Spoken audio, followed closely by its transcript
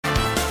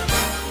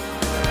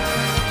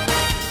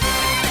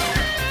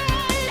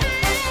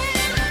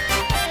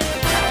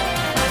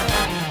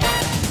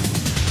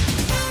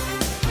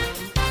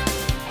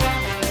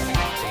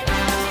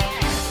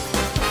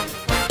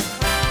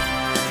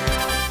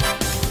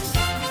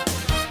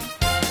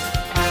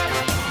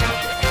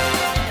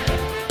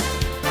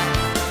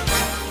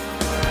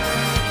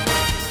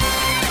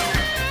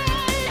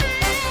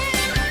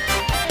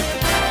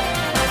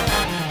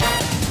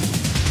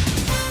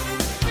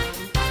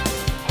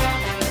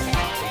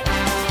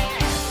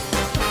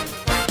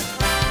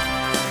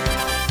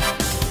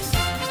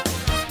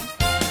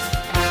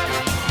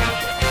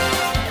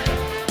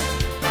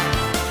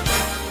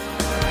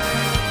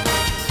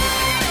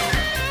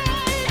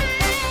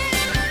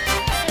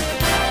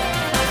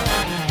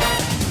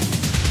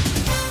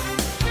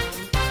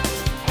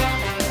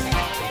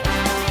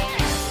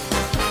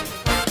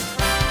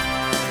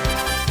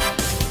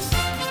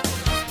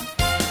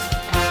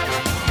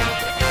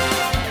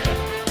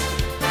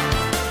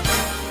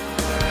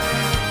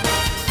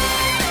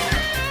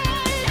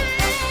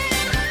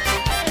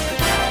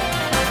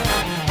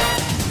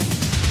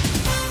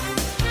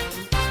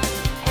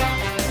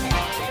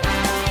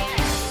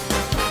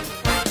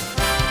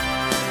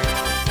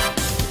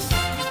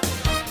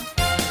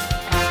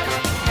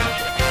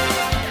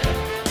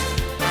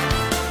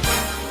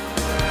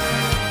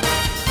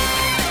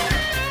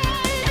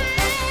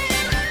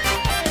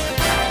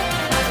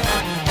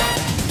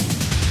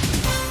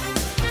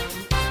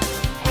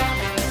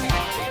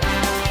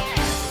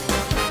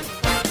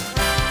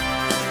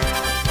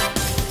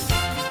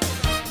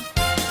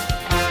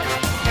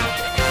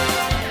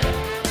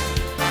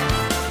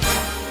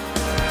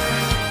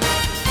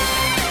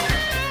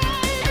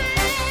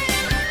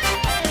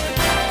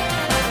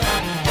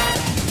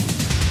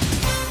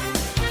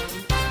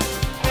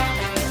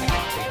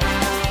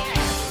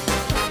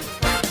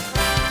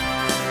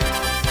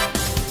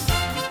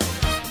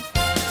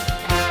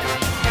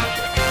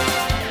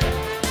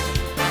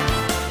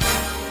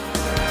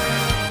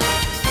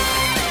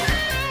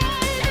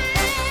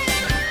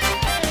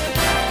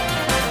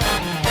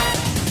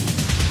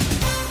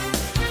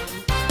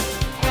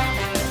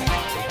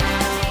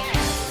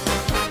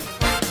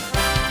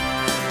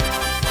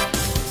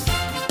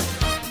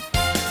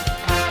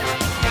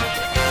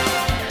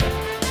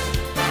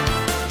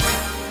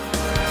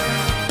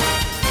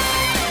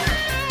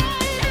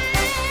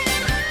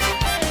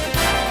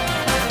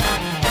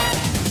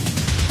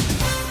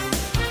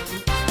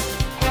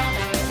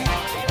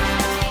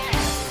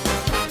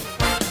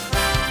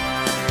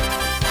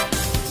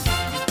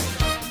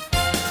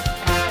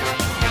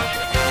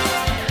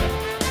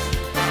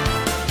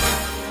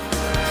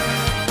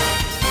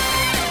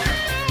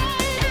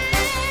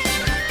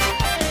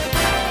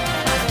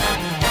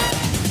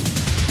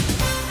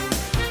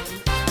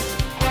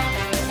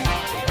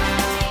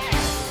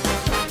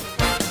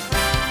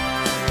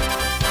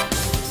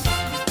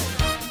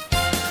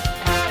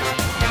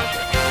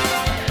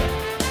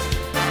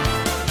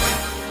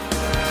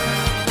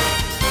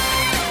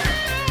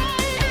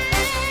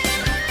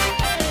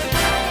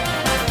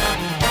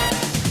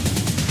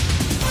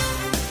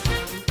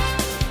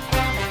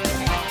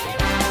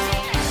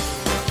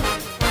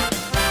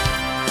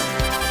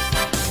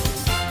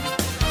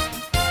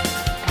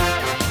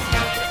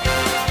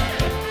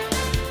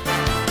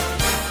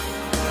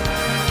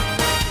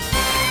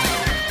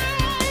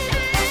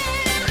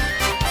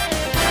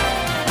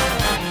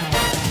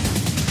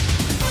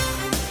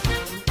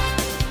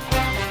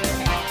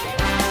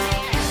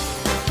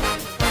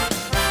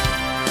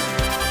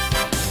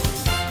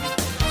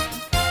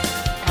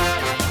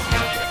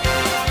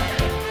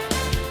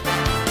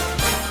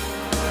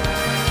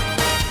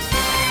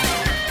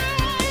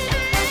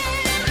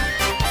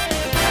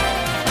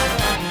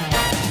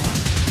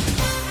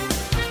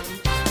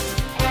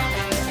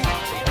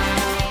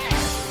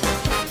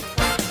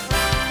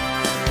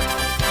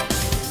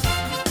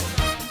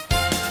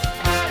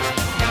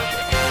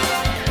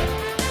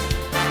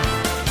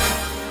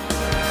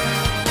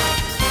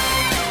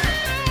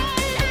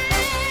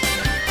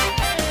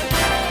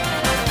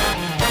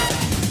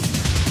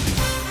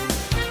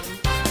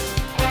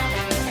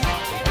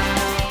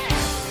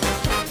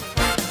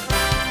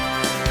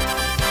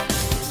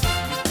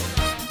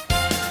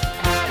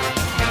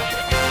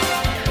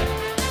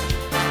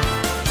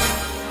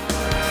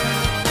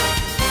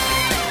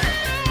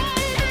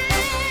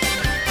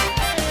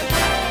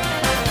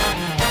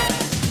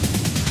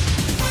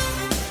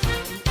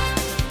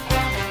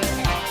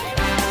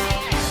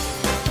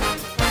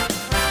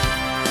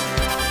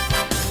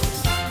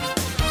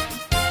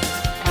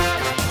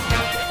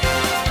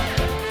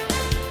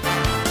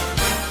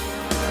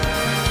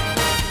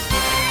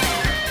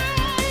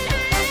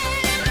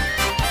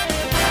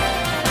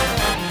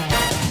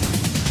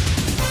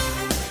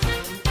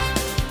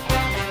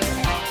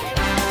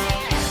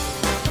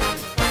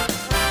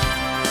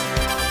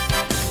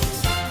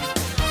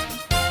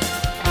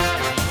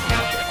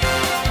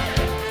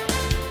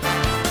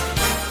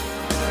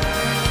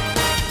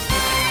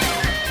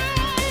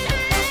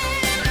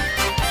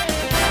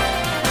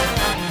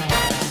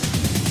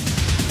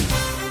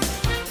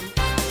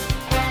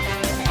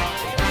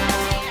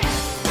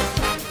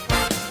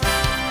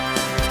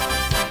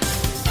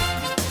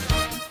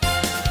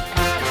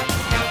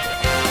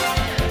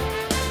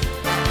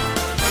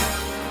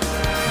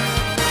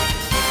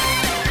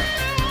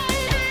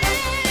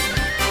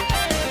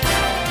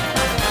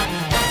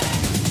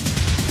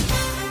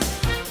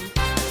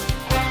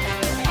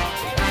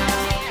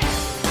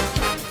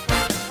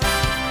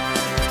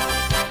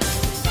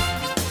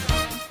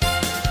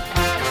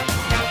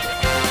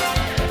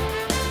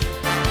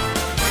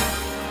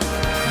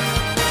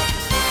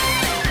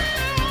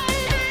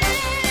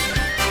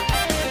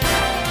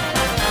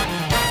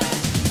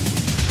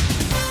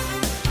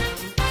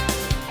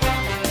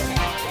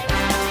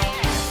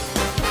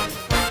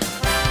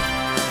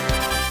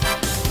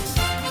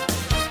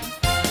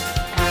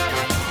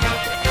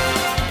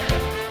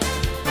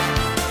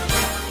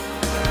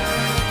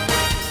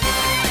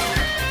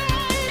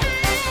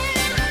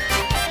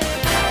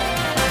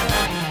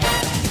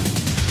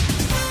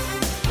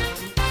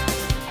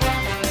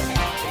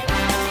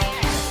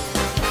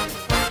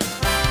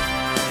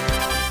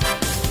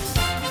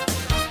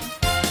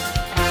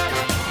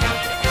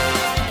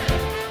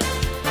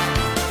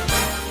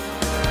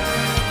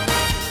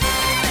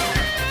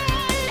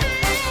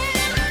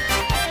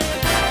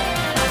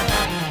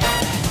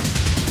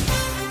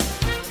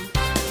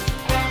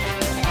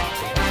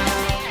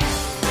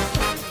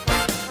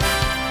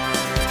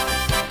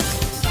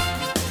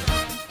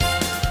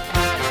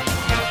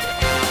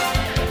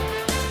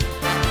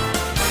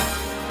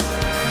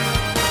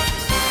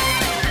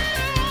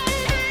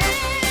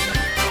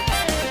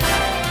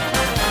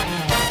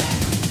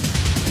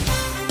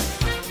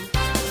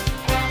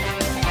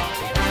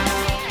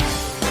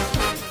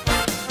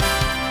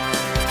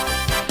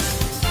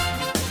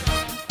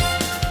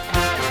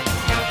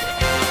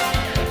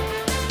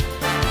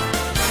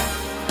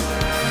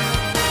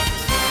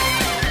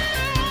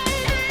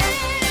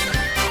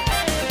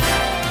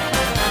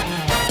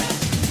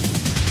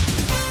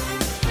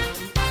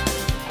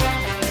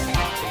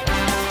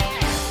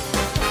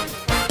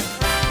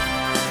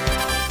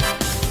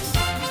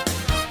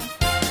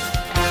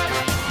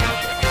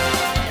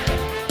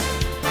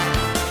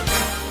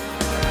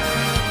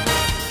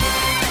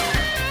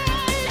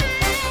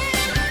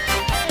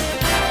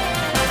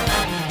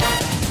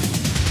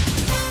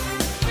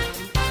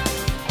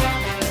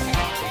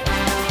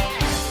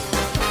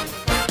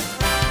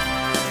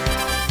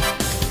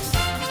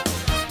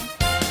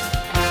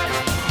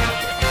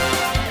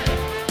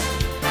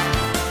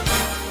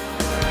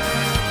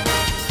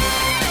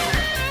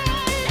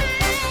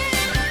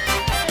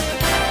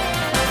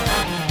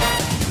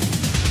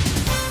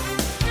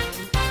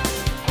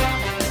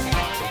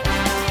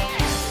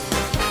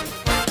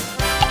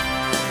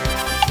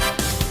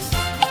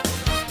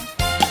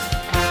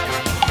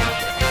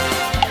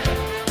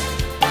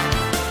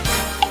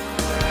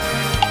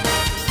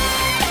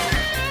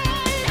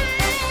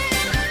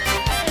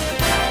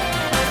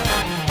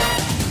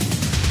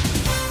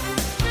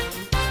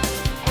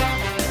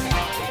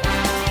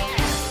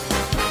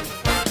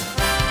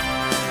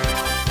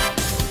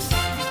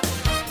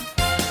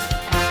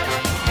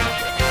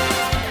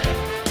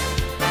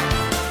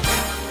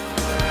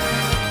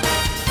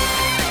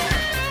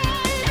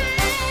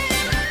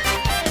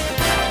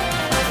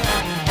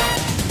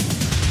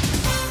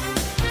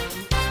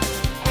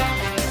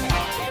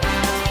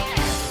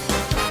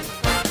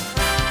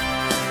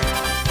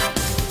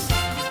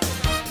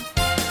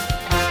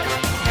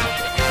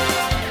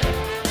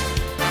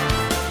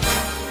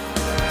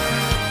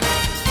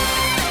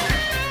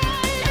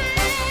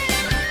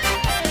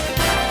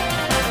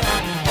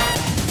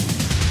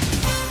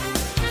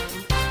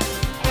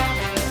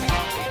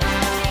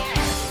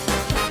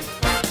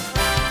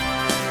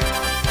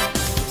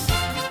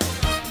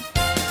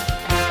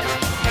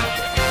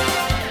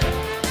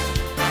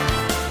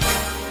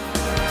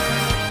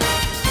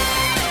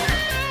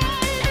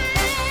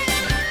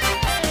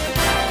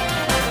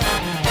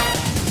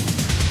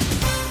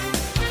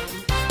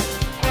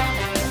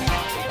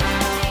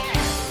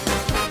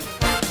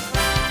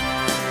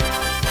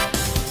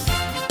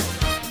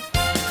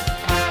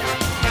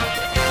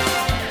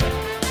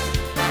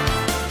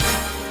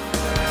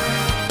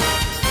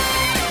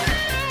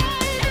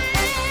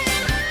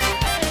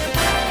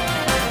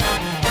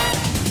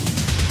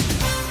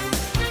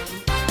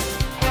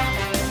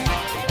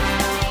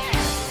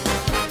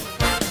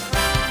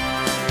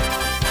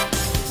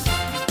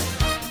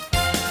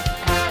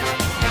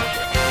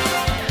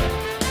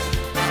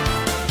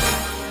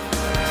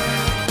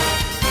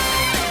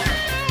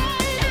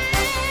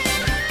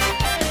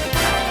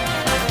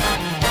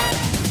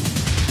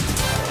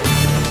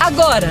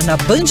Agora na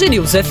Band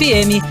News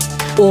FM,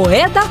 o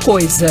É da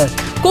Coisa,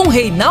 com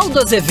Reinaldo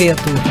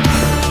Azevedo.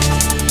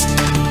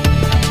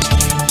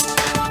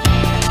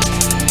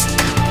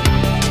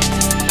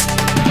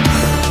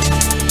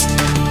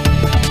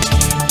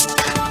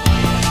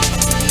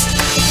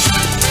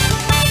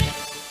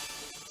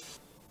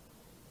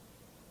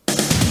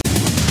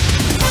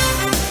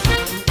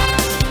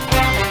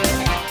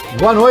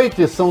 Boa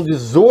noite, são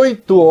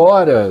 18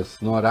 horas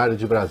no horário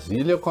de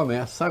Brasília.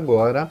 Começa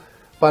agora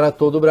para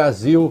todo o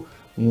Brasil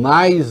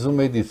mais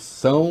uma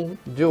edição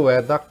de O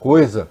É da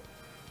Coisa.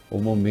 O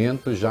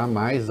momento já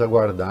mais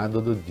aguardado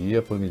do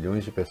dia por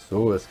milhões de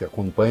pessoas que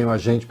acompanham a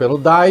gente pelo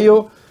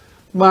dial,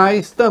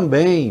 mas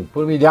também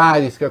por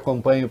milhares que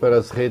acompanham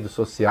pelas redes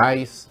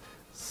sociais,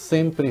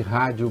 sempre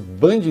rádio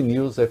Band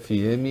News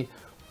FM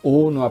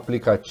ou no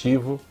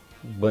aplicativo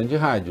Band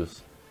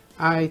Rádios.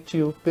 Ai,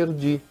 tio,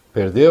 perdi.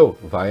 Perdeu?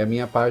 Vai à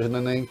minha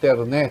página na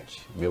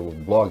internet, meu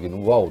blog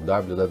no UOL,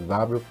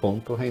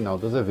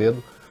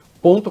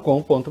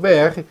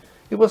 www.reinaldoazevedo.com.br,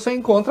 e você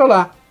encontra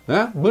lá,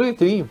 né?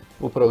 Bonitinho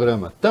o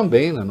programa.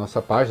 Também na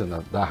nossa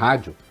página da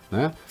rádio,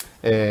 né?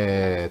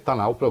 Tá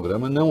lá o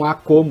programa. Não há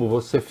como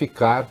você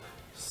ficar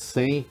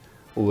sem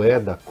o É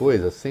da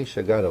Coisa, sem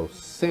chegar ao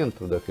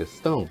centro da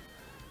questão,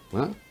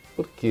 né?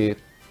 Porque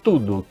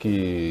tudo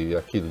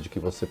aquilo de que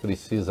você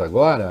precisa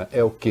agora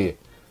é o quê?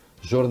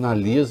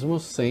 Jornalismo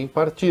sem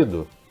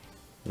partido.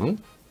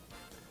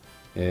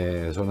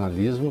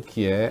 Jornalismo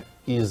que é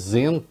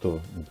isento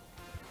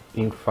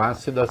em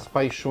face das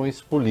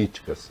paixões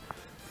políticas,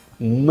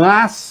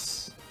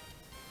 mas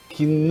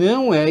que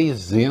não é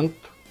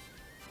isento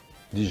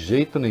de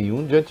jeito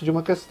nenhum diante de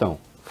uma questão.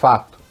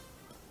 Fato.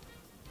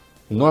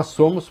 Nós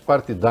somos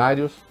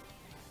partidários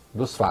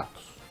dos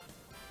fatos.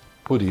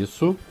 Por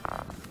isso,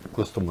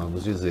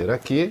 costumamos dizer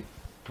aqui,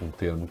 um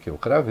termo que eu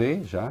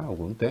cravei já há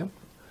algum tempo,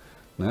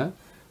 né?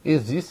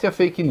 Existe a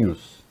fake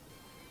news,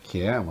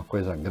 que é uma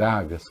coisa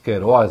grave,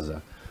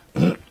 asquerosa.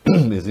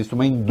 Existe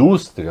uma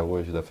indústria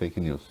hoje da fake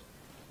news,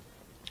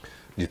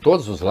 de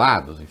todos os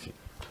lados, enfim.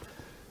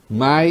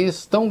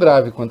 Mas tão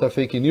grave quanto a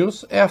fake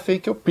news é a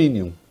fake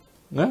opinion,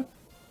 né?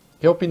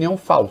 Que é a opinião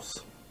falsa.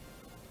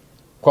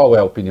 Qual é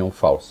a opinião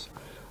falsa?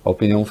 A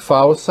opinião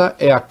falsa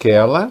é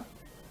aquela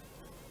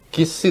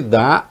que se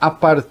dá a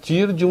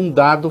partir de um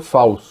dado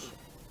falso,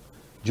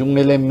 de um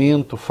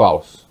elemento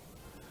falso.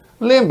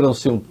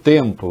 Lembram-se um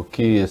tempo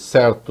que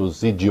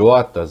certos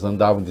idiotas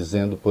andavam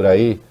dizendo por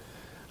aí: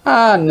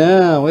 ah,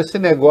 não, esse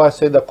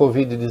negócio aí da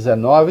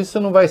Covid-19, isso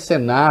não vai ser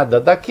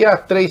nada, daqui a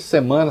 3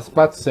 semanas,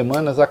 4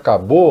 semanas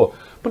acabou,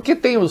 porque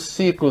tem o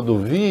ciclo do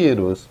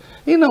vírus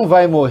e não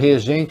vai morrer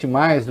gente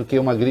mais do que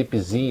uma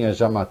gripezinha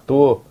já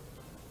matou.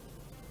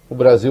 O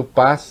Brasil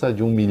passa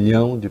de 1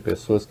 milhão de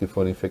pessoas que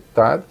foram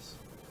infectadas,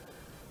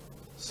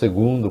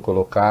 segundo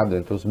colocado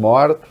entre os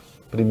mortos,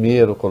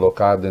 primeiro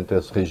colocado entre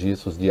os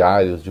registros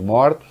diários de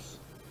mortos,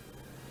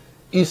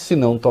 e se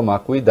não tomar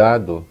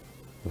cuidado,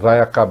 vai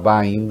acabar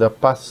ainda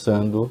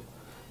passando,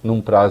 num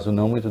prazo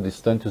não muito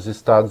distante, os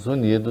Estados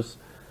Unidos,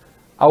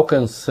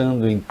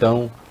 alcançando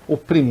então o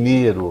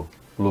primeiro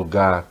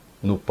lugar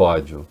no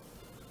pódio.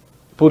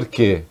 Por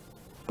quê?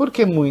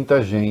 Porque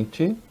muita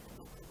gente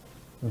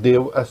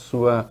deu a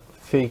sua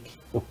fake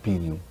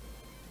opinion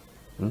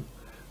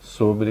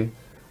sobre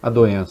a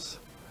doença.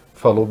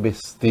 Falou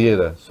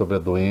besteira sobre a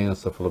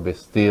doença, falou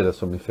besteira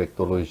sobre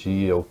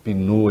infectologia,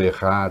 opinou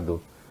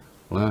errado,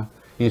 né?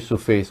 Isso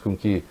fez com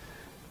que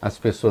as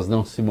pessoas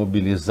não se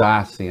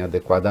mobilizassem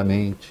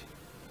adequadamente.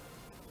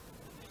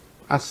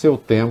 A seu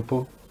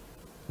tempo,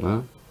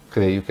 né,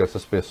 creio que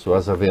essas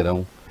pessoas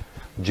haverão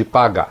de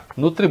pagar.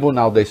 No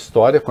tribunal da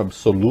história, com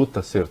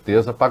absoluta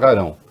certeza,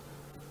 pagarão.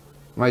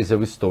 Mas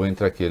eu estou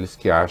entre aqueles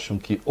que acham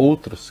que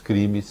outros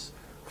crimes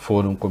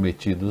foram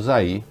cometidos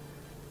aí,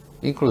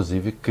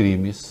 inclusive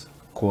crimes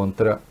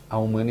contra a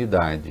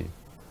humanidade,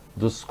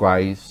 dos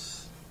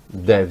quais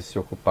deve se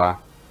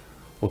ocupar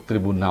o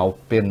Tribunal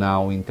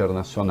Penal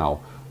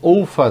Internacional.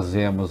 Ou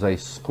fazemos a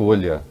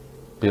escolha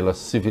pela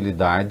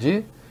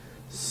civilidade,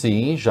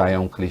 sim, já é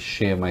um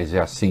clichê, mas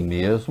é assim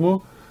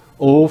mesmo,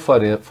 ou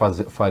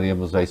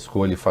faremos a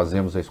escolha e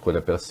fazemos a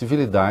escolha pela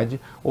civilidade,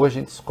 ou a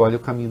gente escolhe o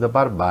caminho da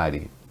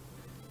barbárie.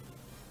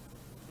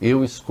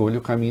 Eu escolho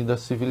o caminho da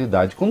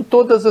civilidade, com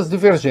todas as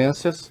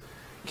divergências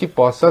que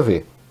possa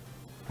haver,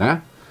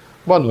 né?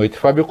 Boa noite,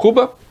 Fábio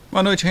Cuba.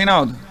 Boa noite,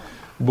 Reinaldo.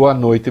 Boa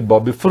noite,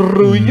 Bob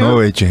Fruia. Boa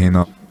noite,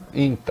 Reinaldo.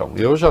 Então,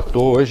 eu já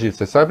tô hoje,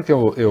 você sabe que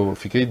eu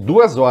fiquei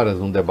 2 horas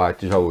num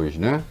debate já hoje,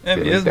 né? É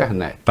pela mesmo?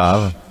 internet.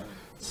 Tava.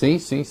 Sim,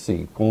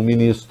 com o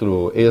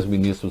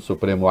ex-ministro do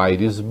Supremo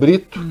Aires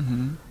Brito,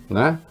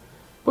 né?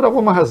 Por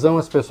alguma razão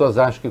as pessoas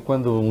acham que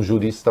quando um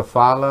jurista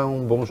fala,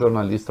 um bom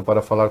jornalista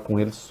para falar com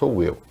ele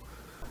sou eu.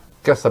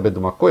 Quer saber de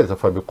uma coisa,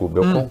 Fábio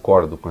Cuba? Eu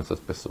concordo com essas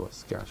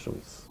pessoas que acham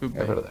isso.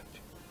 É verdade.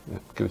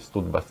 Porque eu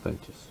estudo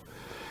bastante isso.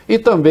 E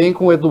também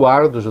com o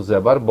Eduardo José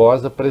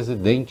Barbosa,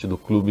 presidente do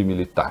Clube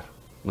Militar,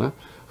 né?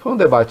 Foi um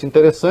debate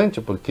interessante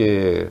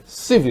porque,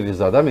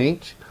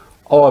 civilizadamente,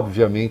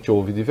 obviamente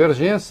houve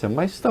divergência,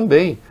 mas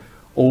também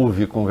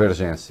houve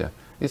convergência.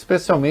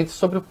 especialmente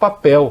sobre o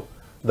papel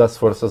das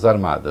Forças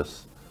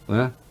Armadas,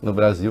 né, no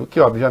Brasil, que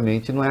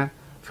obviamente não é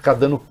ficar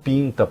dando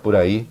pinta por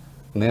aí,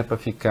 né, para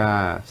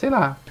ficar, sei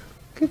lá,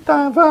 que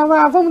tá,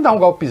 vamos dar um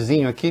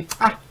golpezinho aqui,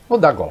 vou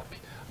dar golpe,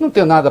 não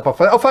tenho nada para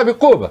fazer, ô Fábio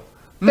Cuba,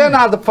 não tenho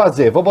nada para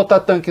fazer, vou botar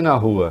tanque na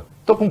rua,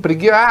 tô com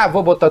preguiça,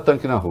 vou botar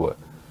tanque na rua.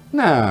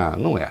 Não,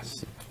 não é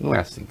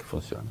assim que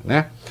funciona,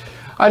 né?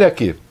 Olha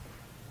aqui,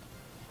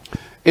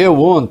 eu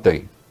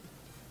ontem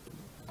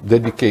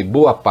dediquei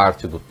boa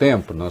parte do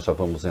tempo, nós já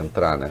vamos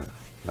entrar, né,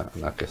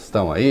 na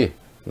questão aí,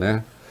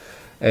 né,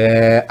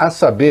 a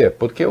saber,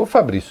 porque o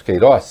Fabrício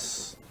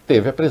Queiroz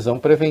teve a prisão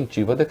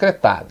preventiva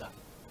decretada.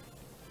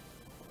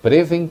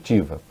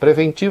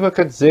 Preventiva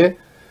quer dizer,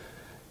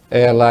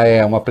 ela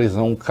é uma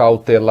prisão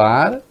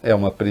cautelar, é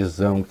uma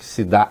prisão que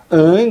se dá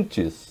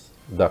antes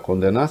da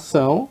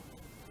condenação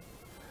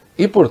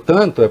e,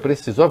 portanto, é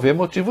preciso haver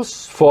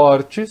motivos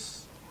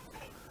fortes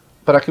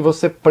para que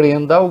você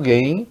prenda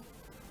alguém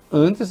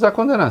antes da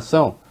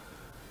condenação.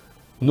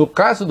 No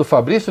caso do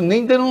Fabrício,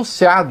 nem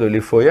denunciado ele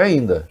foi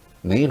ainda,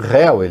 nem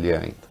réu ele é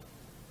ainda,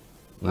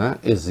 né?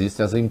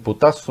 Existem as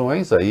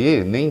imputações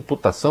aí, nem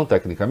imputação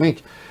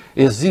tecnicamente,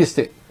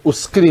 existem,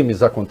 os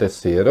crimes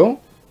aconteceram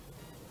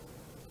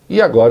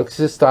e agora o que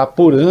se está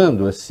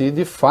apurando é se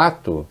de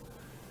fato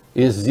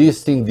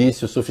existe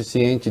indício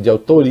suficiente de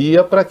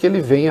autoria para que ele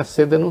venha a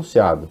ser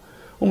denunciado.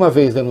 Uma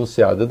vez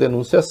denunciado, a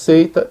denúncia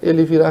aceita,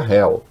 ele vira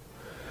réu.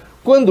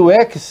 Quando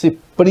é que se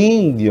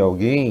prende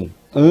alguém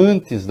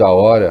antes da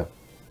hora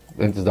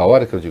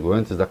que eu digo,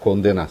 antes da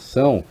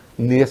condenação,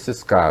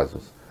 nesses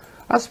casos?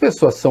 As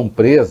pessoas são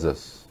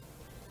presas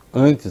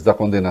antes da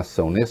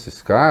condenação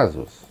nesses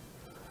casos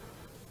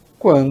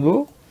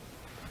quando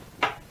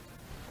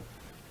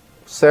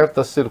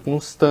certas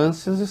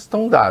circunstâncias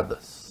estão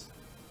dadas.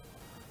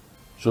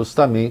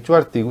 Justamente o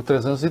artigo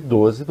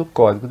 312 do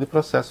Código de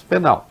Processo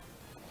Penal.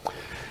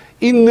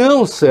 E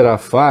não será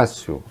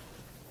fácil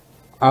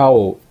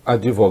ao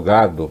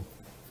advogado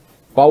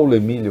Paulo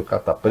Emílio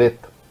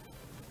Catapreta,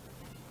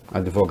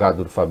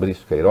 advogado do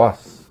Fabrício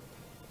Queiroz,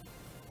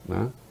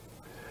 né?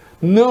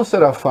 Não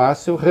será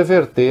fácil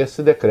reverter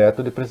esse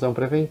decreto de prisão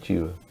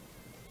preventiva.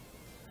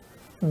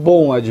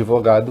 Bom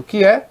advogado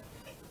que é,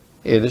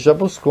 ele já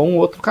buscou um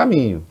outro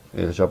caminho,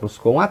 ele já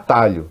buscou um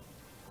atalho.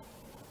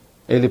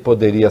 Ele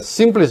poderia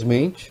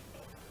simplesmente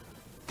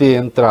ter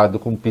entrado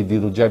com um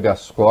pedido de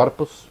habeas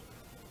corpus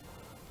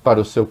para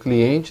o seu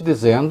cliente,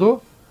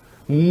 dizendo: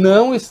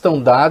 não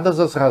estão dadas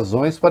as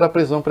razões para a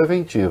prisão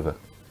preventiva.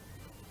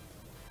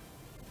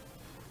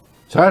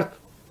 Certo?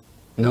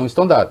 Não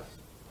estão dadas.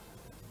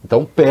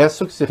 Então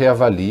peço que se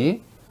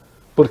reavalie,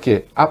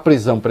 porque a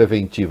prisão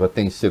preventiva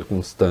tem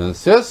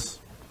circunstâncias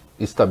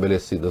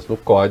estabelecidas no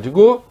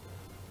Código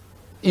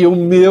e o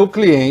meu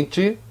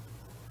cliente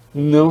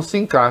não se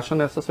encaixa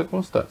nessas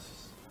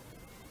circunstâncias.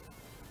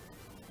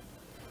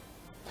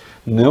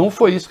 Não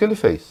foi isso que ele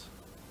fez.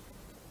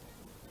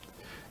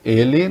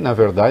 Ele, na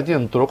verdade,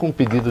 entrou com um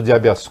pedido de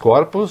habeas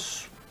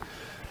corpus,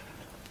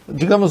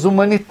 digamos,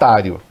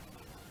 humanitário.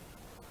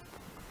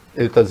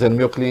 Ele está dizendo: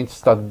 meu cliente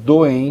está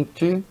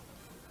doente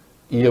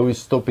e eu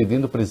estou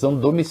pedindo prisão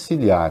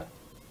domiciliar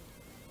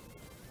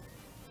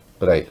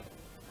para ele,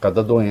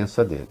 cada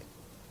doença dele.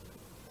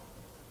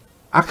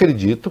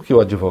 Acredito que o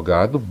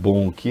advogado,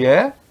 bom que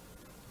é,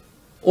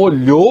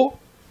 olhou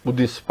o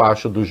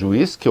despacho do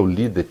juiz, que eu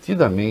li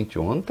detidamente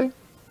ontem,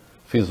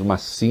 fiz uma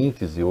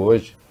síntese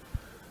hoje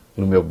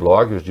no meu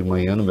blog, hoje de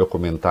manhã, no meu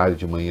comentário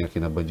de manhã aqui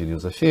na Band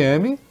News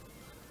FM,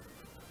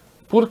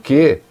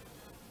 porque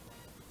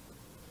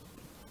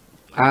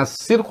as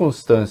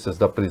circunstâncias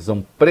da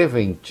prisão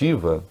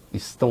preventiva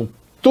estão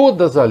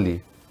todas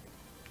ali,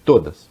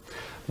 todas.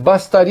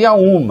 Bastaria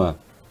uma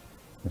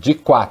de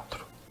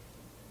 4,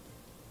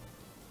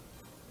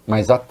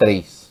 mas há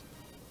 3.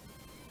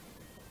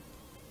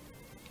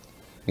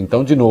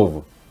 Então, de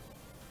novo,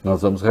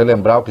 nós vamos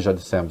relembrar o que já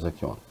dissemos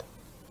aqui ontem.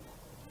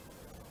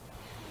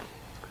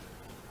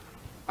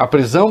 A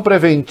prisão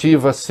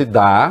preventiva se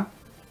dá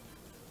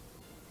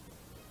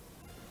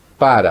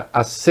para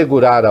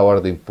assegurar a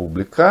ordem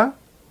pública,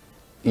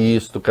 e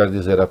isto quer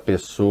dizer a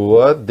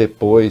pessoa,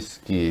 depois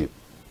que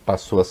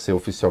passou a ser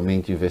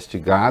oficialmente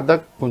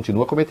investigada,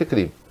 continua a cometer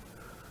crime.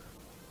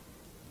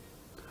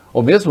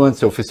 Ou mesmo antes de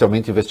ser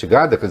oficialmente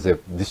investigada, quer dizer,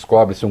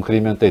 descobre-se um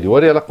crime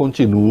anterior e ela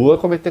continua a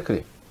cometer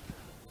crime.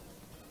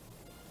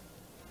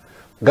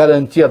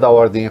 Garantia da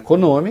ordem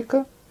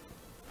econômica,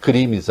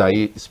 crimes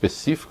aí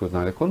específicos na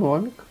área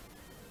econômica,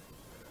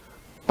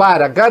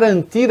 para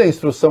garantir a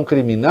instrução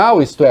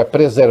criminal, isto é,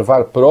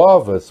 preservar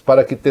provas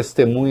para que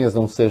testemunhas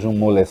não sejam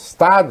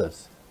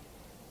molestadas,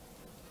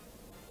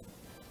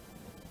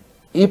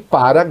 e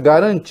para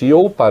garantir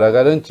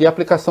a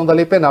aplicação da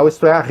lei penal,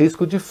 isto é, a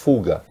risco de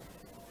fuga.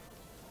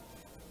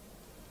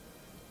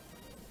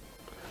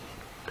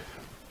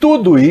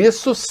 Tudo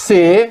isso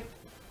se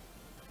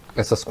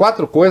essas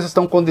 4 coisas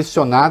estão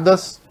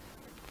condicionadas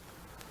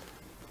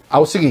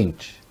ao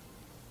seguinte: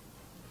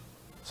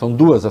 são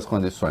 2 as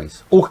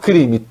condições. O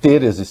crime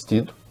ter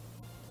existido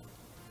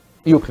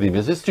e o crime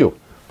existiu.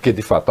 Porque,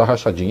 de fato, a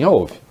rachadinha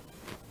houve.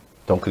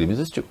 Então o crime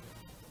existiu.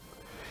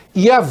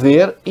 E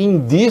haver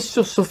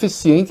indício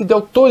suficiente de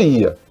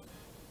autoria.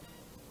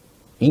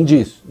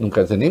 Indício, não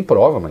quer dizer nem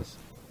prova, mas...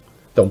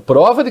 Então,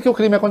 prova de que o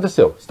crime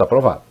aconteceu, está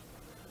provado.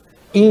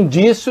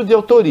 Indício de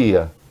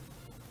autoria.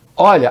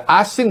 Olha,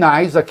 há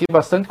sinais aqui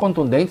bastante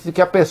contundentes de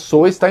que a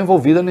pessoa está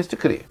envolvida neste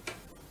crime.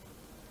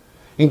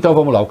 Então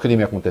vamos lá, o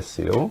crime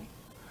aconteceu.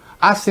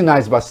 Há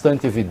sinais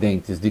bastante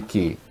evidentes de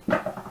que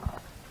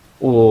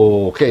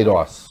o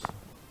Queiroz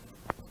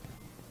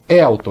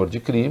é autor de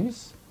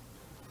crimes.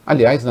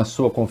 Aliás, na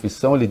sua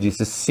confissão ele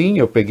disse, sim,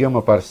 eu peguei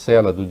uma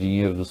parcela do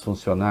dinheiro dos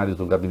funcionários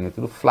do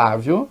gabinete do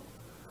Flávio,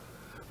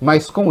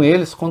 mas com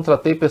eles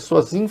contratei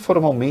pessoas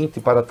informalmente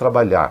para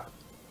trabalhar.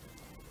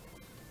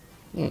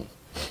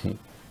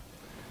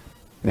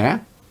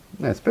 Né?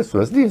 As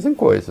pessoas dizem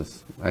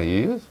coisas.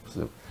 Aí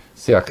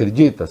você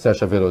acredita, você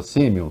acha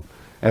verossímil,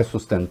 é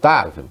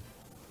sustentável.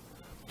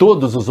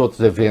 Todos os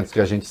outros eventos que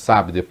a gente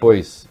sabe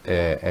depois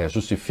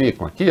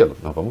justificam aquilo,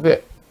 nós vamos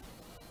ver.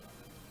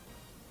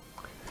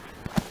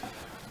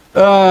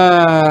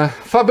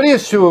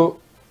 Fabrício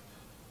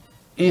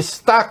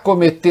está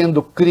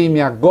cometendo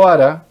crime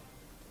agora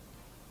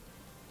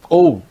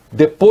ou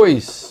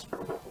depois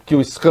que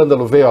o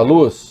escândalo veio à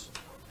luz,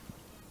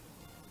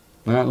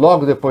 né,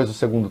 logo depois do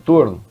segundo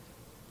turno?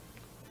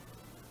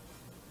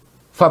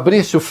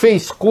 Fabrício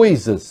fez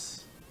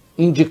coisas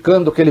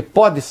indicando que ele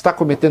pode estar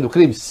cometendo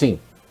crime? Sim.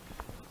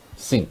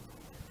 Sim.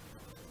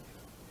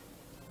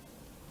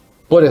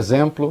 Por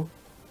exemplo,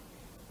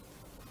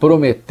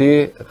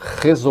 prometer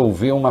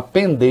resolver uma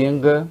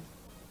pendenga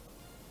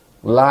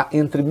lá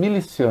entre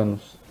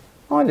milicianos.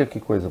 Olha que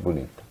coisa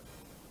bonita.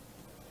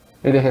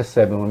 Ele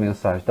recebe uma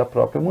mensagem da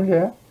própria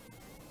mulher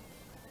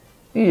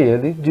e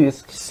ele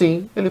diz que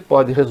sim, ele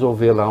pode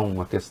resolver lá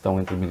uma questão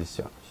entre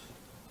milicianos.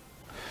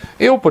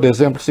 Eu, por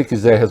exemplo, se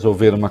quiser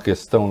resolver uma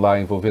questão lá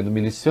envolvendo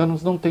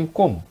milicianos, não tem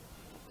como.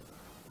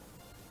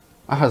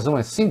 A razão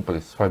é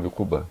simples, Fábio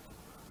Cuba.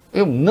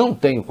 Eu não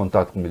tenho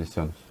contato com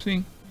milicianos.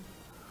 Sim.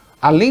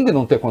 Além de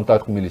não ter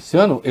contato com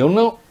miliciano, eu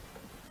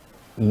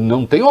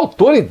não tenho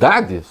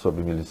autoridade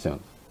sobre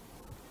milicianos.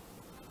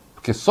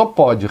 Porque só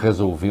pode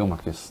resolver uma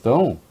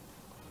questão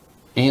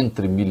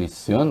entre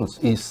milicianos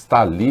e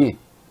está ali,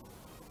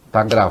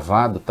 está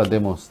gravado, está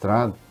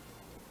demonstrado,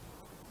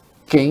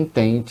 quem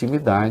tem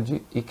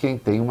intimidade e quem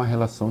tem uma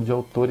relação de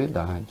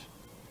autoridade.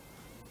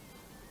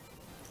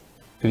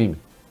 Crime.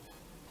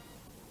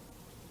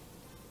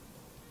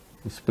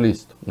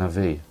 Explícito, na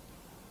veia.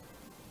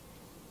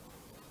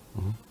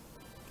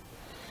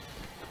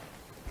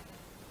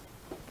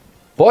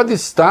 Pode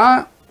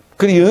estar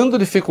criando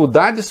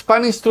dificuldades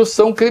para a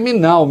instrução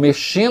criminal,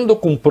 mexendo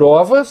com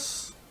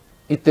provas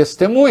e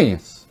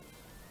testemunhas.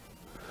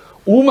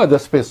 Uma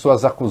das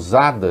pessoas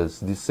acusadas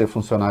de ser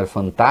funcionário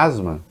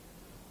fantasma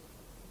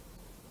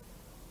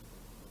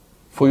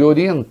foi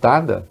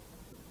orientada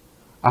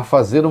a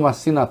fazer uma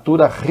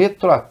assinatura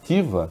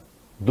retroativa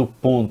do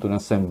ponto na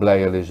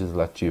Assembleia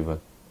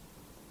Legislativa.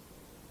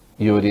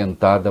 E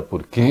orientada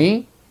por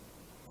quem?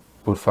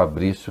 Por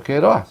Fabrício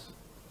Queiroz.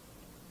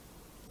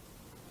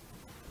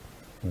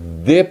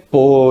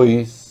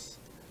 Depois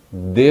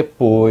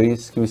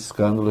que o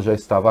escândalo já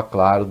estava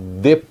claro,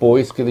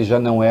 depois que ele já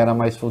não era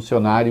mais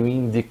funcionário,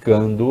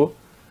 indicando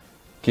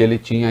que ele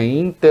tinha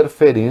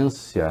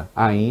interferência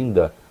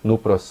ainda no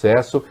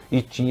processo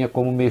e tinha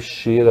como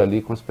mexer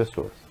ali com as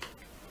pessoas.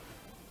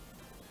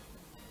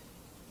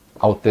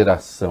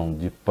 Alteração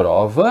de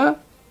prova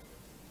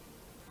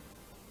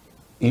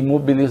e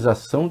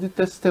mobilização de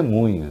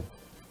testemunha,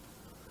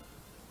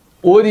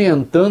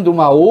 orientando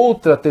uma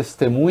outra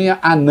testemunha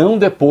a não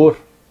depor.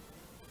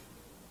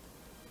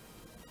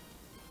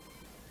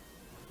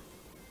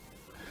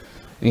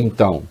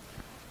 Então,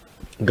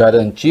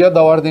 garantia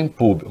da ordem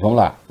pública. Vamos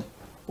lá.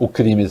 O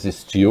crime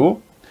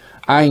existiu,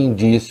 há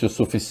indícios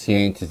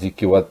suficientes de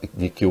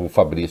que o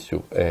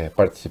Fabrício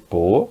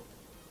participou.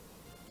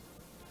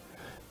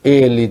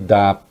 Ele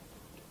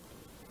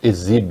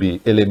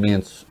exibe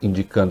elementos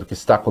indicando que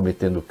está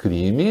cometendo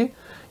crime.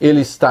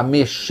 Ele está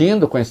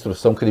mexendo com a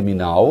instrução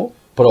criminal,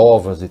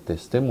 provas e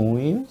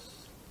testemunhas.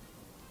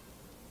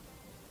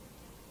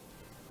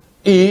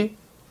 E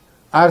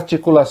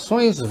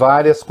articulações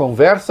várias,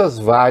 conversas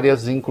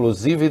várias,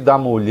 inclusive da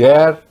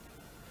mulher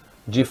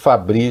de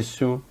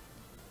Fabrício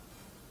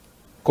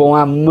com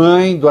a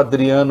mãe do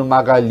Adriano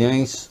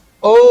Magalhães,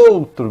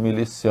 outro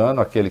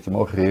miliciano, aquele que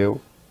morreu,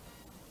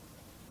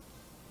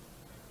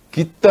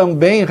 que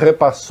também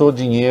repassou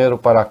dinheiro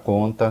para a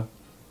conta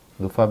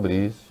do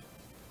Fabrício,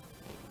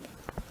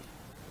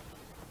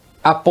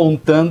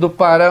 apontando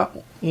para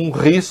um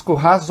risco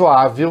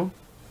razoável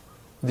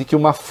de que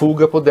uma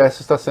fuga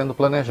pudesse estar sendo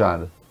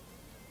planejada.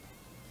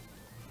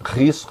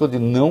 Risco de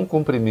não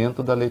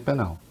cumprimento da lei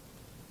penal.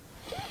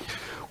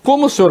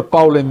 Como o senhor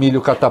Paulo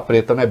Emílio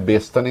Catapreta não é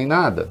besta nem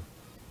nada,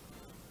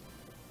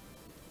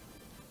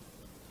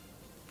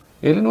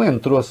 ele não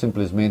entrou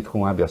simplesmente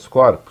com habeas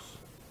corpus.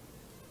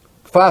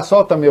 Fala,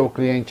 solta meu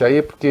cliente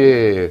aí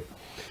porque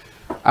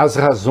as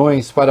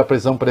razões para a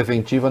prisão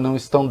preventiva não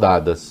estão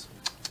dadas.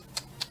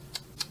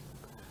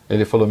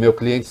 Ele falou, meu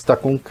cliente está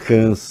com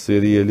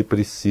câncer e ele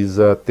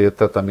precisa ter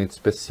tratamento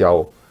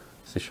especial.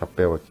 Esse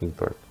chapéu aqui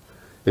entorta.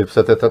 Ele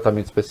precisa ter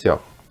tratamento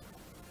especial.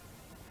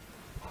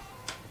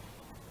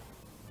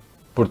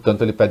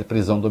 Portanto, ele pede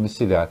prisão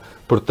domiciliar.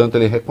 Portanto,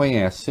 ele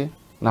reconhece,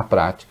 na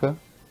prática,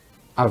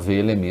 haver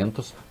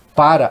elementos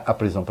para a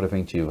prisão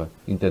preventiva.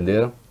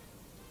 Entenderam?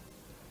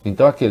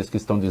 Então, aqueles que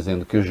estão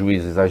dizendo que o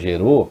juiz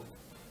exagerou,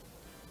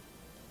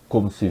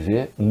 como se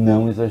vê,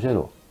 não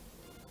exagerou.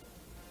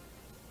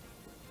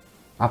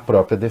 A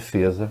própria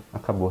defesa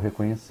acabou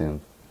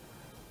reconhecendo.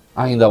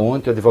 Ainda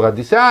ontem o advogado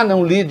disse,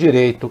 não li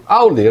direito.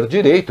 Ao ler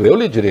direito, eu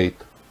li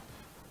direito.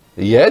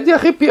 E é de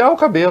arrepiar o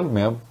cabelo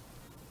mesmo.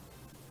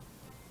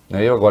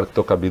 Eu agora que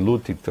estou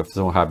cabeludo, tenho que fazer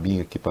um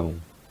rabinho aqui para não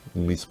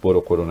me expor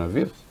ao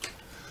coronavírus.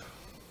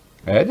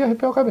 É de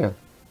arrepiar o cabelo.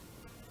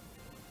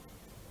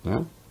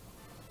 Né?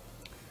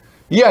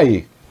 E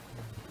aí,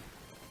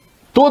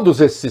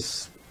 todas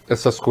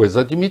essas coisas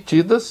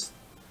admitidas,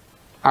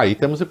 aí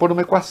temos que pôr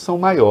uma equação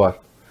maior.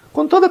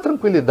 Com toda a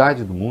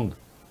tranquilidade do mundo.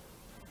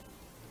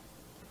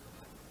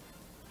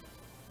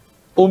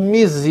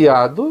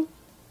 Homiziado,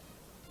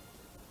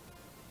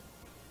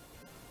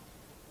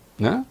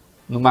 né?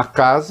 Numa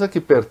casa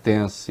que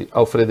pertence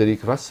ao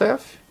Frederic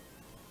Vassef.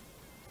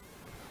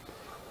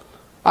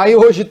 Aí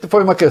hoje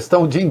foi uma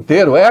questão o dia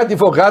inteiro, é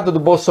advogado do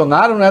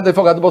Bolsonaro ou não é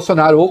advogado do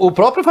Bolsonaro? O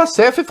próprio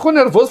Vassef ficou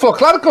nervoso, falou,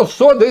 claro que eu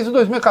sou, desde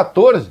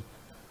 2014.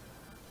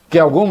 Que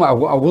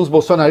alguns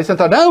bolsonaristas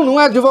entraram,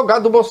 não é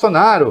advogado do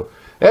Bolsonaro,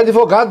 é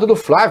advogado do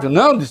Flávio.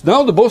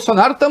 Não, do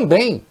Bolsonaro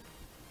também.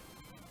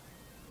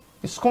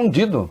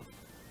 Escondido.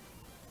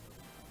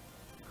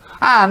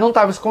 Não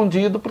estava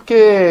escondido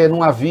porque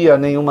não havia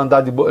nenhum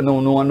mandado,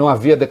 não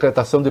havia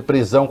decretação de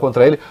prisão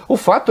contra ele. O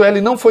fato é,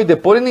 ele não foi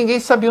depor e ninguém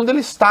sabia onde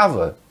ele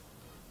estava.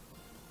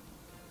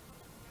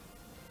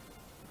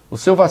 O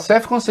seu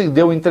Vassef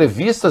concedeu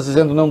entrevistas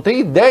dizendo não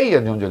tem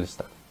ideia de onde ele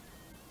está.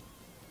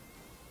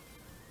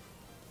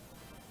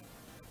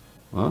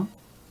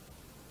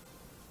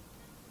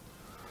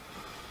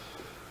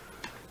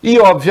 E,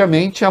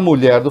 obviamente, a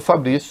mulher do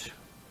Fabrício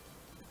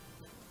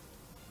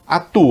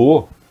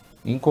atuou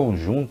em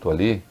conjunto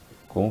ali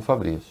com o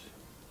Fabrício.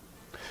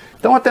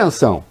 Então,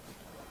 atenção.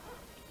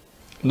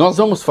 Nós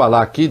vamos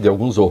falar aqui de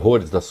alguns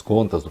horrores das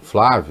contas do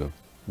Flávio,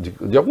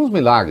 de alguns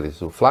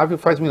milagres. O Flávio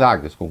faz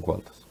milagres com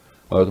contas.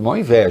 Mas uma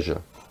inveja.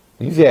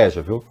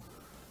 Inveja, viu?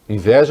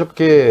 Inveja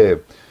porque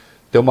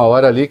tem uma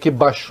hora ali que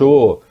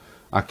baixou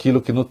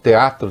aquilo que no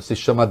teatro se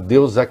chama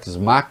Deus Ex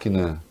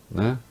Machina,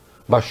 né?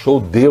 Baixou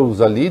Deus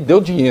ali, deu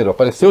dinheiro,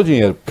 apareceu o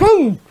dinheiro.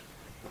 Pum!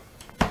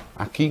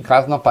 Aqui em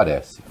casa não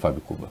aparece,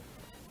 Fábio Cuba.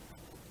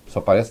 Só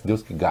aparece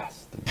Deus que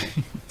gasta.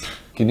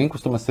 Que nem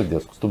costuma ser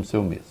Deus, costuma ser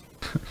o mesmo.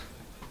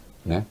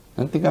 Né?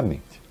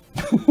 Antigamente.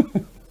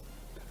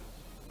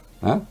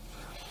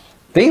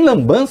 Tem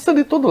lambança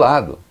de todo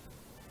lado.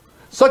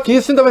 Só que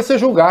isso ainda vai ser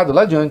julgado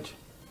lá adiante.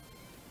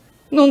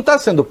 Não está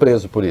sendo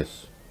preso por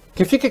isso.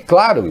 Que fique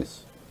claro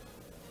isso.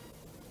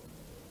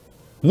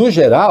 No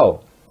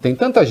geral, tem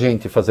tanta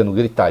gente fazendo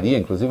gritaria,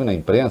 inclusive na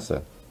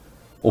imprensa,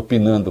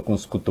 opinando com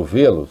os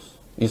cotovelos.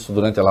 Isso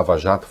durante a Lava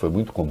Jato foi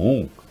muito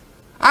comum.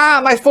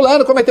 Mas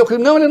fulano cometeu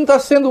crime. Não, ele não está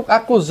sendo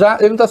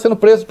acusado, ele não está sendo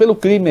preso pelo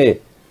crime.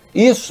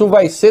 Isso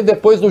vai ser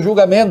depois do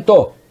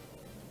julgamento.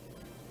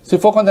 Se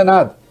for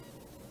condenado.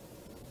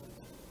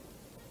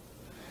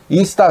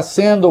 E está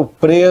sendo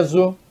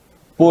preso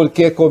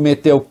porque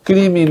cometeu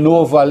crime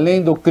novo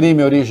além do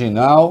crime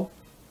original.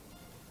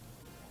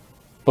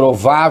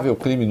 Provável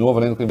crime novo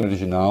além do crime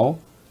original.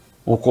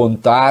 O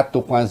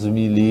contato com as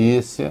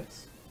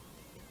milícias.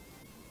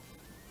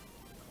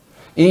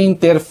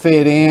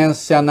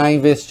 Interferência na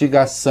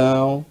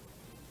investigação.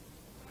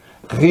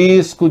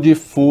 Risco de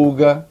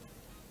fuga.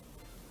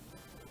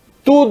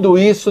 Tudo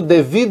isso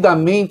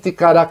devidamente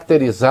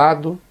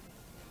caracterizado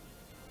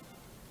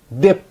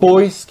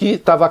depois que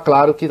estava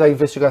claro que a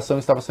investigação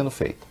estava sendo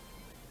feita.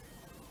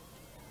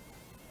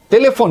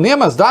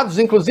 Telefonemas dados,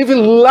 inclusive,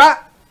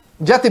 lá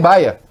de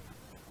Atibaia.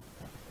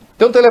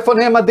 Tem um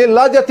telefonema dele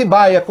lá de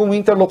Atibaia com um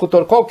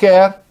interlocutor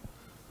qualquer,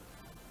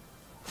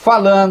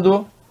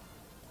 falando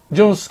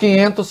de uns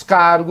 500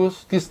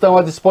 cargos que estão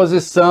à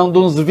disposição de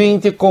uns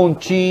 20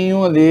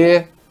 continho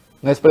ali,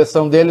 na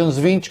expressão dele, uns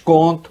 20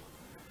 conto,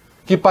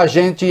 que pra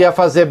gente ia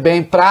fazer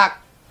bem pra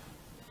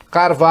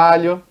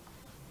Carvalho.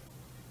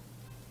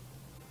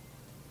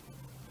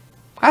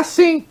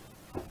 Assim,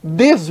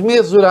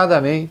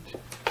 desmesuradamente.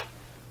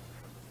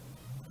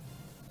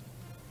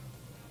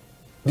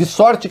 De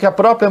sorte que a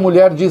própria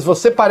mulher diz,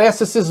 você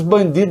parece esses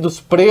bandidos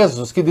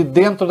presos que de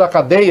dentro da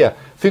cadeia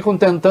ficam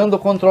tentando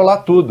controlar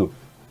tudo.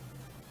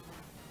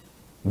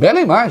 Bela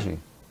imagem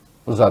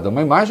usada.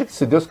 Uma imagem que,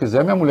 se Deus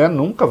quiser, minha mulher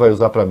nunca vai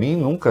usar para mim,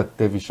 nunca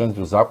teve chance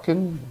de usar, porque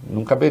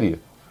não caberia.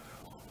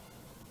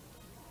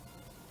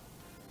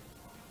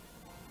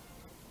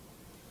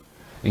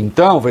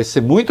 Então, vai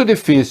ser muito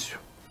difícil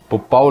para o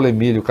Paulo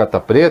Emílio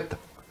Catapreta,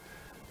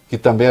 que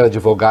também era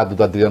advogado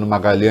do Adriano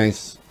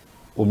Magalhães,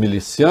 o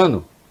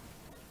miliciano,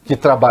 que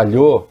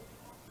trabalhou,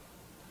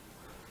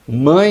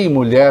 mãe e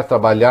mulher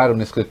trabalharam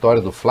no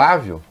escritório do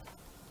Flávio,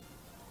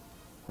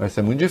 vai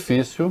ser muito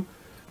difícil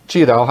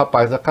tirar o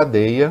rapaz da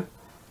cadeia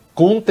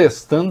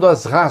contestando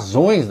as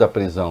razões da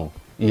prisão.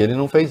 E ele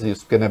não fez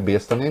isso, porque não é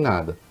besta nem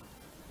nada.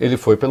 Ele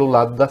foi pelo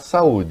lado da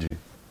saúde.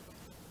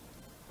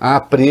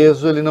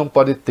 Preso, ele não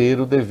pode ter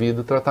o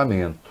devido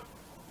tratamento.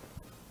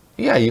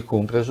 E aí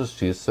cumpre a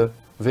justiça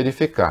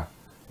verificar.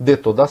 De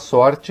toda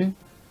sorte,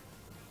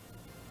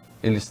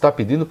 ele está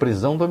pedindo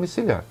prisão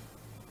domiciliar.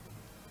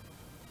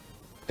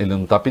 Ele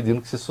não está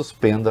pedindo que se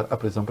suspenda a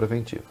prisão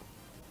preventiva.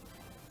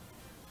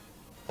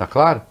 Tá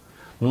claro?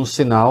 Num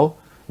sinal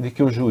de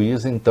que o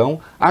juiz,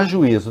 então, a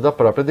juízo da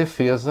própria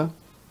defesa,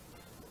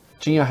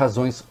 tinha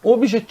razões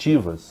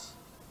objetivas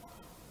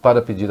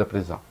para pedir a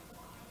prisão.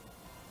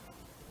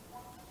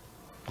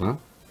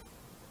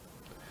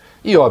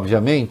 E,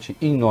 obviamente,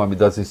 em nome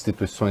das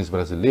instituições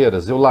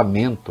brasileiras, eu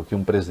lamento que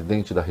um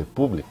presidente da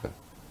República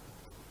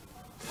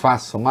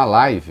faça uma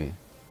live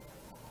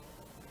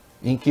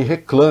em que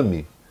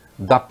reclame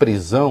da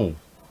prisão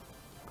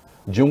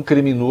de um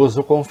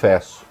criminoso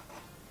confesso.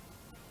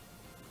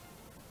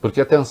 Porque,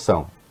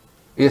 atenção,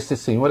 esse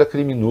senhor é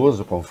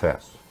criminoso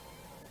confesso.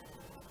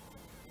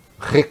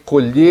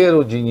 Recolher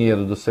o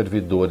dinheiro dos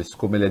servidores,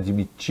 como ele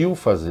admitiu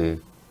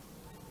fazer,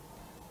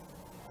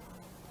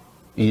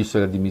 e isso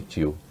ele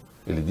admitiu.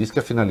 Ele disse que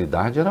a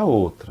finalidade era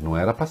outra, não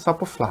era passar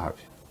por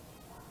Flávio.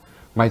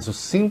 Mas o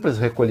simples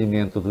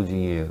recolhimento do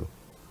dinheiro,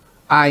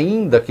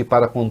 ainda que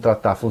para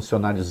contratar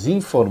funcionários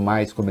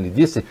informais, como ele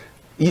disse,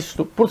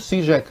 isto por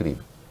si já é crime.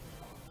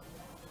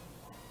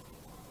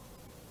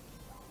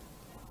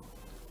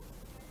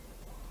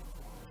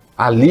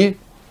 Ali,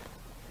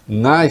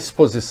 na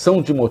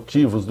exposição de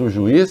motivos do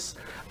juiz,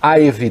 a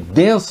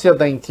evidência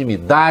da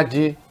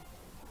intimidade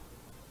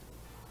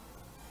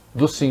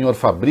do senhor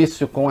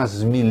Fabrício com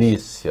as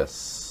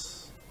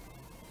milícias.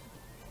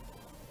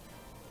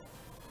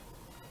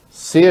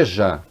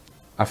 Seja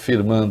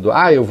afirmando,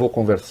 eu vou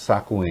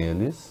conversar com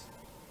eles,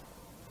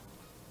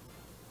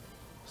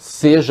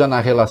 seja na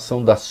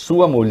relação da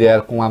sua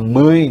mulher com a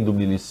mãe do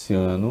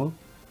miliciano,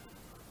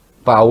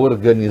 para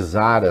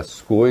organizar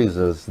as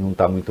coisas, não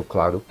está muito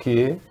claro o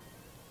que,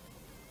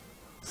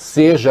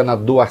 seja na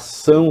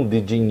doação de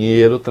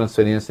dinheiro,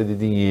 transferência de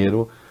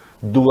dinheiro,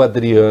 do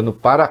Adriano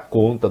para a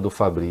conta do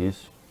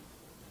Fabrício.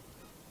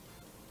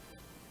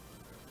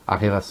 A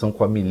relação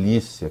com a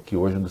milícia, que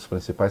hoje é um dos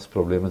principais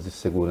problemas de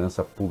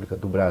segurança pública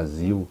do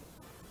Brasil.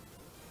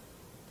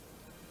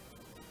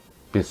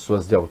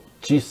 Pessoas de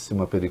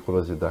altíssima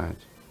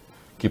periculosidade,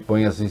 que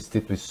põem as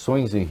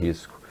instituições em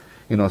risco.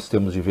 E nós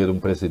temos de ver um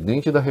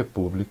presidente da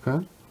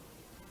República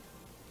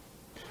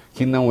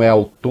que não é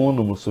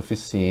autônomo o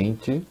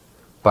suficiente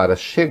para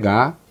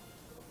chegar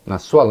na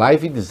sua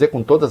live e dizer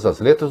com todas as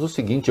letras o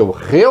seguinte: eu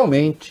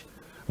realmente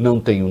não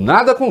tenho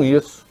nada com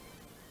isso,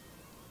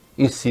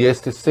 e se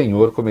este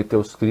senhor cometeu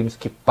os crimes,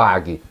 que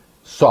pague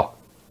só.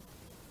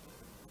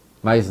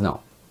 Mas não.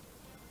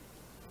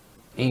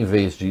 Em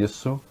vez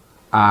disso,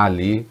 há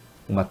ali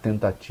uma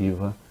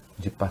tentativa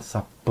de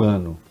passar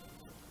pano,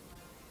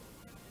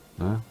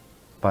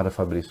 para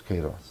Fabrício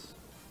Queiroz.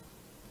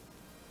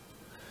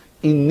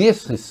 E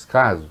nesses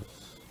casos,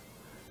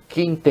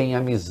 quem tem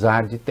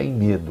amizade tem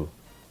medo.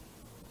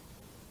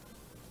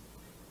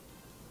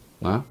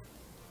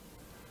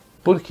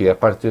 Porque a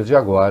partir de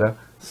agora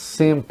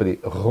sempre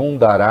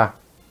rondará,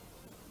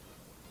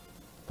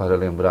 para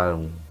lembrar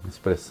uma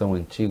expressão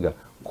antiga,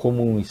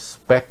 como um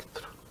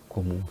espectro,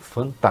 como um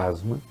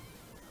fantasma,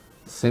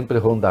 sempre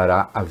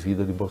rondará a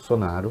vida de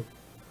Bolsonaro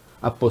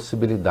a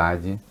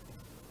possibilidade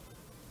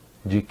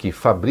de que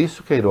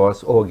Fabrício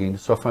Queiroz ou alguém de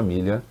sua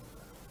família,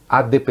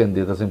 a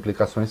depender das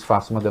implicações,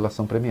 faça uma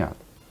delação premiada.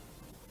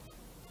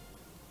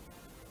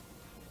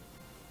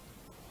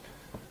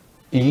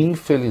 E,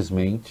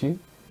 infelizmente,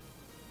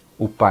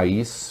 o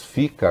país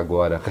fica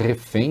agora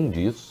refém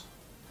disso,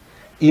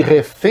 e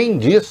refém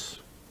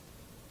disso,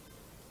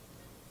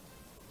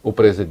 o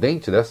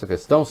presidente dessa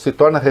questão se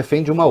torna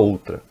refém de uma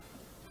outra,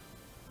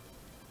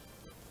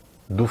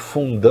 do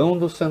fundão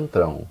do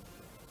Centrão.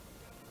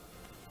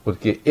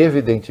 Porque,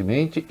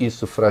 evidentemente,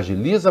 isso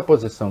fragiliza a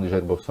posição de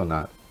Jair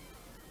Bolsonaro.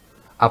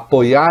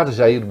 Apoiar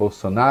Jair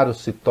Bolsonaro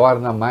se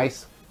torna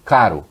mais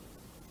caro.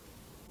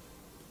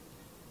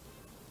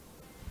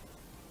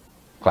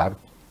 Claro.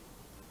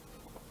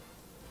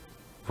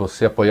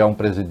 Você apoiar um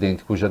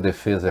presidente cuja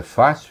defesa é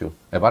fácil,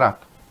 é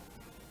barato.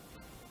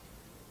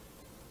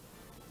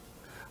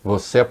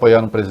 Você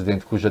apoiar um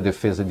presidente cuja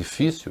defesa é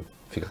difícil,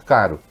 fica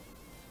caro.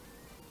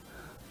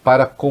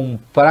 Para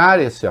comprar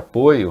esse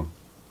apoio,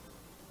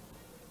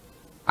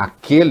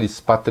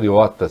 aqueles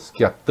patriotas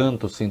que a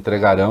tanto se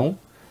entregarão,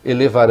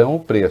 elevarão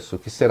o preço,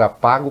 que será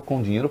pago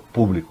com dinheiro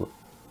público.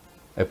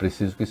 É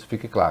preciso que isso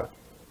fique claro.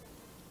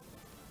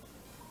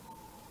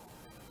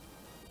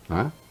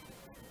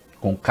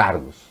 Com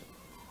cargos.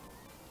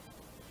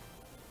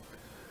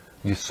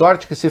 De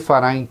sorte que se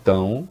fará,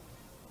 então,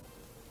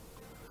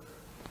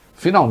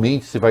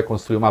 finalmente se vai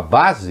construir uma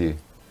base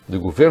de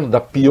governo da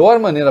pior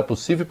maneira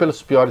possível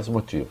pelos piores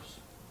motivos.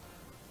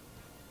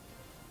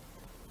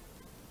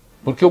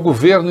 Porque o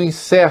governo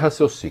encerra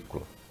seu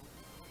ciclo.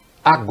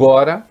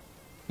 Agora,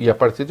 E a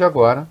partir de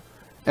agora,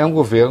 é um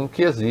governo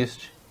que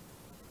existe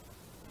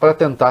para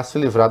tentar se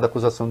livrar da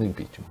acusação de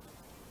impeachment.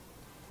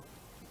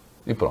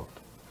 E pronto.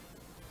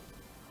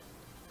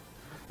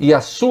 E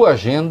a sua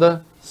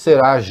agenda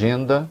será a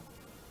agenda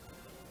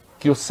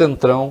que o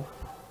Centrão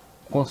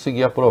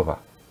conseguir aprovar.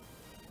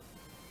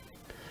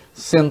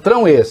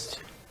 Centrão este,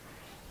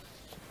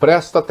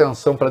 presta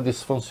atenção para a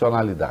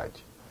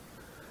disfuncionalidade,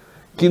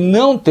 que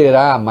não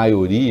terá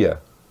maioria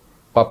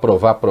para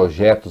aprovar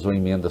projetos ou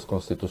emendas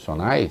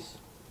constitucionais,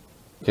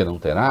 que não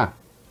terá,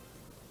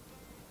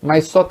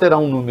 mas só terá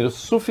um número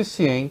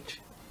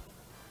suficiente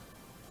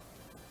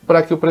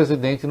para que o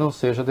presidente não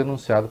seja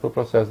denunciado por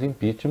processo de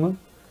impeachment,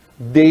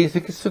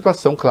 desde que a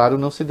situação, claro,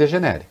 não se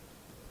degenere.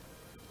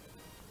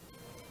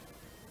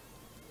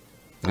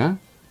 Né?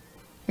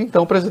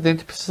 Então o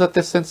presidente precisa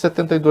ter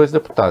 172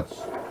 deputados.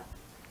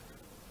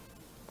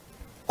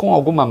 Com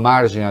alguma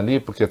margem ali,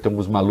 porque tem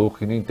uns malucos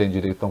que nem tem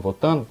direito estão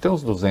votando, tem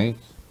uns 200.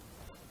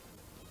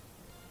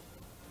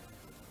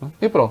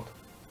 E pronto.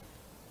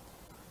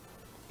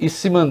 E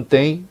se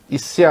mantém e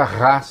se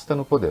arrasta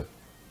no poder.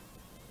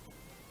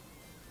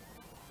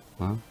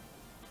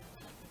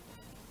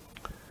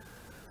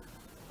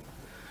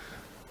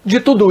 De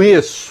tudo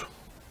isso,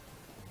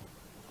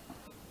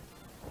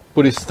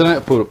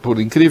 por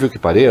incrível que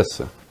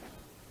pareça,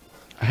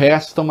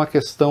 resta uma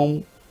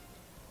questão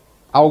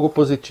algo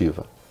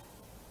positiva.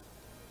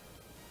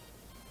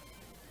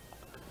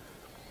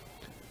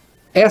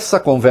 Essa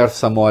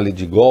conversa mole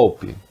de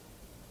golpe,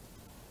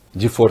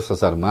 de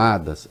Forças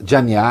Armadas, de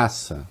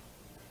ameaça,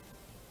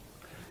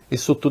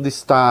 isso tudo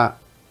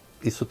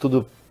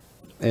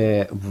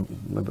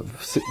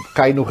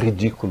cai no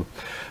ridículo.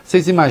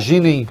 Vocês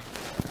imaginem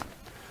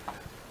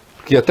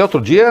que até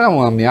outro dia era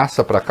uma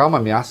ameaça para cá, uma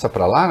ameaça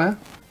para lá, né?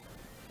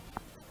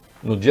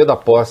 No dia da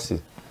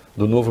posse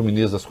do novo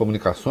ministro das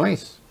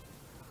Comunicações,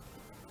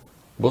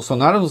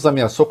 Bolsonaro nos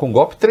ameaçou com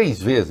golpe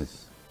 3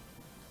 vezes.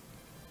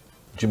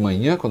 De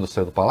manhã, quando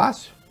saiu do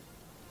palácio.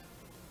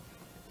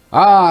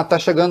 Ah, tá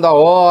chegando a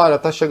hora,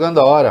 tá chegando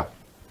a hora.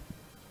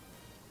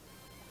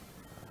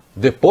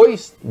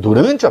 Depois,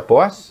 durante a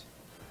posse,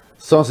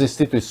 são as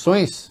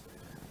instituições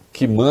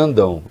que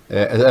mandam,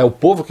 é o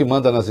povo que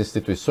manda nas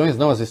instituições,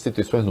 não as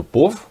instituições no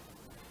povo,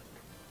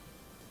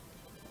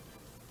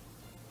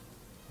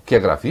 que é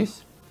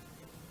gravíssimo.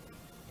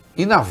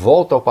 E na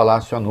volta ao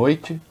palácio à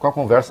noite, com a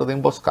conversa da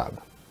emboscada.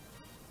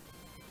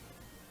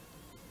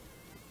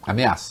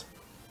 Ameaça.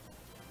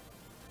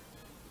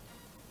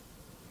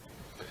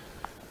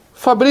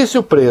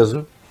 Fabrício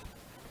preso,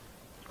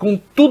 com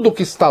tudo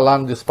que está lá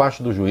no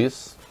despacho do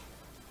juiz,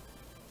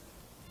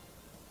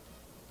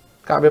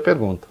 cabe a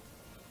pergunta.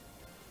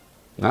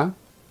 Né?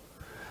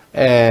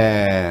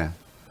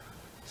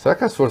 Será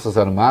que as Forças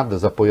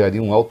Armadas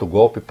apoiariam um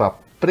autogolpe para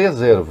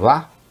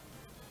preservar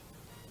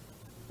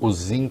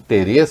os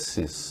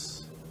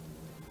interesses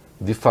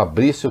de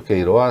Fabrício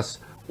Queiroz,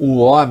 o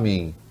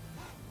homem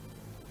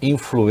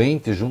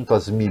influente junto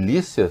às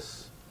milícias?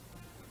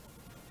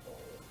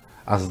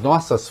 As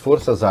nossas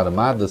Forças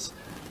Armadas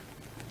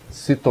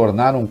se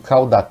tornaram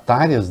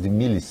caudatárias de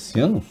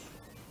milicianos?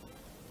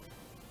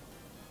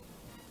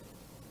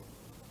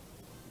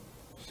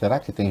 Será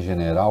que tem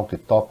general que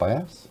topa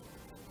essa?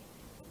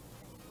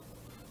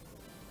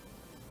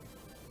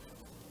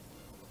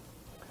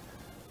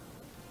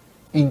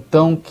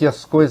 Então que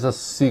as coisas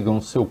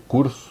sigam seu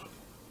curso,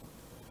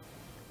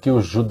 que o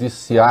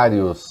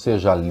judiciário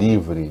seja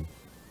livre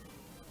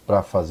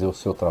para fazer o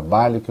seu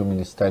trabalho, que o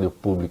Ministério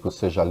Público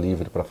seja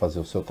livre para fazer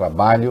o seu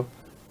trabalho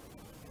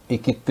e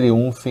que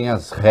triunfem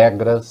as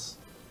regras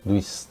do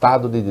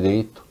Estado de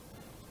Direito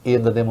e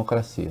da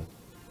democracia.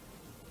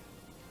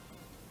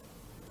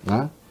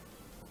 Né?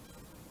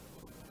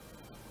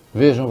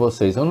 Vejam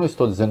vocês, eu não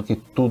estou dizendo que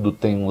tudo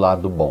tem um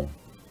lado bom.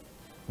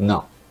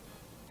 Não.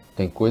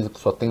 Tem coisa que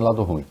só tem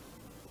lado ruim.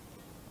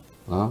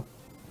 Né?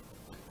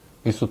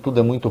 Isso tudo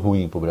é muito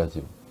ruim para o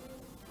Brasil.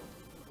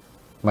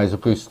 Mas o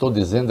que eu estou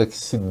dizendo é que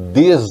se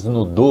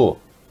desnudou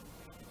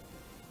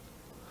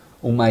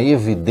uma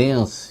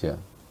evidência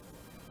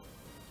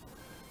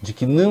de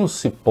que não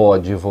se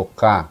pode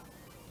evocar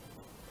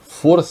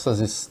forças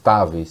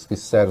estáveis que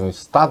servem ao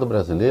Estado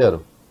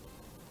brasileiro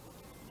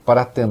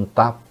para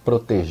tentar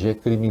proteger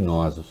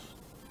criminosos.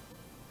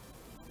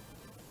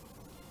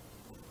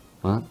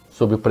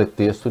 Sob o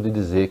pretexto de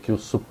dizer que o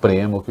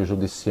Supremo, que o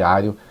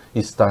Judiciário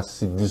está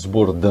se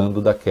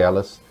desbordando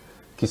daquelas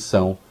que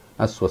são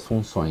as suas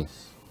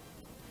funções.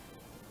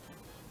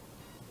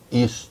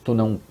 Isto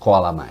não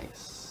cola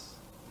mais.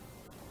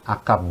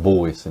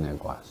 Acabou esse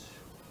negócio.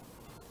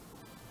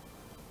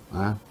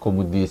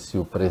 Como disse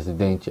o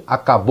presidente,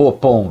 acabou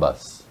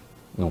pombas.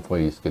 Não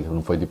foi isso,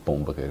 não foi de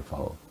pomba que ele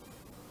falou.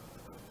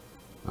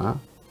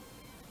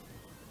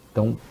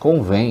 Então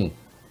convém,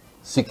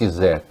 se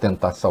quiser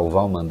tentar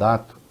salvar o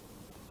mandato,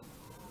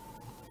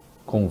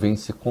 convém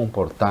se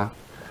comportar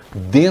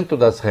dentro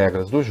das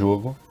regras do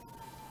jogo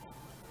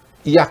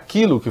e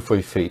aquilo que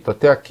foi feito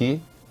até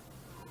aqui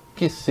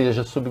que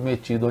seja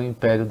submetido ao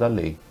império da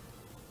lei.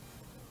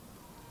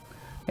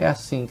 É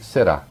assim que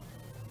será.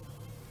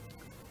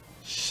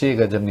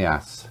 chega de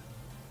ameaça.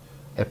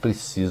 É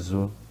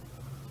preciso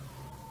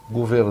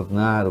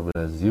governar o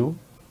Brasil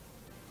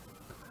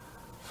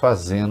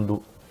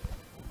fazendo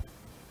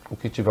o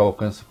que tiver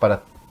alcance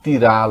para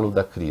tirá-lo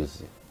da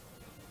crise.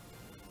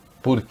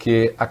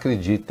 Porque,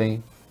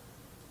 acreditem,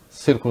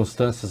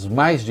 circunstâncias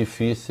mais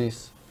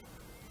difíceis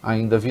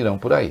ainda virão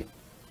por aí,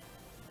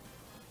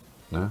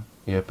 né?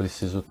 E é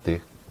preciso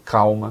ter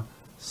calma,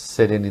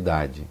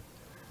 serenidade.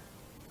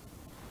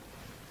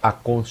 A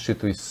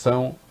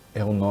Constituição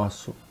é o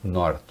nosso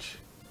norte,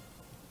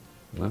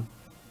 né?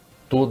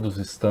 Todos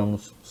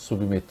estamos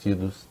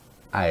submetidos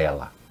a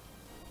ela.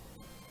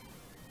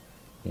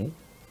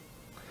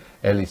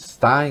 Ela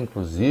está,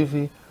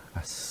 inclusive,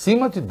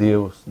 acima de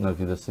Deus na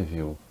vida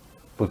civil,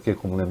 porque,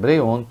 como lembrei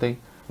ontem,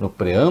 no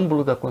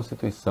preâmbulo da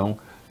Constituição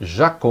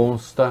já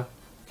consta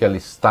que ela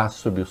está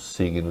sob o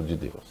signo de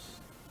Deus.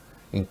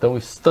 Então,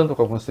 estando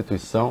com a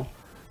Constituição,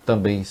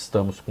 também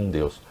estamos com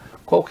Deus.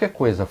 Qualquer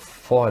coisa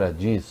fora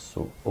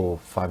disso, ô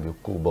Fábio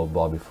Cuba,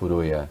 Bob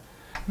Furuia,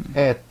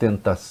 é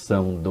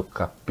tentação do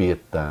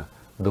capeta,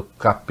 do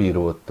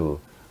capiroto,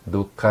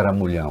 do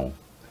caramulhão.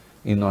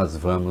 E nós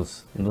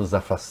vamos nos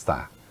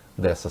afastar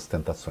dessas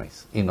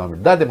tentações, em nome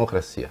da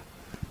democracia.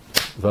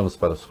 Vamos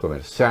para os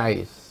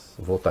comerciais,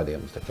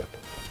 voltaremos daqui a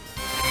pouco.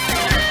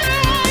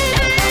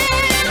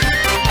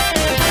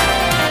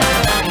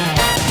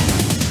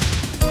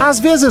 Às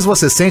vezes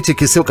você sente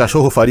que seu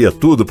cachorro faria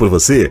tudo por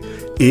você.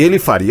 Ele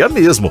faria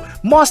mesmo.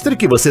 Mostre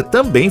que você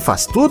também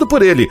faz tudo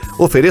por ele.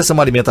 Ofereça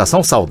uma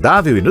alimentação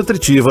saudável e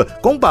nutritiva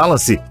com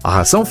Balance. A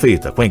ração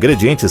feita com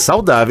ingredientes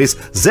saudáveis,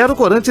 zero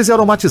corantes e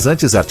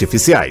aromatizantes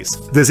artificiais.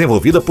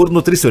 Desenvolvida por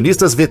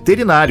nutricionistas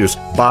veterinários,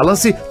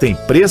 Balance tem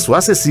preço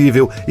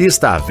acessível e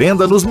está à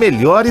venda nos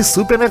melhores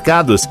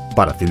supermercados.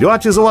 Para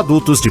filhotes ou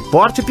adultos de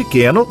porte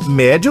pequeno,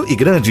 médio e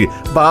grande.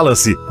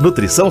 Balance.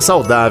 Nutrição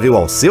saudável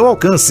ao seu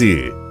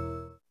alcance.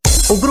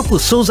 O Grupo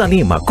Souza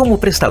Lima, como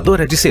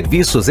prestadora de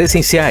serviços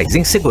essenciais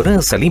em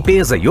segurança,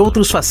 limpeza e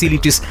outros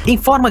facilities,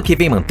 informa que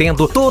vem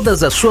mantendo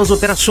todas as suas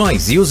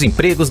operações e os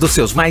empregos dos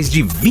seus mais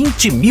de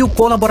 20 mil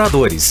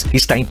colaboradores.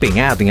 Está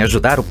empenhado em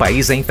ajudar o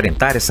país a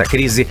enfrentar essa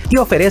crise e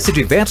oferece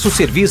diversos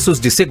serviços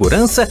de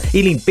segurança e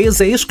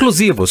limpeza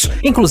exclusivos,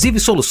 inclusive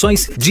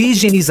soluções de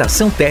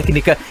higienização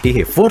técnica e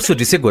reforço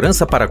de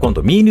segurança para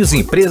condomínios e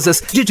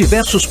empresas de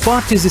diversos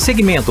portes e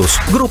segmentos.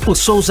 Grupo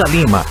Souza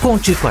Lima,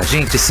 conte com a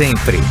gente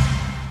sempre.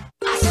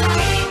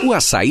 O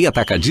Açaí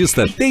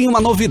Atacadista tem uma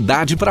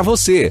novidade para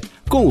você.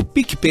 Com o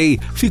PicPay,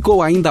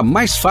 ficou ainda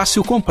mais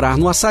fácil comprar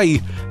no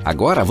Açaí.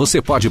 Agora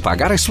você pode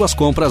pagar as suas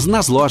compras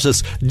nas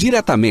lojas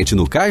diretamente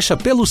no caixa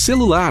pelo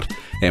celular.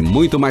 É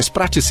muito mais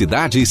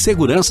praticidade e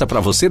segurança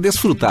para você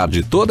desfrutar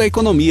de toda a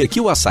economia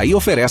que o Açaí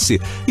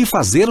oferece e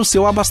fazer o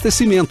seu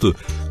abastecimento.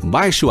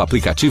 Baixe o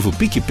aplicativo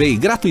PicPay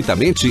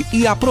gratuitamente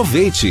e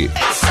aproveite.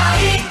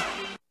 Açaí.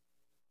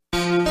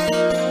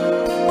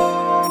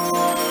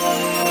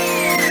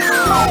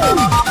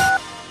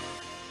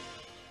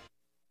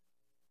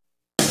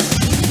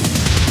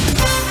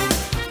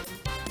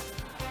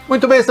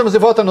 Muito bem, estamos de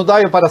volta no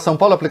Dial para São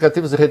Paulo,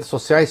 aplicativos e redes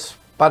sociais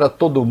para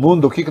todo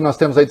mundo. O que nós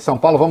temos aí de São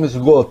Paulo? Vamos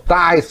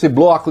esgotar esse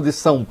bloco de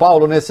São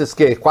Paulo nesses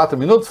 4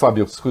 minutos,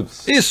 Fábio?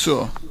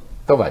 Isso!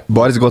 Então vai.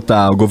 Bora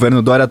esgotar. O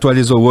governo Dória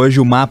atualizou hoje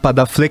o mapa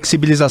da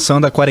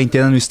flexibilização da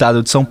quarentena no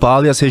estado de São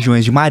Paulo e as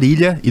regiões de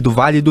Marília e do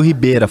Vale do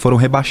Ribeira foram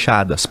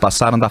rebaixadas.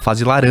 Passaram da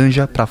fase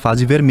laranja para a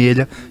fase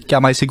vermelha, que é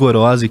a mais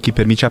rigorosa e que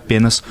permite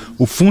apenas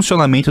o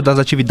funcionamento das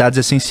atividades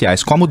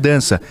essenciais. Com a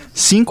mudança,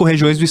 5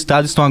 regiões do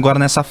estado estão agora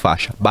nessa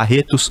faixa: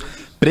 Barretos,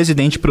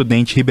 Presidente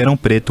Prudente, Ribeirão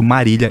Preto,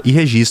 Marília e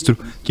Registro,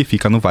 que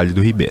fica no Vale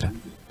do Ribeira.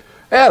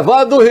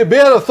 Vale do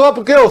Ribeira, só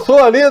porque eu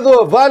sou ali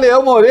do Vale,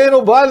 eu morei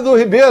no Vale do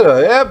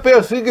Ribeira. É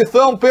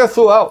perseguição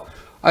pessoal.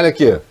 Olha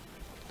aqui.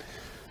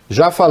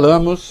 Já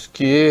falamos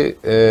que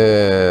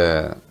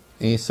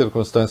em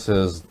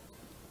circunstâncias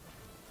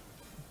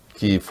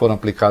que foram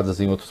aplicadas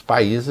em outros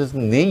países,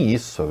 nem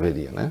isso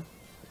haveria, né?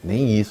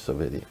 Nem isso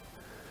haveria.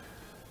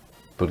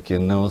 Porque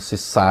não se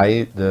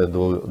sai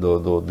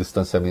do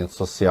distanciamento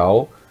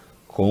social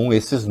com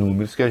esses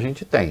números que a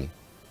gente tem.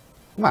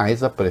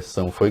 Mas a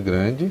pressão foi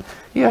grande,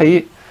 e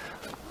aí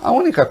a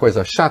única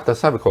coisa chata,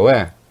 sabe qual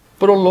é?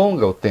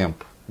 Prolonga o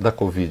tempo da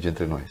Covid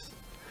entre nós.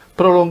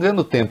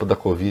 Prolongando o tempo da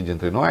Covid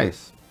entre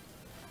nós,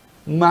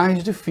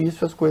 mais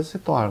difícil as coisas se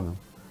tornam,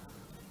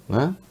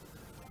 né?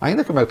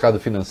 Ainda que o mercado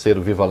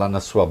financeiro viva lá na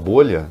sua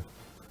bolha,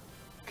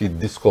 que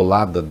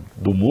descolada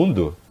do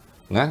mundo,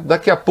 né?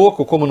 Daqui a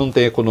pouco, como não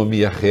tem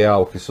economia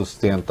real que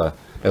sustenta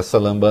essa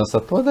lambança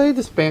toda, aí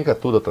despenca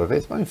tudo outra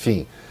vez. Mas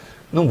enfim,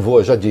 não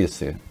vou, já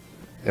disse.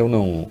 Eu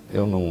não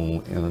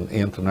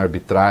entro na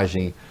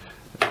arbitragem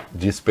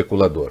de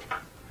especulador,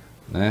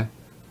 né?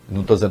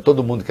 Não estou dizendo que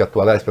todo mundo que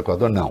atua lá é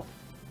especulador, não.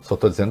 Só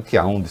estou dizendo que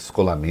há um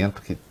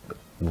descolamento que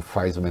não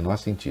faz o menor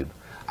sentido.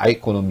 A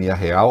economia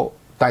real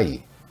está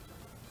aí,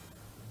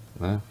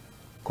 né?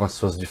 Com as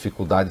suas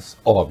dificuldades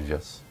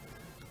óbvias.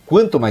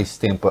 Quanto mais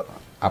tempo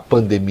a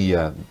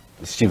pandemia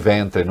estiver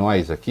entre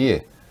nós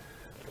aqui,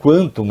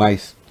 quanto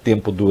mais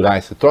tempo durar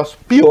esse troço,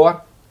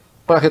 pior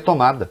para a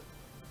retomada.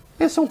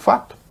 Esse é um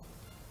fato.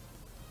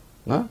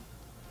 Né?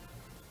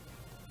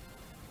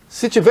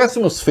 Se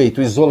tivéssemos feito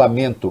o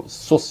isolamento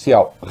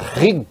social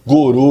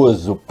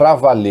rigoroso para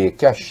valer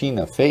que a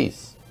China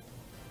fez,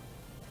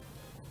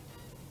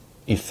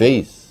 e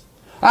fez,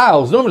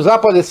 os números lá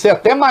podem ser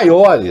até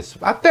maiores,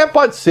 até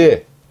pode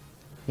ser,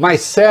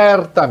 mas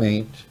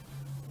certamente,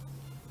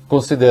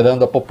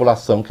 considerando a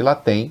população que lá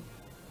tem,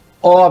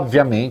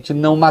 obviamente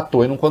não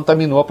matou e não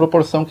contaminou a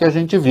proporção que a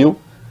gente viu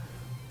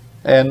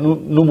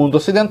no mundo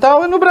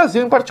ocidental e no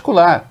Brasil em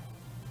particular.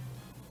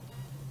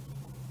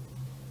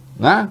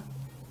 Né?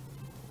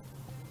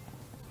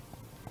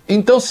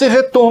 Então se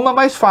retoma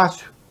mais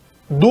fácil,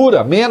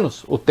 dura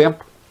menos o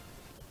tempo.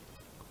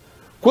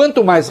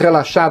 Quanto mais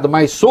relaxado,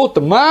 mais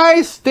solto,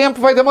 mais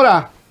tempo vai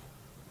demorar.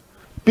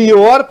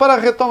 Pior para a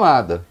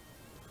retomada.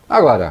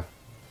 Agora,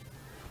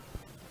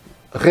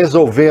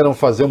 resolveram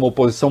fazer uma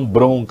oposição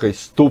bronca,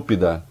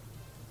 estúpida,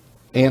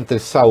 entre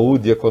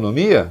saúde e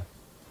economia,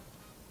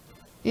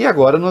 e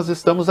agora nós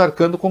estamos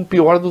arcando com o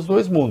pior dos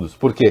dois mundos,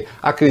 porque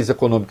a crise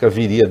econômica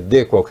viria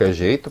de qualquer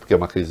jeito, porque é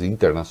uma crise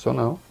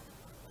internacional.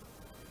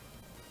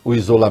 O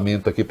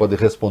isolamento aqui pode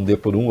responder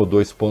por 1 ou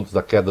 2 pontos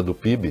da queda do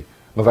PIB,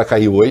 mas vai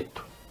cair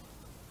 8.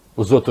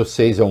 Os outros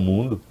 6 é o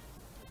mundo.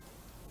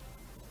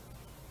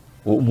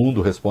 O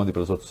mundo responde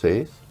para os outros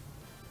 6.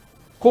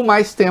 Com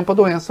mais tempo a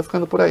doença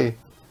ficando por aí.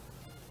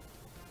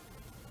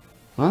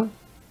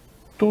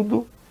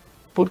 Tudo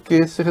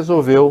porque se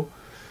resolveu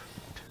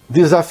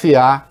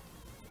desafiar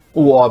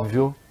o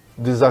óbvio,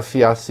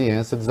 desafiar a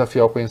ciência,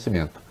 desafiar o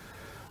conhecimento.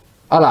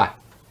 Olha lá,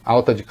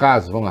 alta de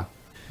casos, vamos lá.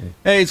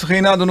 É isso,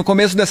 Reinaldo. No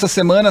começo dessa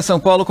semana, São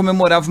Paulo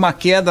comemorava uma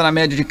queda na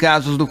média de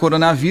casos do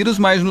coronavírus,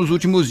 mas nos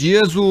últimos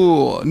dias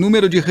o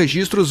número de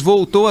registros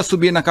voltou a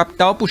subir na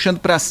capital, puxando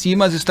para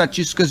cima as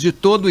estatísticas de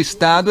todo o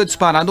estado. A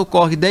disparada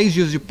ocorre 10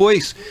 dias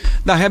depois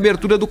da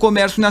reabertura do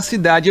comércio na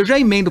cidade. Eu já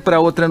emendo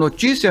para outra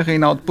notícia,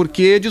 Reinaldo,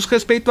 porque diz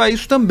respeito a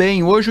isso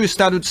também. Hoje o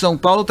estado de São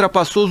Paulo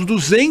ultrapassou os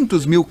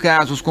 200 mil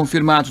casos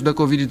confirmados da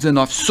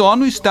Covid-19. Só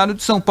no estado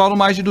de São Paulo,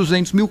 mais de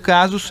 200 mil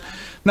casos.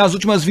 Nas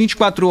últimas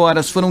 24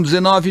 horas foram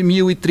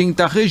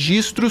 19.030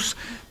 registros,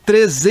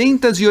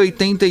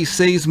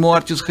 386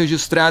 mortes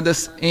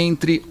registradas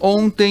entre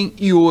ontem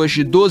e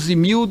hoje,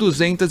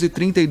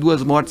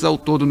 12.232 mortes ao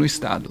todo no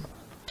estado.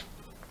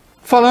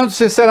 Falando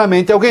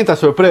sinceramente, alguém está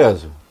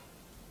surpreso?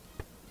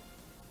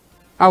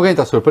 Alguém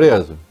está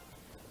surpreso?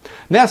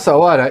 Nessa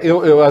hora,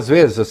 eu às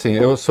vezes, assim,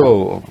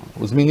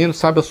 os meninos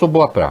sabem, eu sou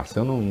boa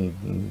praça, eu não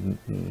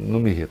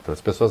me irrito.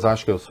 As pessoas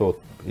acham que eu sou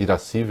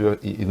irascível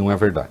e não é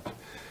verdade.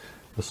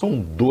 Eu sou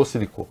um doce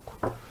de coco.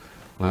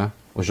 Né?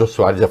 O Jô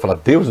Soares ia falar,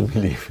 Deus me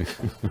livre.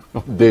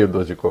 Eu odeio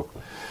doce de coco.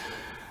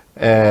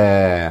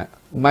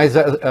 Mas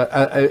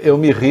eu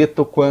me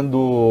irrito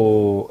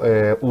quando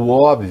o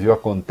óbvio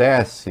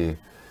acontece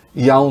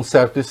e há um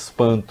certo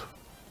espanto.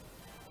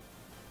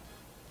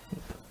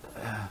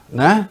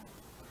 Né?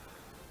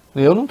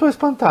 Eu não estou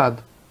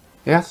espantado.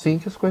 É assim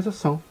que as coisas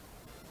são.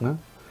 Né?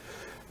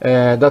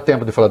 Dá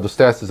tempo de falar dos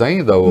testes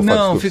ainda? Ou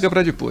não, fica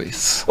para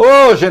depois.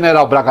 Ô,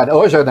 General Braga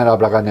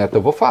Neto,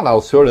 eu vou falar.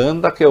 O senhor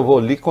anda que eu vou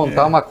lhe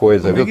contar uma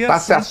coisa, viu? Tá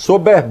se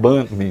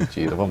assoberbando.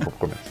 Mentira, vamos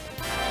começar.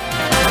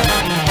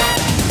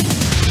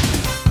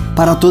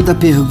 Para toda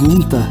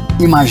pergunta,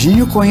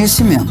 imagine o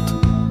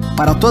conhecimento.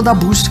 Para toda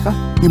busca,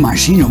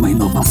 imagine uma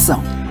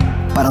inovação.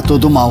 Para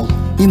todo mal,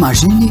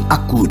 imagine a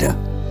cura.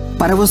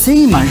 Para você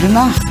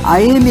imaginar,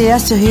 a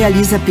EMS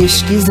realiza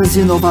pesquisas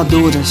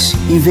inovadoras,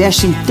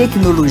 investe em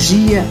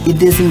tecnologia e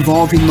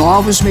desenvolve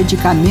novos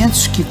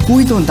medicamentos que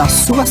cuidam da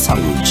sua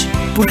saúde.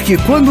 Porque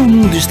quando o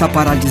mundo está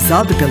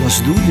paralisado pelas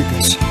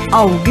dúvidas,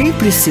 alguém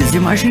precisa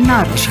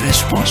imaginar as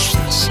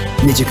respostas.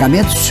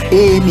 Medicamentos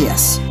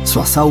EMS.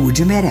 Sua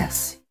saúde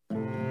merece.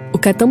 O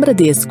cartão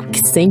Bradesco,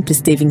 que sempre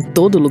esteve em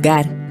todo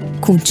lugar,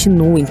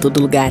 continua em todo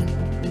lugar.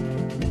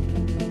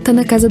 Tá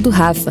na casa do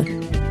Rafa,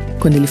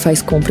 quando ele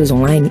faz compras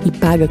online e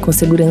paga com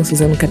segurança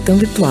usando o cartão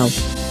virtual.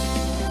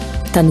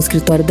 Tá no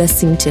escritório da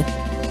Cíntia,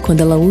 quando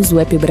ela usa o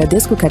app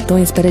Bradesco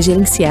Cartões para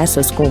gerenciar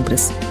suas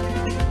compras.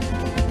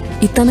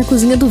 E tá na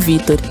cozinha do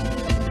Vitor,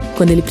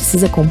 quando ele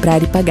precisa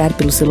comprar e pagar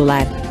pelo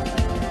celular.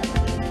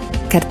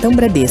 Cartão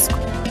Bradesco.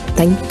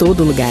 Tá em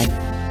todo lugar.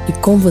 E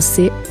com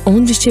você,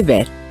 onde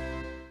estiver.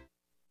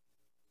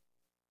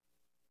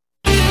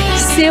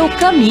 Seu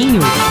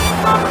caminho.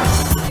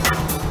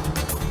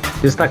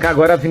 Destacar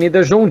agora a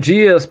Avenida João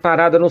Dias,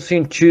 parada no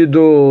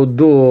sentido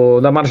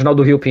da Marginal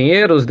do Rio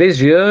Pinheiros,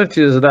 desde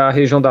antes da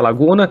região da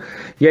Laguna,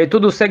 e aí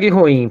tudo segue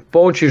ruim.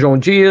 Ponte João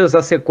Dias,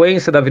 a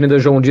sequência da Avenida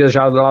João Dias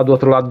já lá do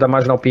outro lado da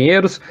Marginal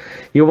Pinheiros,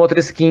 e o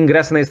motorista que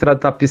ingressa na estrada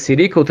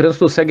Tapicirica, o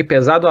trânsito segue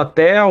pesado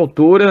até a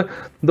altura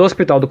do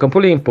Hospital do Campo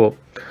Limpo.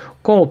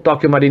 Com o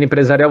Tóquio Marine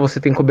Empresarial você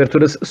tem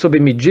coberturas sob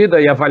medida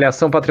e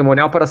avaliação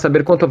patrimonial para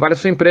saber quanto vale a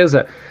sua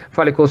empresa.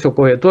 Fale com o seu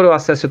corretor ou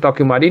acesse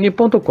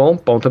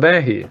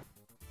tokyomarine.com.br.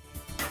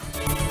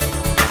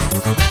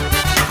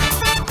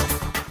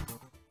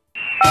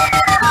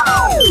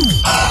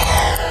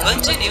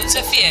 Band News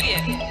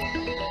FM.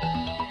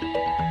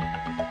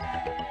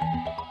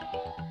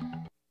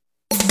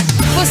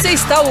 Você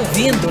está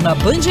ouvindo na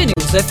Band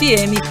News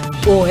FM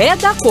o É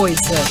da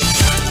Coisa.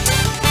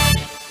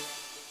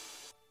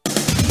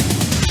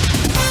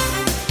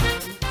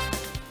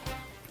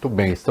 Muito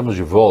bem, estamos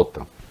de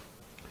volta.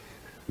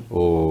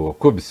 O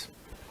Cubes.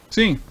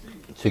 Sim.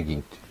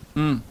 Seguinte.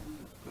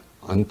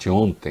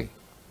 Anteontem,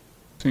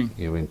 Sim.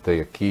 eu entrei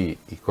aqui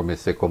e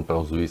comecei a comprar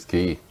uns whisky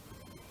aí.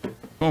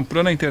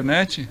 Comprou na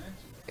internet?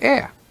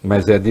 É,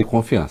 mas é de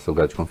confiança,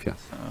 lugar de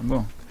confiança. Ah,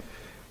 bom.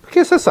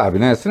 Porque você sabe,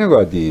 né? Esse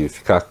negócio de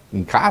ficar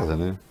em casa,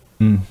 né?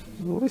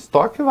 O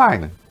estoque vai,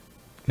 né?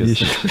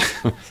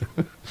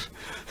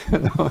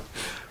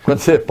 Quando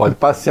você pode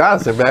passear,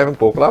 você bebe um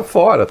pouco lá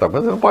fora, tá?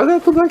 Mas você não pode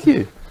levar tudo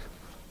aqui.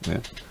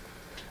 Né?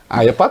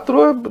 Aí a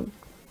patroa,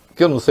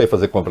 que eu não sei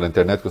fazer compra na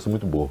internet, porque eu sou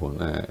muito burro,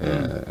 né?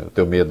 Eu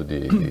tenho medo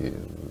de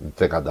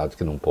entregar dados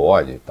que não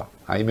pode e tal.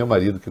 Aí meu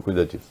marido que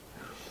cuida disso.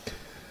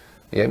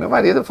 E aí meu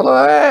marido falou,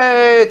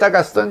 ei, tá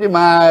gastando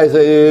demais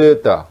aí e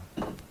tal.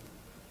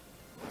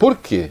 Por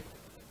quê?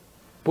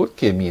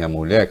 Porque minha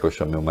mulher, que eu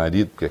chamo meu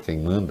marido, porque é quem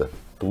manda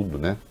tudo,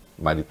 né?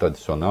 Marido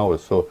tradicional, eu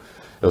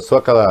sou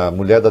aquela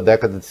mulher da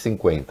década de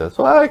 50. Eu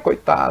sou, ai,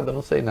 coitada,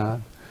 não sei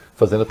nada.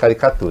 Fazendo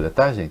caricatura,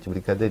 tá, gente?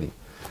 Brincadeirinha.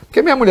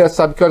 Porque minha mulher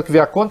sabe que a hora que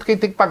vier a conta, quem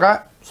tem que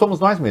pagar somos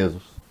nós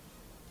mesmos.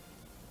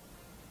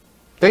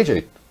 Tem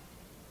jeito.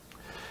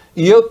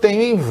 E eu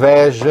tenho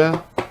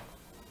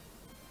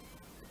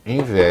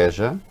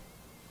inveja,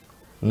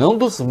 não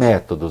dos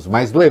métodos,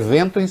 mas do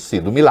evento em si,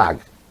 do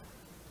milagre.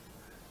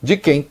 De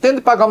quem tem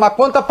de pagar uma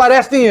conta,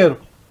 aparece dinheiro.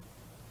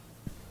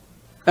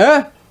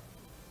 Hã?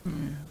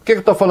 Por que eu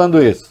estou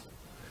falando isso?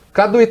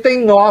 Cada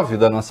item 9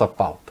 da nossa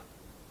pauta.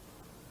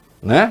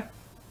 Né?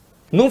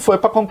 Não foi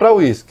para comprar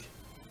uísque.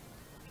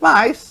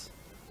 Mas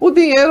o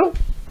dinheiro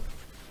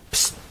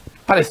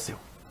apareceu.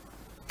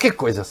 Que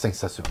coisa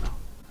sensacional.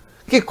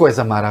 Que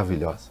coisa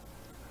maravilhosa.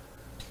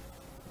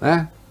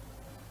 Né?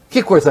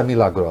 Que coisa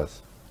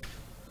milagrosa.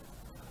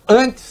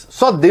 Antes,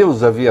 só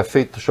Deus havia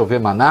feito chover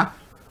maná.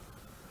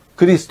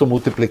 Cristo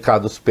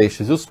multiplicado os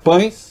peixes e os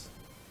pães.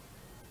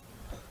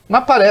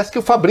 Mas parece que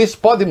o Fabrício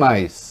pode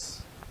mais.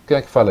 Quem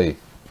é que fala aí?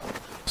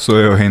 Sou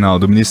eu,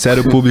 Reinaldo. O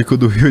Ministério Público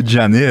do Rio de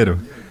Janeiro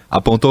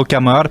apontou que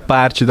a maior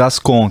parte das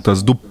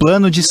contas do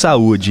plano de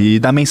saúde e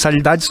da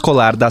mensalidade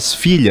escolar das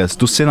filhas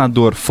do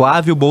senador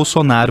Flávio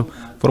Bolsonaro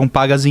foram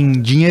pagas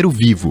em dinheiro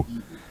vivo.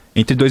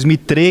 Entre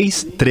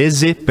 2013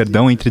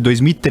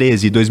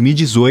 e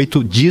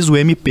 2018, diz o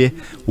MP,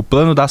 o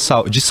plano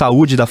de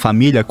saúde da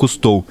família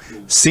custou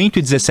R$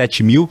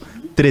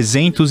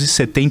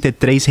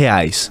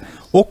 117.373.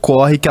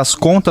 Ocorre que as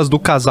contas do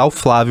casal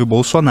Flávio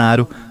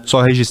Bolsonaro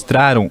só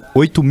registraram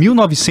R$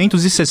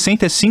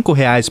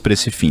 8.965 para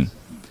esse fim.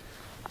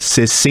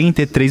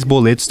 63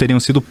 boletos teriam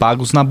sido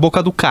pagos na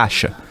boca do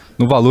caixa,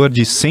 no valor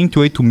de R$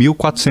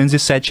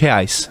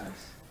 108.407.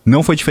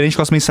 Não foi diferente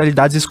com as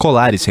mensalidades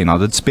escolares,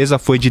 Reinaldo. A despesa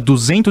foi de R$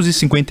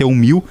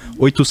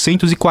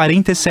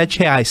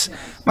 251.847,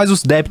 mas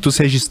os débitos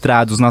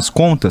registrados nas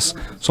contas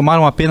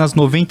somaram apenas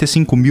R$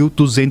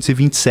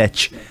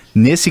 95.227.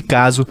 Nesse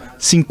caso,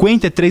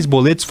 53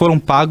 boletos foram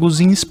pagos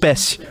em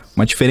espécie,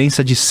 uma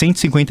diferença de R$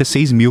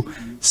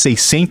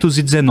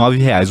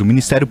 156.619. O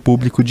Ministério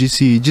Público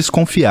disse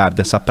desconfiar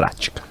dessa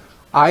prática.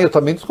 Eu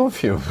também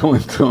desconfio.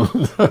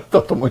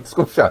 Estou muito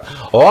desconfiado.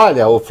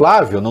 Olha, o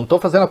Flávio, não estou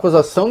fazendo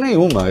acusação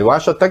nenhuma. Eu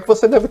acho até que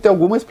você deve ter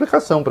alguma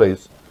explicação para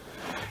isso.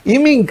 E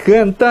me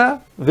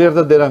encanta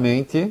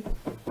verdadeiramente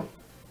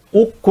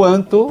o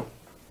quanto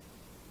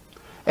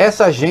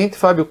essa gente,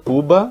 Fábio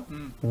Cuba,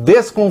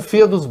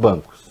 desconfia dos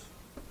bancos.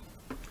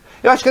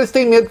 Eu acho que eles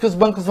têm medo que os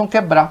bancos vão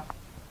quebrar.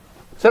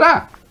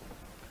 Será?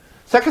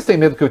 Será que eles têm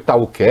medo que o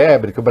Itaú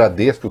quebre, que o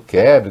Bradesco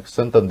quebre, que o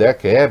Santander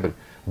quebre?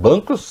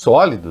 Bancos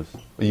sólidos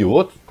e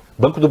outros.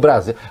 Banco do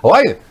Brasil.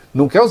 Olha,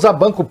 não quer usar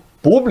banco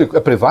público,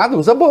 privado?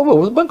 Usa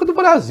o Banco do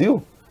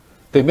Brasil.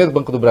 Tem medo que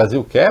o Banco do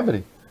Brasil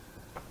quebre?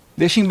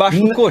 Deixa embaixo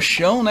do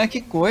colchão, né?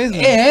 Que coisa.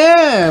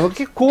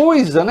 Que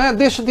coisa, né?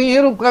 Deixa o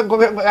dinheiro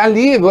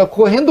ali,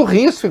 correndo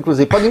risco,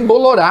 inclusive. Pode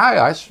embolorar,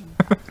 eu acho.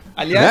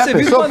 Aliás, né?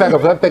 Você viu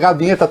vai pegar o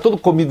dinheiro, tá tudo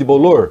comido de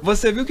bolor?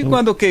 Você viu que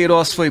quando o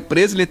Queiroz foi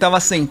preso, ele estava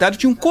sentado,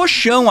 tinha um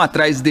colchão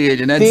atrás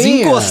dele, né?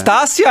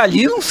 Desencostasse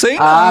ali, não sei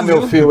não.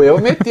 Meu filho, eu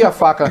meti a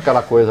faca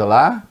naquela coisa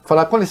lá,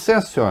 falar, com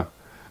licença, senhor.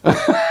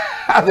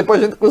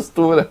 Depois a gente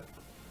costura.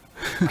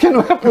 Porque não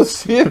é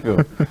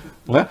possível.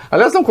 Não é?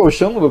 Aliás, é um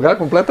colchão num lugar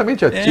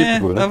completamente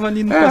atípico. Tava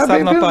ali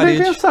encostado na parede.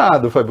 Bem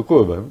pensado, Fábio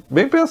Cuba.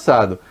 Bem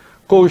pensado.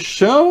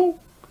 Colchão,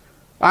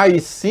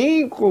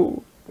 AI-5...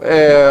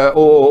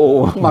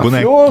 o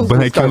mafioso,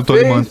 bonequinho do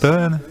Tony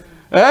Montana.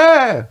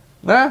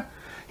 Né?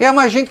 É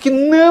uma gente que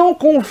não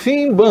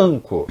confia em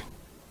banco.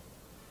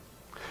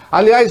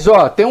 Aliás,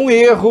 tem um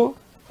erro.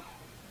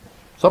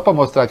 Só para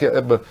mostrar aqui.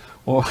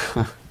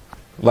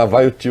 Lá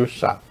vai o tio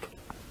chato.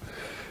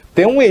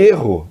 Tem um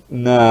erro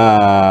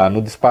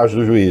no despacho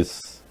do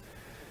juiz.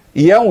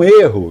 E é um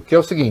erro que é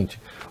o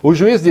seguinte: o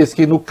juiz diz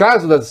que no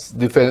caso das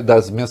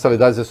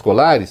mensalidades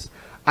escolares,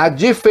 a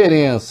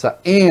diferença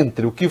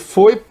entre o que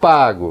foi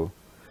pago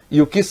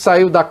e o que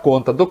saiu da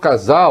conta do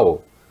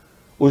casal,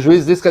 O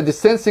juiz diz que é de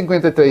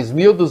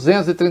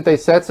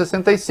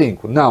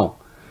 153.237,65. Não,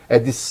 é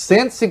de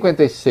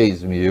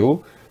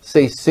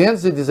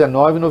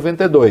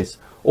 156.619,92.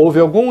 Houve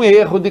algum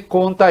erro de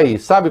conta aí.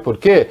 Sabe por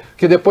quê?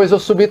 Porque depois eu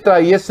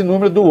subtraí esse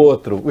número do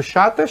outro. O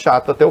chato é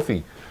chato até o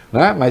fim,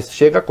 né? Mas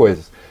chega a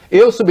coisas.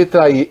 Eu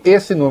subtraí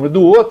esse número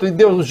do outro e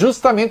deu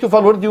justamente o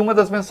valor de uma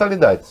das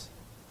mensalidades.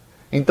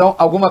 Então,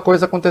 alguma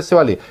coisa aconteceu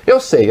ali. Eu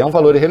sei, é um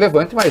valor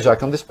irrelevante, mas já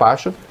que é um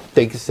despacho,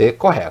 tem que ser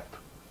correto,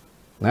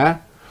 né?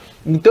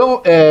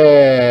 Então,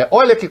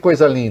 olha que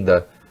coisa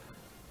linda.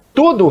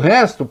 Todo o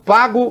resto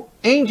pago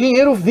em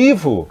dinheiro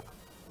vivo.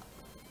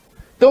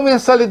 Então,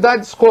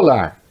 mensalidade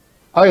escolar.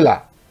 Olha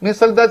lá,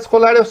 mensalidade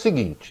escolar é o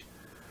seguinte.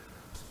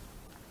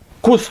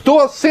 Custou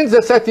R$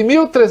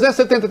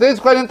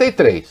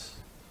 117.373,43.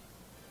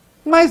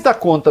 Mas da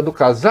conta do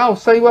casal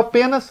saiu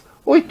apenas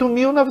R$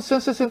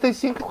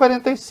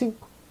 8.965,45.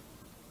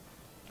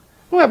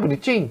 Não é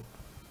bonitinho?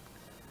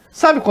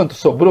 Sabe quanto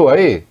sobrou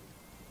aí?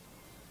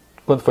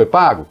 Quanto foi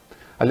pago?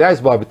 Aliás,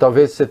 Bob,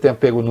 talvez você tenha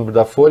pego o número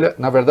da folha.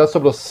 Na verdade,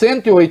 sobrou R$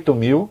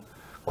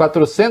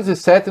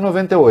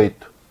 108.407,98.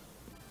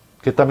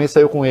 Que também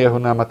saiu com erro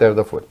na matéria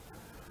da folha. R$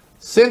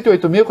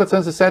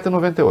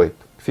 108.407,98.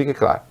 Fique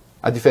claro.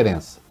 A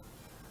diferença.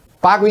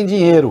 Pago em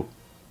dinheiro.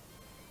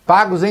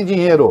 Pagos em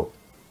dinheiro.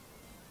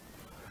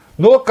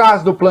 No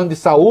caso do plano de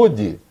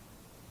saúde,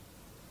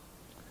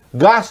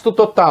 gasto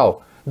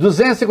total, R$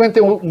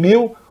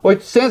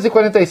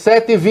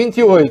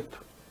 251.847,28.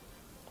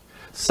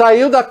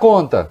 Saiu das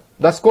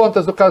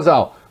contas do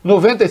casal,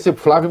 95,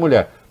 Flávio e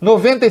mulher, R$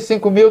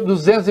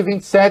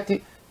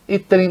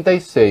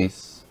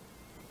 95.227,36.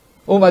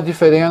 Uma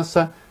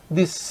diferença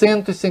de R$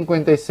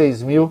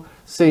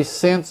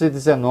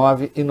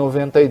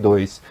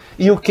 156.619,92.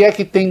 E o que é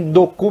que tem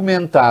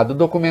documentado?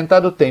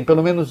 Documentado tem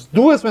pelo menos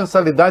 2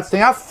 mensalidades,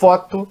 tem a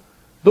foto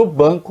do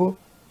banco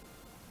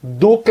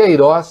do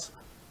Queiroz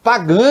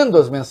pagando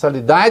as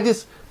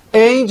mensalidades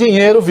em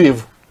dinheiro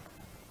vivo.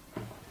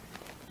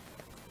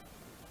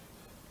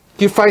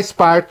 Que faz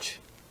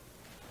parte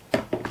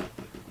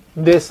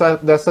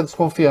dessa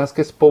desconfiança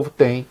que esse povo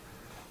tem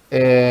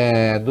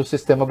do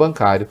sistema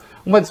bancário.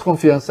 Uma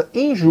desconfiança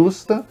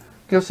injusta,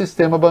 que o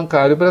sistema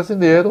bancário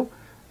brasileiro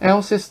é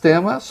um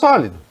sistema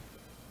sólido.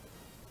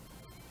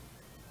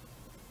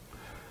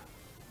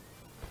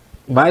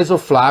 Mas o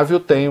Flávio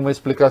tem uma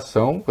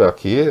explicação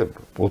aqui,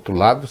 outro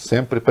lado,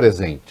 sempre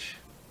presente,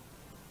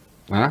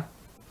 né?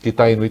 Que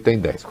está aí no item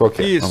 10. Qual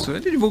que é? Isso,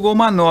 ele divulgou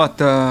uma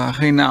nota,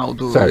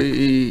 Reinaldo,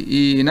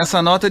 e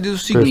nessa nota diz o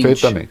seguinte: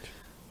 perfeitamente.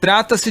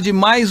 Trata-se de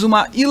mais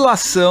uma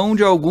ilação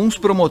de alguns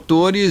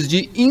promotores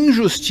de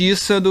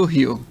injustiça do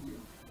Rio.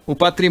 O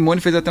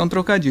patrimônio, fez até um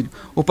trocadilho,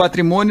 o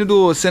patrimônio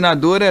do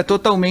senador é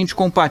totalmente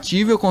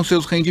compatível com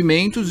seus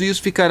rendimentos e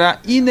isso ficará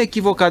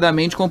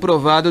inequivocadamente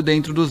comprovado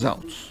dentro dos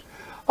autos.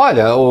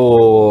 Olha,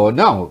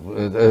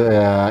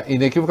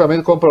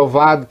 inequivocamente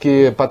comprovado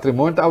que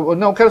patrimônio...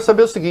 Não, quero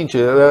saber o seguinte,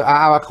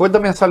 a coisa da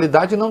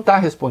mensalidade não está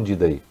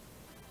respondida aí.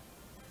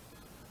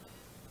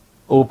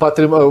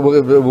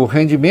 O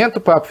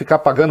rendimento para ficar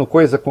pagando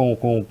coisa com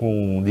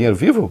dinheiro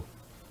vivo?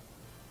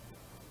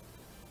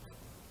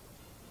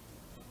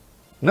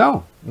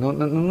 Não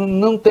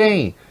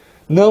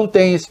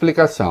tem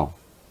explicação,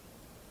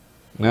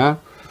 né?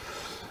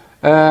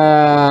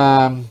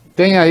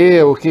 Tem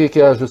aí o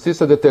que a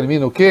justiça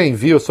determina o quê?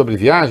 Envio sobre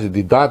viagens,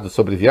 de dados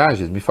sobre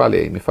viagens? Me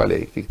falei,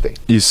 o que tem?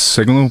 Isso,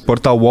 segundo o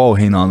portal UOL,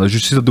 Reinaldo, a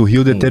Justiça do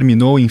Rio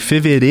determinou em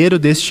fevereiro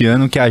deste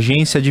ano que a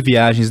agência de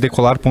viagens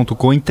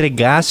Decolar.com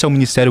entregasse ao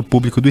Ministério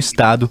Público do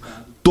Estado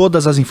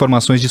todas as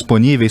informações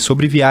disponíveis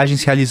sobre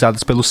viagens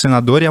realizadas pelo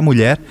senador e a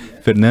mulher,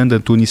 Fernanda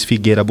Antunes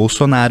Figueira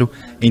Bolsonaro,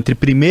 entre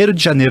 1º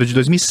de janeiro de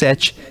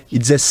 2007 e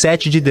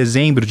 17 de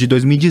dezembro de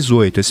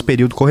 2018. Esse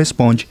período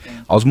corresponde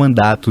aos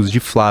mandatos de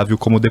Flávio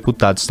como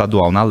deputado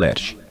estadual na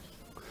LERJ.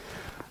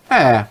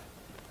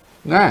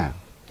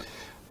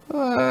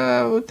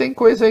 Tem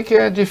coisa aí que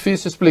é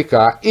difícil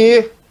explicar.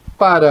 E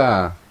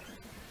para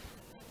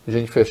a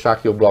gente fechar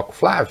aqui o bloco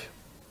Flávio,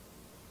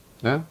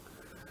 né?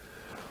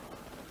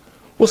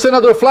 O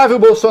senador Flávio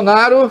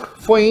Bolsonaro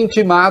foi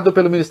intimado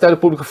pelo Ministério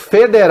Público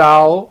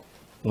Federal,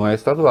 não é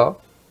estadual,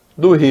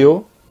 do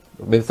Rio,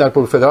 o Ministério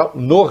Público Federal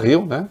no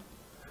Rio, né?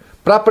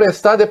 Para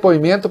prestar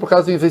depoimento por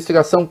causa de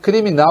investigação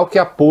criminal que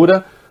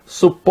apura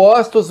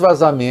supostos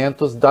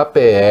vazamentos da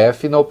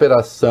PF na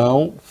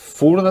Operação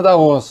Furna da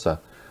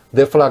Onça,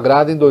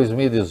 deflagrada em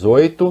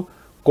 2018,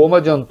 como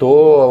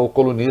adiantou o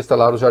colunista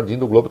Lauro Jardim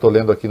do Globo, estou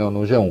lendo aqui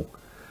no G1.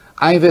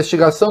 A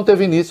investigação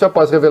teve início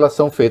após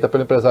revelação feita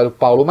pelo empresário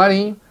Paulo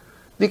Marinho,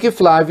 de que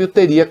Flávio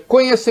teria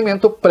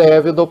conhecimento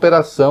prévio da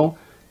operação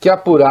que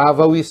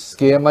apurava o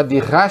esquema de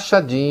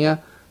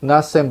rachadinha na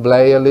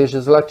Assembleia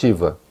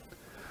Legislativa.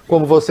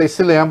 Como vocês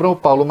se lembram, o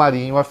Paulo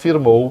Marinho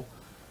afirmou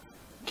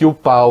que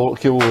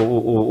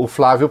o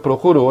Flávio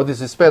procurou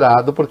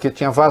desesperado porque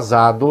tinha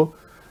vazado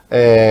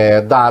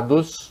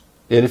dados.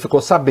 Ele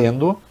ficou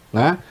sabendo,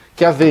 né,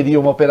 que haveria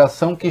uma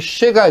operação que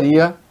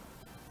chegaria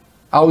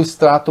ao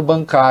extrato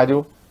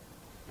bancário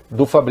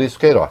do Fabrício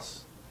Queiroz.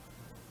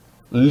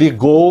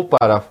 Ligou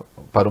para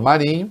para o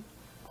Marinho,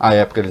 à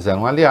época eles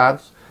eram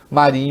aliados.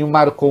 Marinho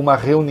marcou uma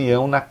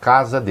reunião na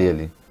casa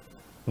dele,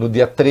 no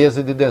dia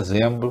 13 de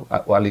dezembro,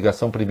 a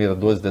ligação primeira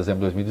 12 de dezembro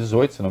de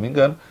 2018, se não me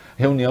engano,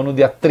 reunião no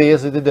dia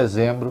 13 de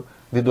dezembro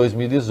de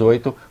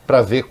 2018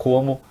 para ver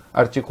como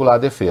articular a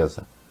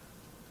defesa.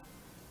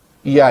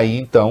 E aí,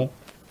 então,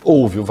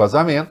 houve o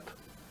vazamento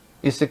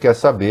e se quer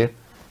saber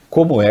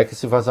como é que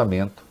esse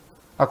vazamento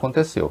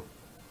aconteceu,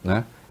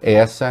 né?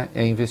 Essa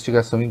é a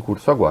investigação em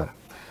curso agora,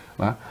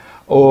 né?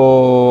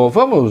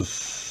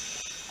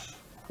 Vamos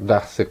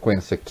dar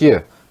sequência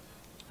aqui.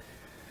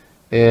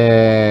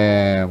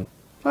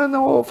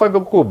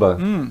 Fábio Cuba,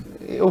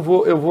 eu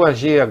vou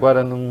agir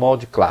agora num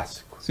molde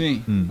clássico.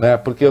 Sim. Né?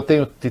 Porque eu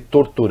tenho te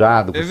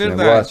torturado com esse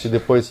negócio e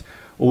depois...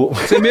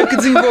 Você meio que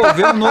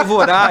desenvolveu um novo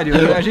horário,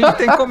 né? A gente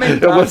tem que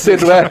comentar. Eu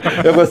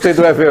gostei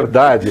do É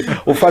Verdade.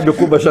 O Fábio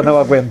Cuba já não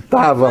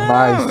aguentava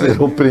mais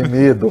ser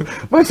oprimido,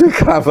 mas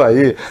ficava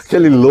aí,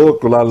 aquele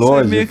louco lá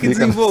longe. Você meio que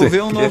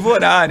desenvolveu um novo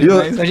horário,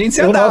 mas a gente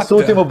se adapta. O nosso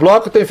último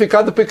bloco tem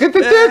ficado pequeno,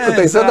 tem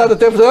dado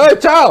tempo. Oi,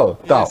 tchau!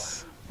 Tal.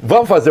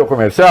 Vamos fazer o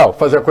comercial?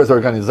 Fazer a coisa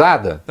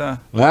organizada? Tá.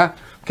 Né?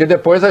 Porque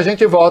depois a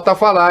gente volta a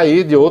falar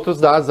aí de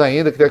outros dados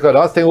ainda, que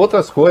tem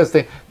outras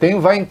coisas, tem o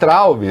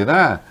Weintraub,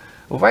 né?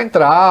 O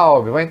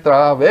Weintraub,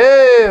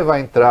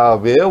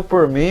 eu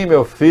por mim,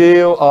 meu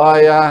filho,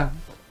 olha,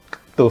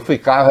 tu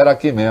ficava era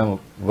aqui mesmo.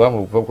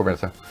 Vamos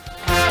conversar.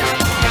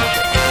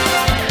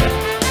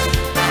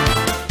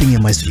 Tenha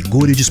mais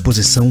vigor e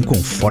disposição com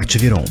Forte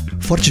Viron.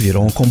 Forte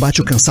Viron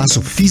combate o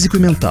cansaço físico e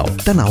mental.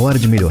 Tá na hora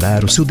de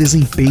melhorar o seu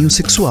desempenho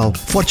sexual.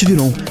 Forte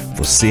Viron,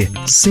 você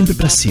sempre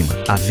pra cima.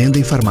 À venda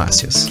em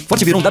farmácias.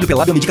 Forte Viron WP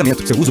é um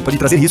medicamento. Seu uso pode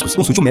trazer riscos.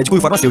 Consulte um médico e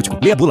o farmacêutico.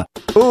 Leia a bula.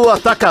 O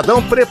Atacadão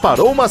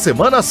preparou uma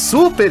semana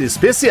super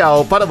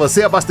especial para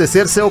você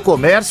abastecer seu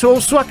comércio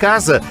ou sua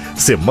casa.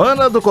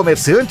 Semana do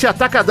Comerciante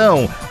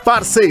Atacadão,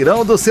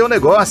 parceirão do seu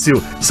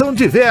negócio. São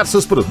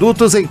diversos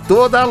produtos em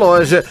toda a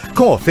loja,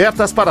 com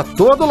ofertas para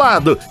todo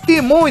lado e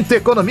muita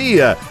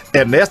economia.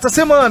 É nesta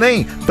semana,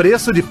 hein?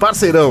 Preço de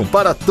parceirão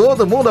para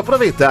todo mundo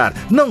aproveitar.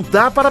 Não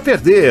dá para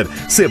perder.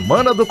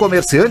 Semana do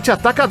Comerciante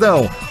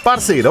Atacadão,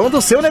 parceirão do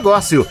seu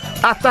negócio.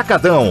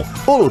 Atacadão,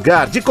 o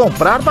lugar de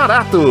comprar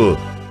barato.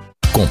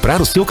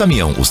 Comprar o seu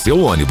caminhão, o seu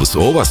ônibus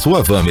ou a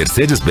sua van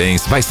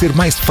Mercedes-Benz vai ser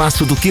mais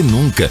fácil do que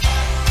nunca.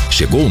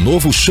 Chegou o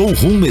novo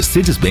Showroom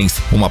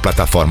Mercedes-Benz, uma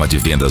plataforma de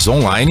vendas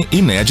online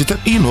inédita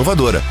e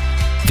inovadora.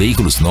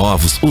 Veículos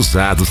novos,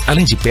 usados,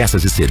 além de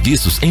peças e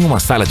serviços em uma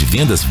sala de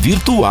vendas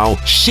virtual,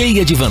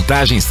 cheia de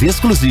vantagens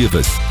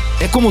exclusivas.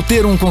 É como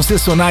ter um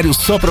concessionário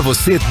só para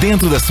você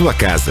dentro da sua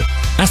casa.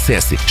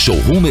 Acesse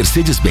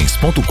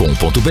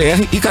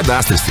showroommercedesbenz.com.br e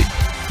cadastre-se.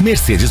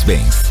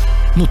 Mercedes-Benz.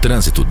 No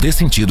trânsito, dê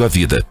sentido à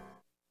vida.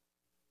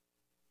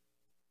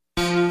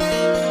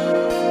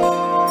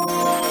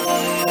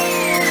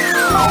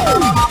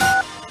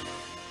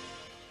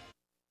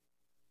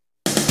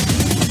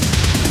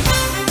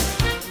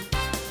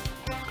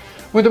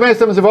 Muito bem,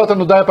 estamos de volta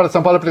no Daia para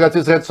São Paulo,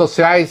 aplicativos e redes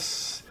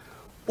sociais.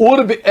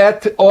 Urbi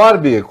et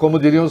Orbi, como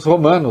diriam os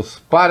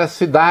romanos, para a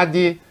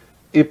cidade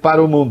e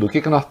para o mundo. O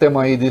que nós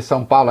temos aí de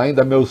São Paulo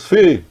ainda, meus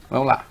filhos?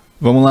 Vamos lá.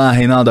 Vamos lá,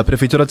 Reinaldo. A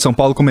Prefeitura de São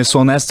Paulo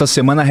começou nesta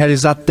semana a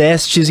realizar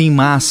testes em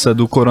massa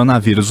do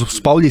coronavírus. Os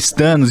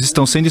paulistanos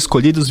estão sendo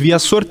escolhidos via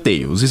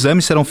sorteio. Os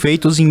exames serão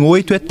feitos em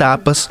 8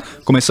 etapas,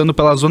 começando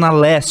pela zona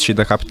leste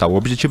da capital. O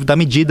objetivo da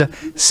medida,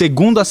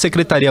 segundo a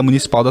Secretaria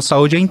Municipal da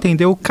Saúde, é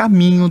entender o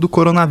caminho do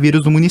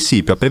coronavírus no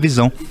município. A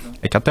previsão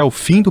é que até o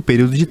fim do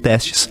período de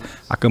testes,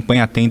 a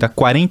campanha atenda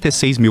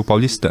 46 mil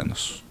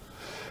paulistanos.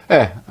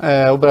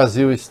 O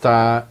Brasil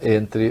está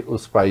entre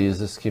os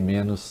países que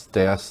menos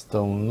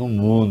testam no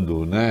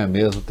mundo, né?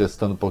 Mesmo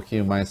testando um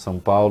pouquinho mais São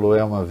Paulo,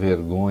 é uma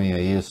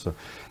vergonha isso.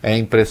 É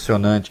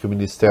impressionante que o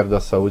Ministério da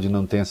Saúde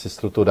não tenha se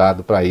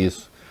estruturado para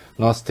isso.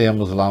 Nós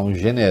temos lá um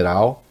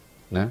general,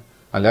 né?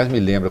 Aliás,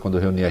 me lembra quando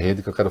eu reuni a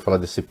rede que eu quero falar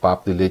desse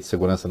papo de lei de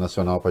segurança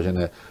nacional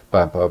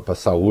para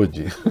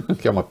saúde,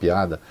 que é uma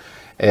piada.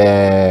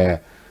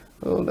 É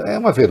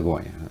uma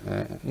vergonha.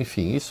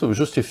 Enfim, isso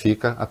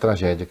justifica a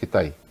tragédia que está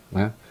aí,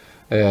 né?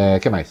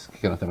 Que mais? O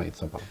que nós temos aí de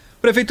São Paulo?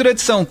 Prefeitura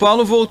de São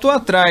Paulo voltou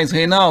atrás,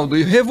 Reinaldo,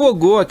 e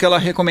revogou aquela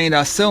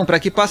recomendação para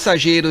que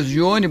passageiros de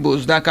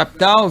ônibus da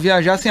capital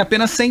viajassem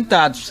apenas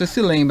sentados. Você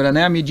se lembra,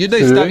 né? A medida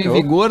estava em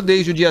vigor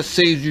desde o dia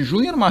 6 de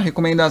junho, era uma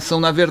recomendação,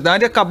 na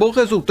verdade, e acabou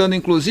resultando,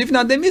 inclusive,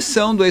 na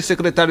demissão do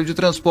ex-secretário de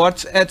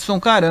Transportes, Edson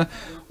Caran.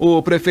 O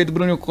prefeito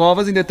Bruno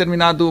Covas, em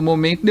determinado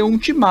momento, deu um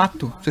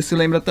ultimato. Você se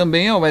lembra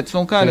também ao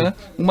Edson Caran,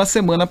 uma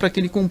semana para que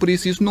ele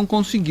cumprisse isso, não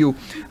conseguiu.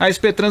 A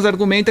SP-Trans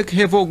argumenta que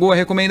revogou a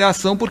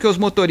recomendação porque os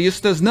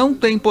motoristas não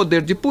têm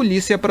poder de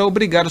polícia para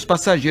obrigar os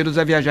passageiros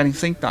a viajarem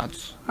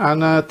sentados.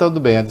 Não, tudo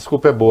bem, a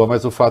desculpa é boa,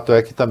 mas o fato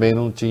é que também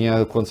não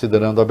tinha,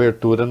 considerando a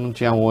abertura, não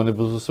tinha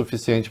ônibus o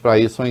suficiente para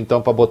isso, ou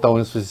então para botar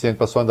ônibus suficiente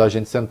para só andar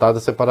gente sentada,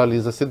 você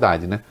paralisa a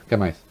cidade, né? O que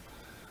mais?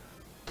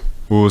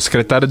 O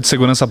secretário de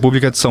Segurança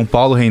Pública de São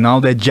Paulo,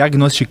 Reinaldo, é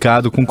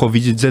diagnosticado com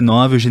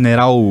Covid-19. O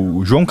general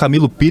João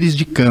Camilo Pires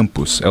de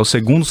Campos é o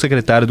segundo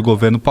secretário do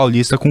governo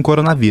paulista com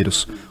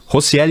coronavírus.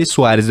 Rocieli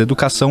Soares, da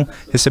Educação,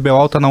 recebeu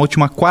alta na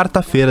última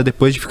quarta-feira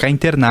depois de ficar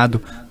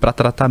internado para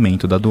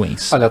tratamento da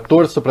doença. Olha,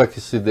 torço para que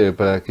se dê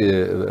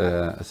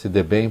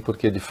bem,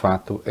 porque de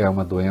fato é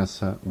uma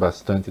doença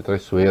bastante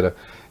traiçoeira.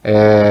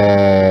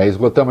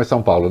 Esgotamos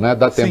São Paulo, né?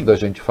 Dá tempo da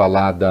gente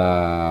falar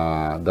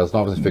das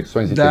novas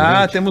infecções?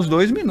 Dá, temos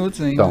 2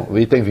 minutos ainda. Então,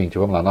 item 20,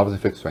 vamos lá, novas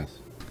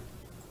infecções.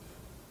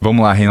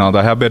 Vamos lá, Reinaldo.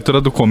 A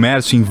reabertura do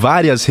comércio em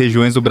várias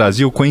regiões do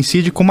Brasil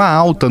coincide com uma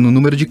alta no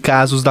número de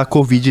casos da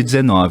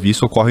Covid-19.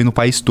 Isso ocorre no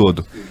país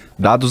todo.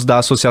 Dados da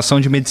Associação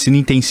de Medicina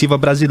Intensiva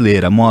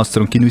Brasileira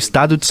mostram que no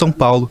estado de São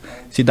Paulo,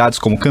 cidades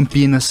como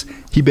Campinas,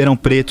 Ribeirão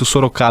Preto,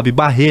 Sorocaba e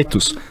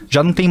Barretos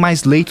já não têm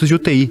mais leitos de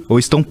UTI ou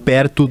estão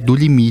perto do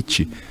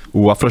limite.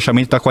 O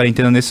afrouxamento da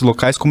quarentena nesses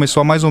locais começou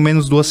há mais ou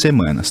menos 2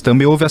 semanas.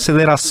 Também houve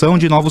aceleração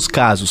de novos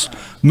casos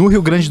no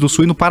Rio Grande do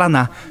Sul e no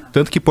Paraná,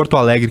 tanto que Porto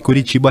Alegre e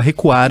Curitiba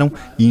recuaram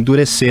e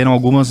endureceram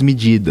algumas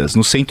medidas.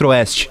 No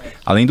Centro-Oeste,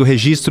 além do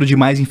registro de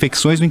mais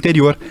infecções no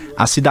interior,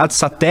 as cidades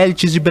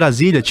satélites de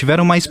Brasília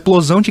tiveram uma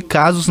explosão de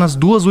casos nas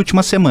 2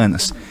 últimas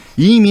semanas.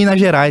 E em Minas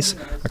Gerais,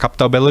 a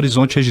capital Belo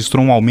Horizonte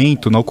registrou um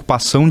aumento na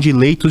ocupação de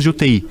leitos de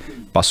UTI.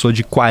 Passou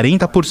de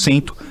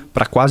 40%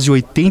 para quase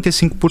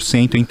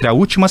 85% entre a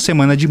última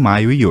semana de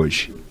maio e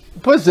hoje.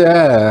 Pois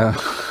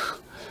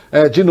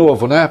de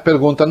novo, né?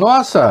 Pergunta,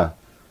 nossa,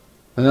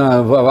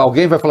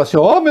 alguém vai falar assim,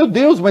 oh meu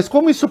Deus, mas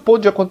como isso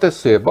pôde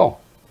acontecer?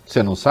 Bom,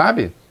 você não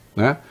sabe,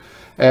 né?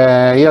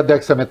 E a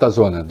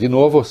dexametasona? De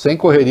novo, sem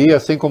correria,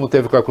 assim como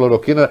teve com a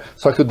cloroquina,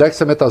 só que o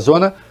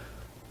dexametasona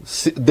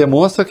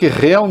demonstra que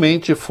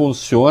realmente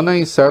funciona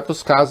em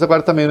certos casos.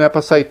 Agora também não é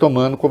para sair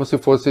tomando como se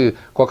fosse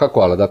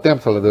Coca-Cola. Dá tempo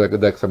de falar da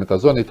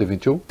dexametasona, item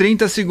 21?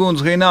 30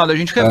 segundos, Reinaldo. A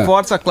gente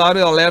reforça, claro,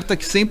 e alerta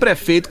que sempre é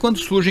feito quando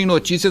surgem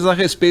notícias a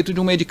respeito de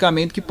um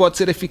medicamento que pode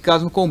ser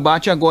eficaz no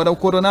combate agora ao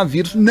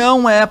coronavírus.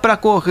 Não é para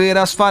correr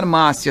às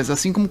farmácias.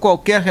 Assim como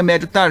qualquer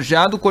remédio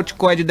tarjado, o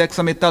corticoide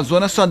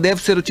dexametasona só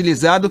deve ser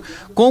utilizado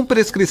com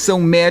prescrição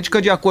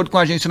médica de acordo com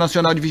a Agência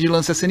Nacional de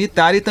Vigilância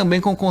Sanitária e também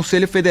com o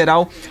Conselho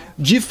Federal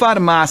de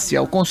Farmácia.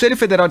 O Conselho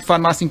Federal de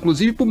Farmácia,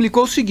 inclusive,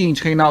 publicou o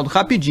seguinte, Reinaldo,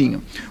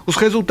 rapidinho. Os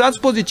resultados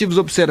positivos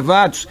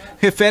observados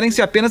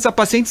referem-se apenas a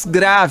pacientes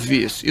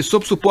graves e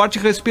sob suporte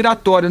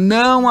respiratório,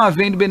 não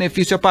havendo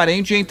benefício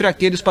aparente entre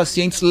aqueles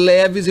pacientes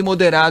leves e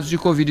moderados de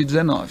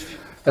Covid-19.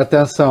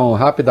 Atenção,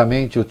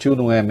 rapidamente, o tio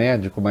não é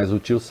médico, mas o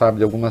tio sabe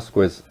de algumas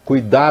coisas.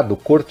 Cuidado,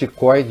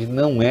 corticoide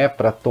não é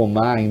para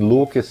tomar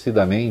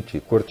enlouquecidamente.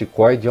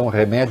 Corticoide é um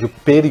remédio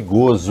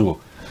perigoso.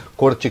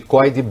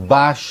 Corticoide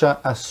baixa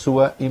a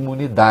sua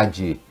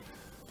imunidade,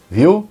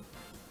 viu?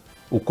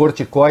 O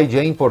corticoide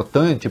é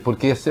importante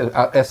porque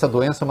essa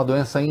doença é uma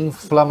doença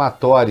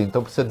inflamatória,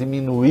 então precisa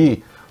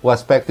diminuir o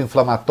aspecto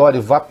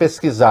inflamatório, vá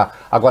pesquisar.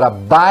 Agora,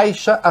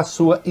 baixa a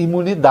sua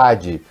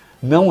imunidade,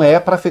 não é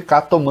para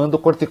ficar tomando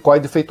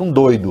corticoide feito um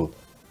doido,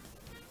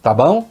 tá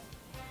bom?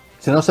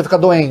 Senão você fica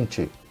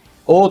doente.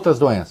 Outras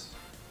doenças.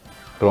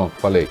 Pronto,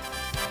 falei.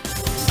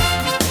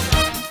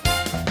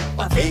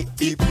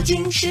 Pavete,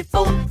 pudim,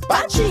 chifão,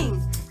 patim,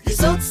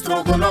 risoto,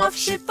 estrogonofe,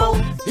 chifão,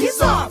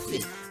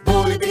 risofe,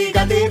 bolo e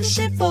brigadeiro,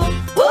 chifão,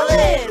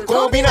 boleiro.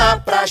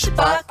 Combinar pra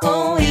chipar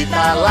com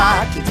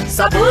Italac,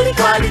 sabor e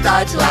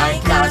qualidade lá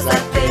em casa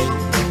tem.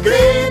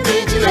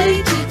 Creme de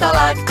leite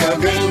Italac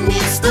também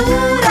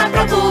mistura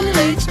pra bolo e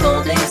leite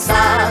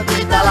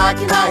condensado.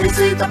 Italac na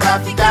receita pra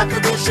ficar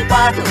tudo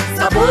chipado,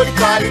 sabor e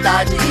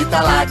qualidade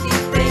Italac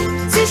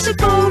tem. Se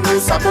chipou no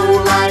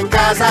sabor lá em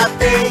casa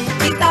tem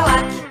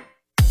Italac.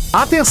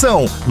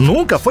 Atenção!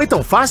 Nunca foi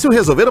tão fácil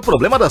resolver o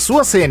problema da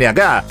sua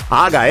CNH.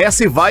 A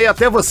HS vai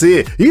até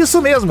você.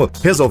 Isso mesmo!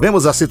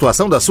 Resolvemos a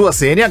situação da sua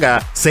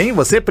CNH sem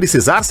você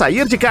precisar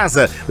sair de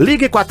casa.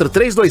 Ligue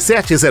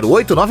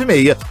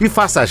 4327-0896 e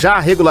faça já a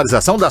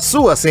regularização da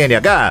sua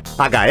CNH.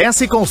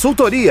 HS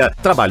Consultoria,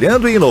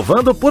 trabalhando e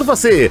inovando por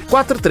você.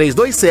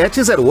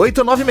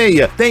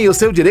 4327-0896. Tem o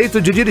seu direito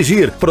de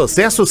dirigir.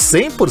 Processo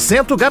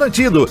 100%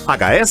 garantido.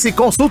 HS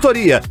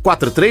Consultoria,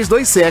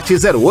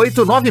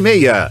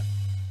 4327-0896.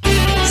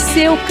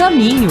 Seu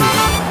caminho.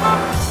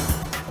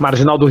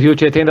 Marginal do Rio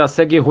Tietê ainda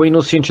segue ruim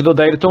no sentido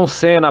da Ayrton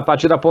Senna. A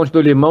partir da Ponte do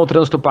Limão,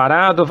 trânsito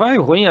parado, vai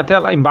ruim até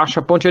lá embaixo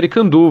a Ponte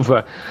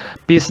Aricanduva.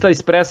 Pista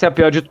expressa é a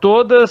pior de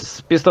todas,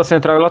 pista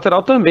central e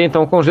lateral também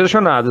estão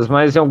congestionadas,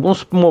 mas em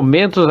alguns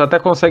momentos até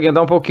conseguem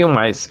andar um pouquinho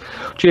mais.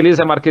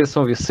 Utilize a Marquês de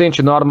São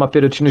Vicente, Norma,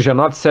 Perutini,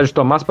 Genote, Sérgio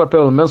Tomás para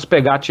pelo menos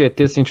pegar a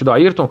Tietê sentido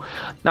Ayrton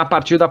a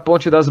partir da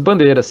Ponte das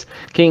Bandeiras.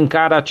 Quem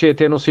encara a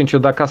Tietê no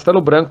sentido da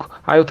Castelo Branco,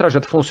 aí o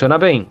trajeto funciona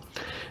bem.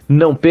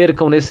 Não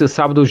percam nesse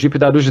sábado o Jeep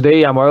Daruge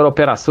Day, a maior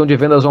operação de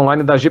vendas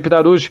online da Jeep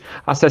Daruge.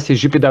 Acesse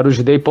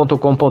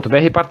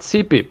jeepdarugeday.com.br e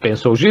participe.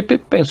 Pensou Jeep,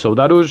 pensou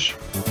Daruge.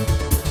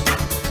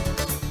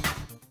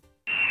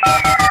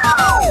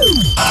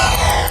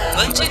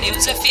 Band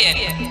News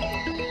FM.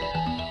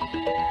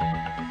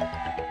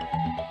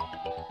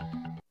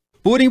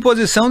 Por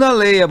imposição da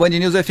lei, a Band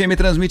News FM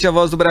transmite a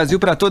Voz do Brasil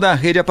para toda a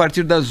rede a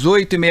partir das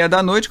 8h30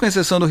 da noite, com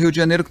exceção do Rio de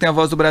Janeiro, que tem a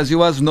Voz do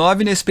Brasil às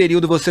 9h. Nesse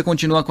período você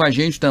continua com a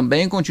gente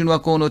também, continua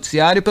com o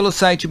noticiário pelo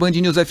site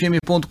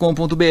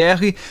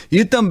bandnewsfm.com.br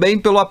e também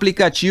pelo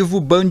aplicativo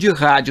Band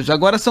Rádios.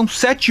 Agora são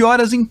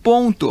 7h em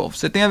ponto.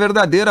 Você tem a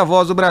verdadeira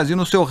Voz do Brasil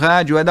no seu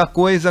rádio. É da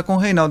Coisa, com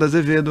Reinaldo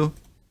Azevedo.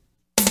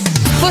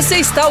 Você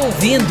está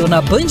ouvindo na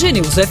Band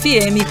News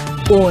FM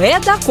o É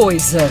da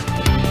Coisa.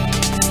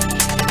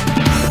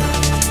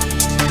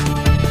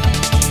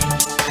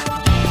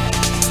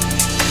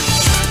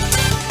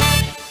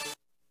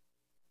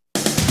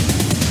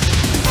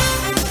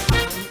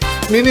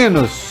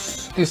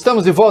 Meninos,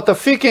 estamos de volta.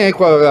 Fiquem aí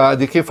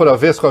de quem for a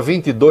vez com a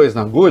 22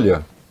 na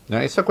agulha.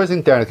 Né? Isso é coisa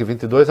interna, que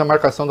 22 é a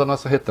marcação da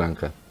nossa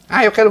retranca.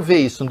 Ah, eu quero ver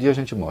isso. Um dia a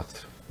gente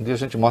mostra. Um dia a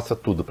gente mostra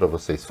tudo para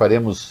vocês.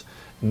 Faremos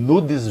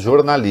nudes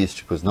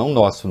jornalísticos, não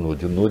nosso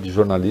nude. O nude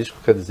jornalístico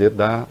quer dizer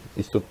da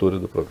estrutura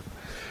do programa.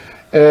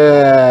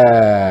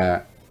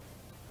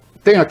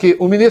 Tenho aqui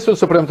o ministro do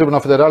Supremo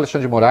Tribunal Federal,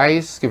 Alexandre de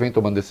Moraes, que vem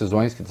tomando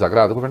decisões que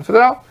desagradam o governo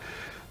federal.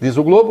 Diz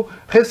o Globo,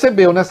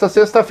 recebeu nesta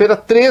sexta-feira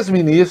 3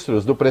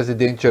 ministros do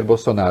presidente Jair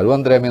Bolsonaro, o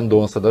André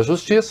Mendonça da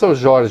Justiça, o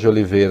Jorge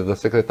Oliveira da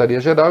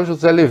Secretaria-Geral e o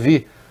José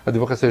Levi,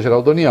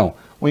 Advocacia-Geral da União.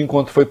 O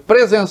encontro foi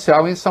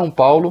presencial em São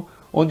Paulo,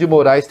 onde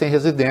Moraes tem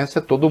residência,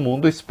 todo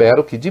mundo,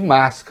 espero que de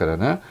máscara,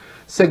 né?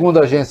 Segundo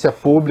a agência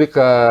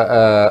pública,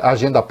 a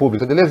Agenda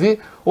Pública de Levi,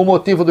 o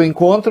motivo do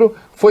encontro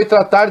foi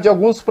tratar de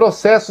alguns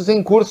processos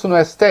em curso no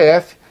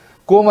STF,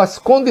 como as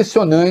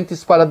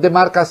condicionantes para a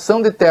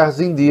demarcação de terras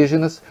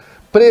indígenas,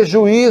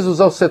 prejuízos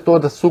ao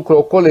setor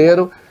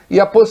sucroalcooleiro e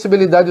a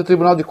possibilidade do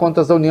Tribunal de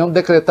Contas da União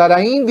decretar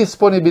a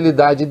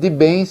indisponibilidade de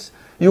bens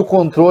e o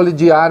controle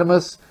de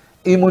armas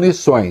e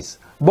munições.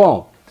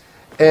 Bom,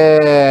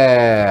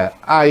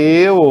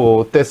 aí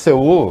o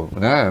TCU,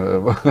 né,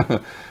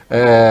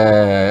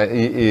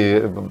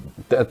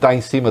 tá em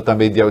cima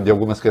também de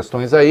algumas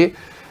questões aí.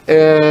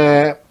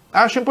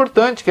 Acho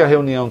importante que a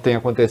reunião tenha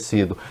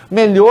acontecido.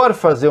 Melhor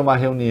fazer uma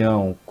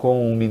reunião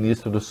com o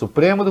ministro do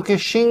Supremo do que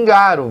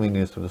xingar o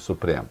ministro do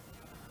Supremo.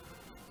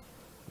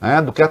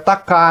 Né? Do que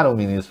atacar o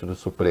ministro do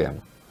Supremo.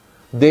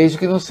 Desde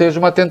que não seja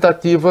uma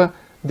tentativa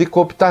de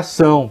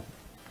cooptação.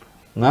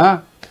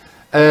 Né?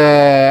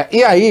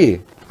 E aí,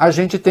 a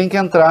gente tem que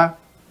entrar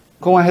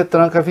com a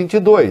retranca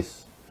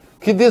 22.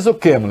 Que diz o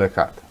quê,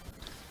 molecada?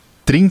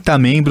 30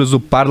 membros do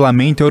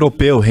Parlamento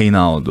Europeu,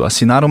 Reinaldo,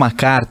 assinaram uma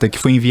carta que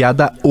foi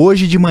enviada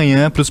hoje de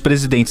manhã para os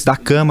presidentes da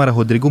Câmara,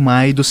 Rodrigo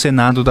Maia, e do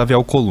Senado, Davi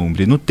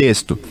Alcolumbre. No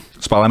texto,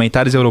 os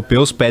parlamentares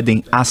europeus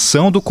pedem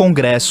ação do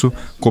Congresso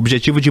com o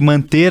objetivo de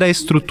manter a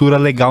estrutura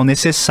legal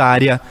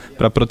necessária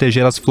para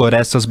proteger as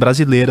florestas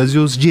brasileiras e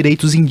os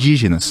direitos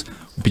indígenas.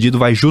 O pedido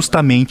vai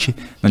justamente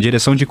na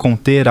direção de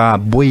conter a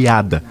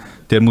boiada,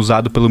 termo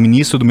usado pelo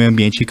ministro do Meio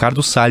Ambiente,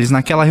 Ricardo Salles,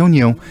 naquela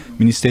reunião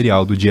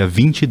ministerial do dia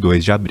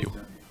 22 de abril.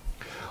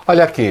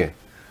 Olha aqui,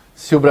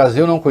 se o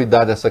Brasil não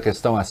cuidar dessa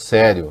questão a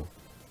sério,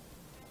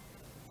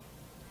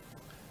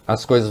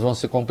 as coisas vão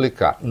se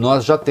complicar.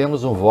 Nós já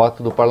temos um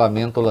voto do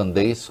parlamento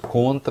holandês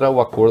contra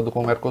o acordo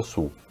com o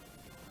Mercosul.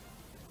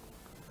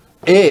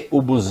 E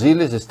o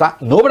Buziles está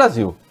no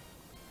Brasil.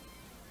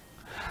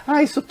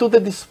 Ah, isso tudo é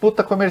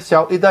disputa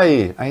comercial. E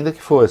daí, ainda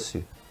que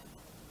fosse?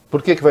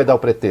 Por que vai dar o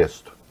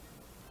pretexto?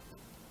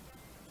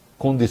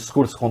 Com um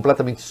discurso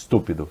completamente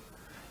estúpido.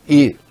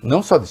 E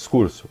não só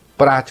discurso,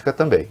 prática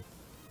também.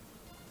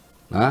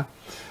 Né?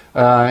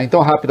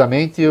 Então,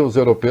 rapidamente, os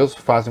europeus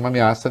fazem uma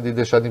ameaça de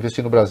deixar de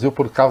investir no Brasil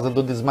por causa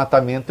do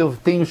desmatamento. Eu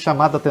tenho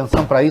chamado a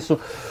atenção para isso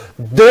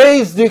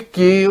desde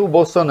que o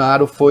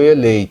Bolsonaro foi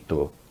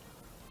eleito.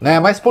 Né?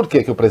 Mas por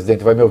que o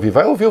presidente vai me ouvir?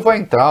 Vai ouvir o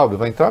Weintraub. O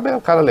Weintraub é um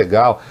cara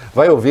legal.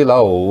 Vai ouvir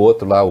lá o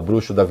outro, lá, o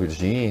bruxo da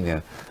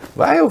Virgínia.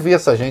 Vai ouvir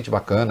essa gente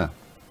bacana.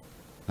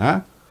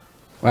 Né?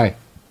 Vai.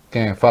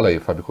 Fala aí,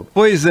 Fábio Cuba.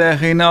 Pois é,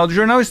 Reinaldo. O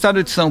Jornal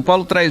Estado de São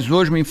Paulo traz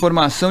hoje uma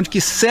informação de que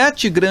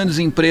 7 grandes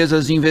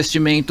empresas de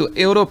investimento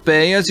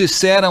europeias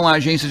disseram à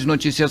agência de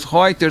notícias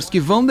Reuters que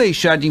vão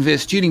deixar de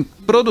investir em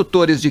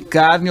produtores de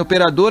carne,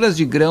 operadoras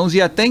de grãos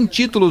e até em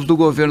títulos do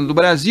governo do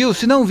Brasil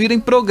se não virem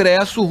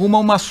progresso rumo a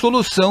uma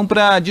solução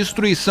para a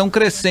destruição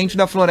crescente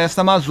da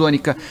floresta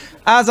amazônica.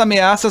 As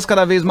ameaças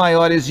cada vez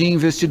maiores de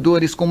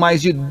investidores com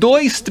mais de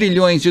 2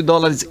 trilhões de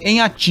dólares em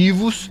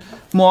ativos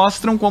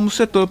mostram como o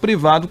setor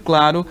privado,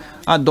 claro,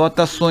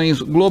 adota ações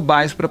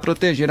globais para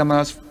proteger a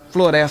maior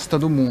floresta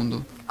do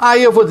mundo.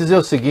 Aí eu vou dizer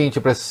o seguinte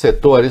para esses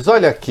setores,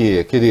 olha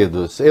aqui,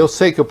 queridos, eu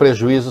sei que o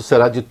prejuízo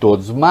será de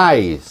todos,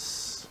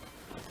 mas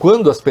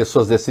quando as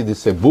pessoas decidem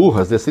ser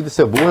burras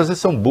e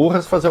são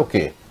burras fazer o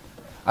quê?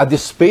 A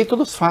despeito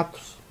dos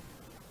fatos.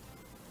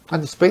 A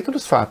despeito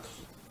dos fatos.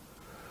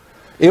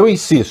 Eu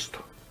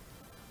insisto,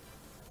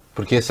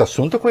 porque esse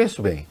assunto eu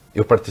conheço bem.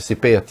 Eu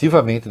participei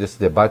ativamente desse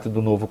debate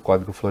do novo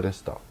Código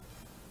Florestal,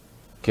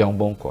 que é um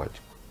bom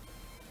código.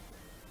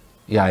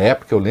 E à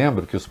época eu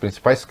lembro que os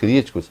principais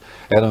críticos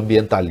eram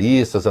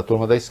ambientalistas, a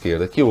turma da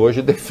esquerda, que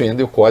hoje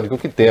defendem o código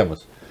que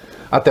temos.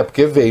 Até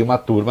porque veio uma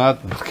turma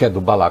que é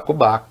do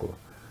balacobaco,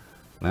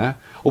 né?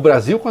 O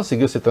Brasil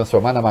conseguiu se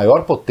transformar na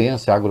maior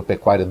potência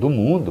agropecuária do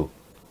mundo,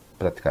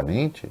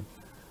 praticamente,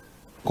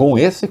 com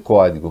esse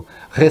código,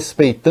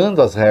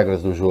 respeitando as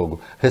regras do jogo,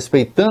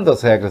 respeitando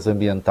as regras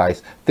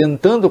ambientais,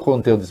 tentando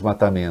conter o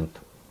desmatamento,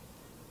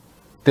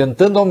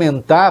 tentando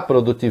aumentar a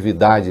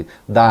produtividade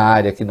da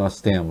área que nós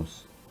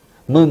temos,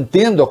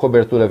 mantendo a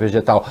cobertura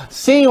vegetal.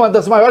 Sim, uma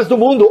das maiores do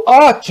mundo,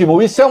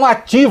 ótimo, isso é um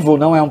ativo,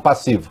 não é um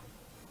passivo.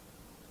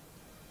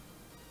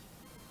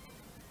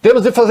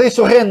 Temos de fazer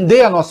isso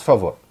render a nosso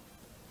favor.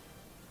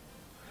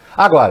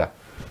 Agora,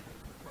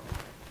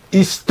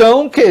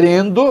 estão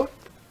querendo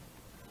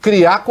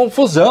criar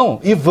confusão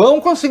e vão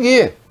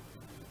conseguir.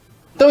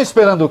 Estão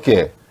esperando o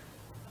quê?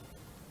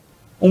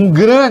 Um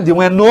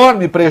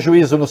enorme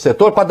prejuízo no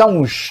setor para dar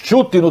um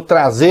chute no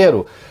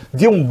traseiro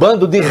de um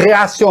bando de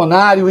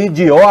reacionário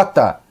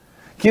idiota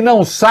que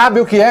não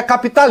sabe o que é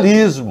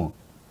capitalismo.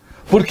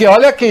 Porque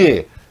olha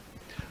aqui,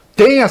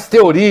 tem as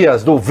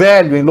teorias do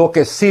velho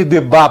enlouquecido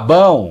e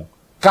babão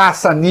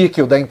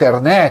caça-níquel da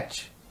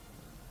internet,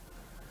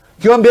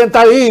 que o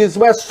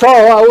ambientalismo é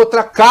só a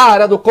outra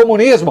cara do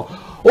comunismo.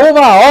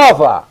 Uma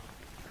ova.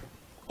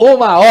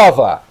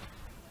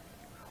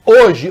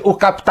 Hoje o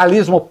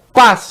capitalismo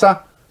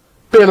passa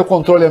pelo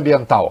controle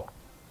ambiental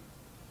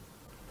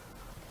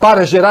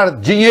para gerar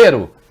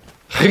dinheiro,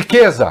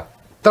 riqueza,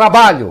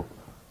 trabalho,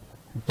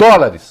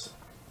 dólares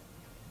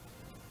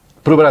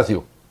para o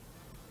Brasil.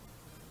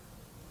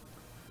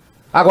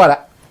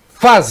 Agora,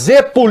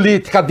 fazer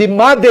política de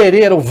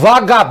madeireiro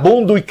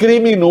vagabundo e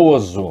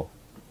criminoso,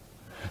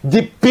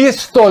 de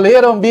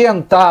pistoleiro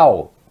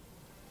ambiental,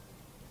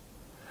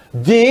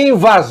 de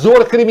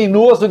invasor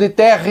criminoso de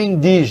terra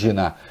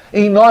indígena,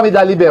 em nome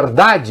da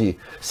liberdade,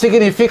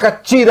 significa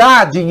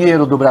tirar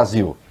dinheiro do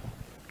Brasil.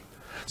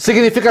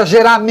 Significa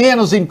gerar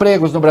menos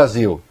empregos no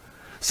Brasil.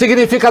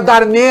 Significa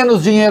dar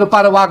menos dinheiro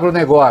para o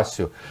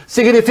agronegócio.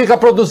 Significa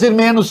produzir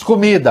menos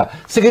comida.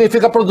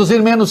 Significa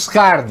produzir menos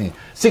carne.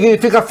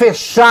 Significa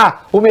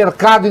fechar o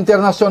mercado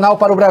internacional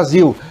para o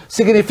Brasil.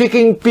 Significa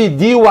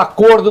impedir o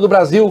acordo do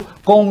Brasil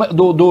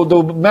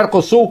do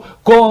Mercosul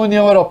com a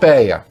União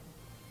Europeia.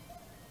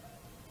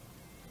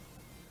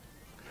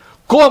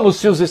 Como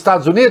se os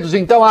Estados Unidos,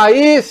 então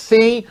aí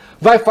sim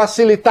vai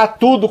facilitar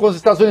tudo com os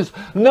Estados Unidos.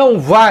 Não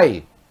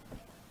vai.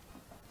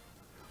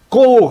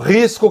 Com o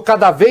risco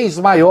cada vez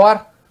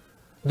maior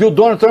de o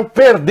Donald Trump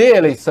perder a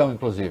eleição,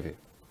 inclusive.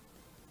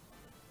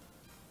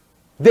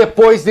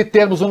 Depois de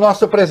termos o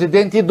nosso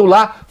presidente ido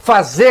lá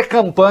fazer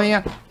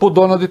campanha para o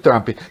Donald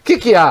Trump. O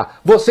que há?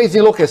 Vocês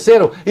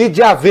enlouqueceram e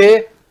de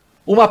haver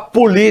uma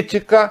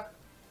política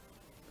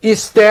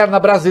externa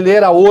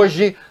brasileira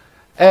hoje.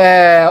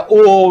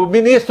 O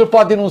ministro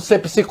pode não ser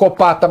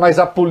psicopata, mas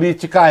a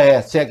política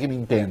é, se é que me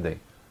entendem.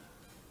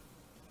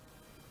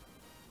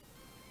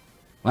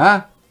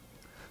 Hã?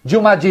 De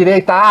uma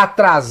direita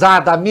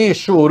atrasada,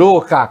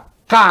 michuruca,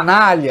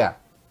 canalha,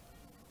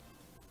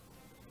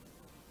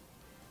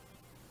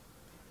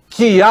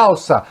 que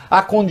alça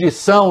a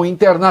condição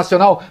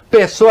internacional,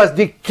 pessoas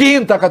de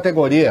quinta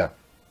categoria,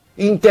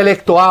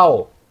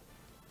 intelectual.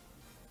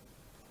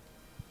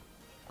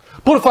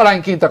 Por falar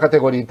em quinta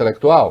categoria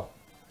intelectual,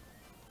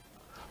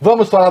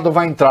 vamos falar do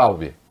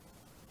Weintraub.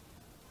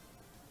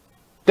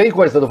 Tem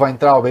coisa do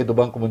Weintraub aí do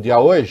Banco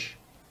Mundial hoje?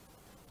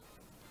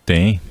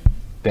 Tem.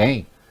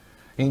 Tem.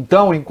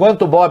 Então,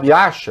 enquanto o Bob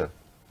acha,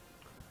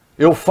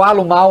 eu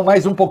falo mal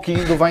mais um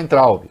pouquinho do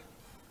Weintraub.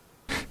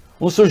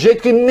 Um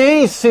sujeito que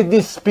nem se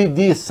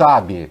despedir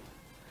sabe,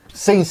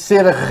 sem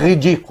ser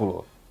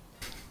ridículo.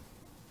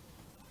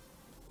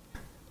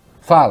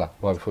 Fala,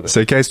 Bob Fura.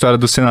 Você quer a história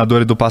do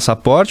senador e do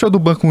passaporte ou do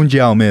Banco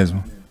Mundial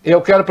mesmo?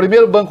 Eu quero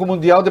primeiro o Banco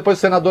Mundial, depois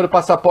o senador e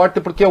passaporte,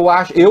 porque eu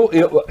acho...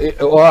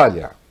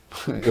 Olha,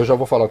 eu já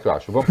vou falar o que eu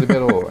acho. Vamos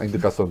primeiro a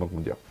indicação do Banco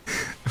Mundial.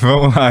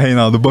 Vamos lá,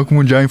 Reinaldo. O Banco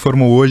Mundial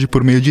informou hoje,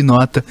 por meio de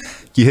nota,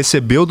 que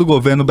recebeu do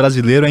governo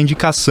brasileiro a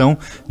indicação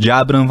de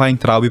Abraham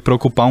Weintraub para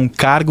ocupar um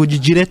cargo de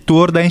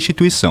diretor da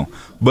instituição.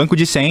 O banco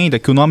disse ainda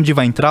que o nome de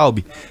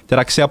Weintraub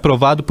terá que ser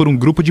aprovado por um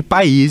grupo de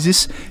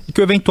países e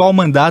que o eventual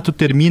mandato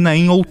termina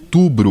em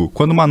outubro,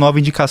 quando uma nova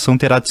indicação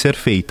terá de ser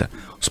feita.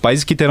 Os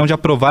países que terão de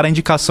aprovar a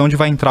indicação de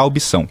Weintraub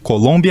são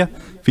Colômbia,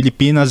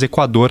 Filipinas,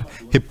 Equador,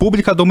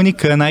 República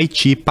Dominicana,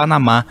 Haiti,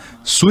 Panamá,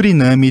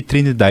 Suriname e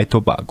Trinidad e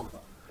Tobago.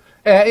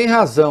 Em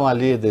razão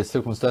ali das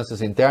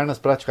circunstâncias internas,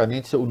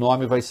 praticamente o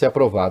nome vai ser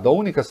aprovado. A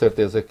única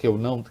certeza que eu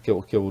não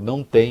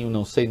tenho,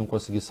 não sei, não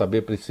consegui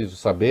saber, preciso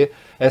saber,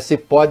 é se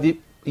pode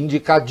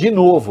indicar de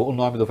novo o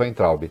nome do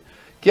Weintraub.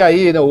 Que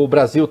aí, né, o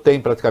Brasil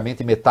tem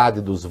praticamente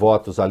metade dos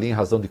votos ali em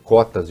razão de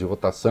cotas de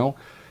votação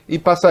e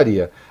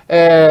passaria.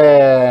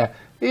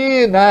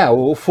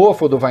 O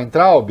fofo do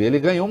Weintraub, ele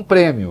ganhou um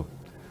prêmio,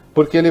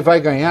 porque ele vai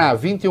ganhar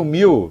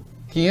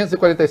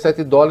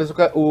 21.547 dólares,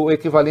 o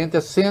equivalente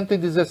a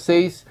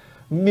 116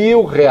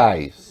 mil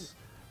reais.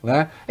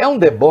 Né? É um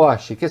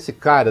deboche que esse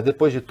cara,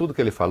 depois de tudo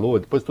que ele falou,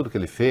 depois de tudo que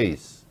ele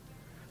fez,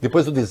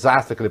 depois do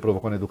desastre que ele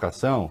provocou na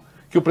educação,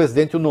 que o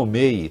presidente o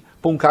nomeie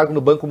para um cargo no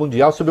Banco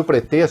Mundial sob o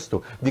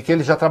pretexto de que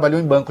ele já trabalhou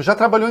em banco. Já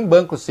trabalhou em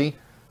banco, sim.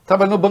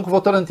 Trabalhou no Banco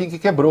Votorantim, que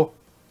quebrou.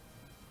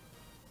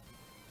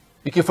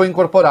 e que foi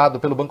incorporado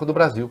pelo Banco do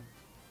Brasil,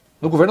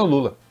 no governo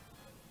Lula.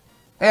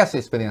 Essa é a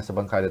experiência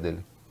bancária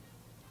dele.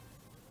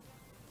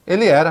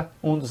 Ele era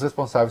um dos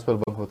responsáveis pelo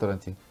Banco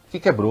Votorantim, que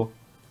quebrou.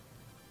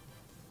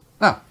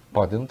 Não,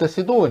 pode não ter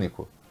sido o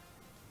único.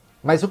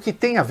 Mas o que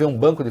tem a ver um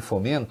banco de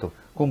fomento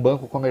com um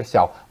banco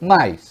comercial?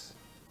 Mas,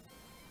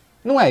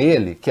 não é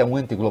ele que é um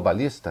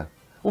antiglobalista?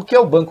 O que é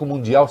o Banco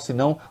Mundial,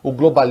 senão o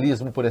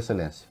globalismo por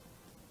excelência?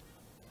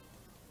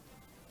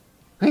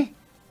 Hein?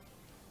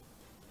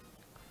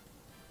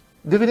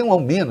 Deveriam, ao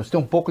menos, ter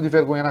um pouco de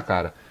vergonha na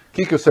cara. O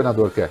que o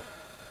senador quer?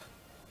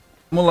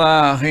 Vamos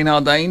lá,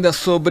 Reinaldo, ainda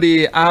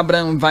sobre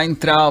Abraham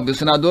Weintraub. O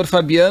senador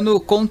Fabiano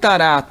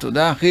Contarato,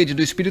 da Rede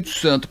do Espírito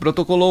Santo,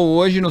 protocolou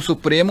hoje no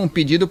Supremo um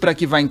pedido para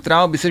que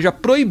Weintraub seja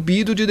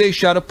proibido de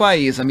deixar o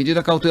país. A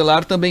medida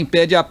cautelar também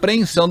pede a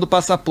apreensão do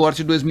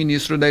passaporte do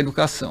ex-ministro da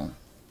Educação.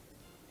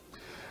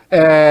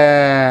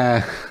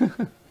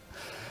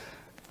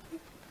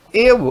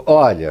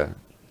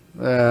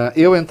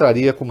 Eu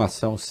entraria com uma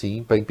ação,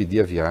 sim, para impedir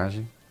a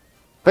viagem,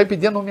 para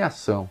impedir a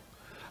nomeação.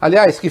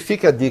 Aliás, que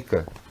fique a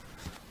dica.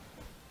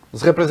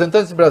 Os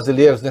representantes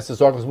brasileiros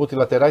nesses órgãos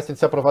multilaterais têm de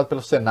ser aprovados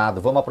pelo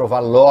Senado. Vamos aprovar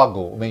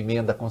logo uma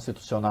emenda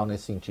constitucional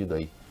nesse sentido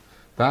aí.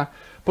 Tá?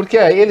 Porque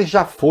ele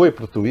já foi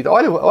para o Twitter.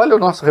 Olha o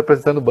nosso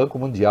representante do Banco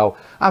Mundial.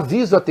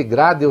 Aviso a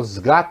Tigrada e os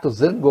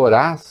gatos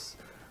angorás.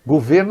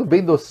 Governo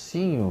bem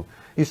docinho.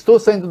 Estou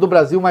saindo do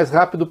Brasil o mais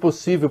rápido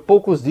possível,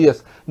 poucos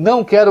dias.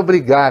 Não quero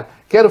brigar,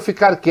 quero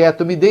ficar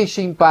quieto, me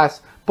deixem em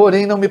paz.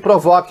 Porém, não me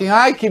provoquem.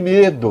 Ai, que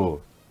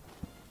medo!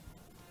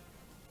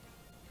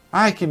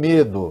 Ai, que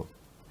medo!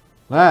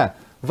 Né?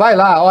 Vai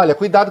lá, olha,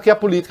 cuidado que a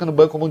política no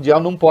Banco Mundial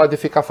não pode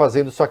ficar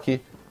fazendo isso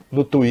aqui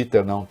no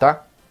Twitter, não,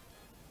 tá?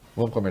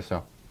 Vamos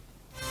comercial.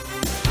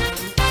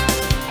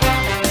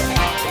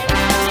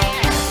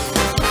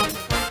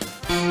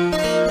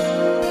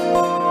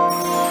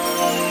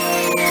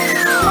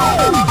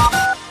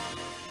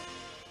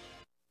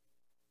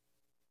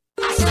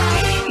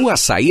 O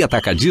Açaí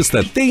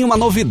Atacadista tem uma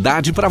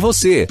novidade para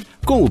você.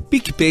 Com o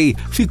PicPay,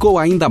 ficou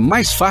ainda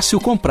mais fácil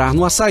comprar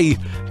no Açaí.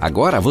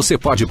 Agora você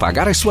pode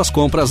pagar as suas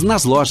compras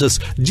nas lojas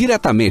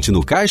diretamente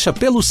no caixa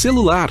pelo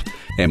celular.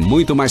 É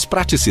muito mais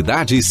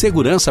praticidade e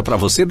segurança para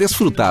você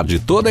desfrutar de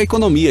toda a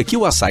economia que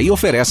o Açaí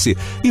oferece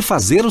e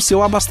fazer o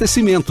seu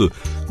abastecimento.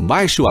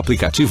 Baixe o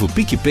aplicativo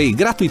PicPay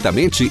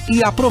gratuitamente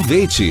e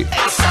aproveite.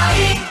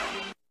 Açaí.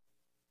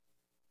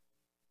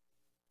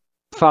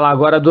 Falar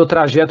agora do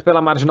trajeto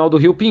pela marginal do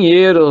Rio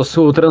Pinheiros.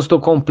 O trânsito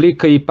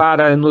complica e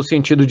para no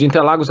sentido de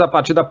Interlagos a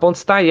partir da Ponte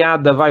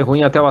Estaiada. Vai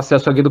ruim até o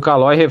acesso a Guido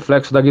Calói,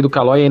 reflexo da Guido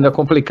Calói ainda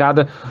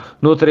complicada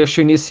no trecho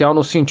inicial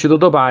no sentido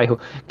do bairro.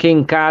 Quem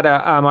encara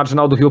a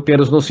marginal do Rio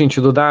Pinheiros no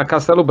sentido da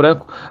Castelo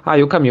Branco,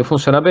 aí o caminho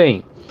funciona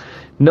bem.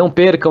 Não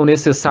percam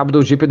nesse sábado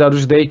o Jeep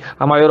Daruge Day,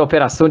 a maior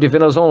operação de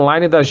vendas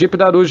online da Jeep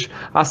Daruge.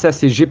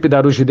 Acesse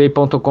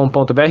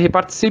jeepdarugeday.com.br e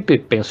participe.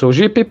 Pensou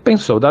Jeep,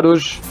 pensou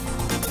Daruge.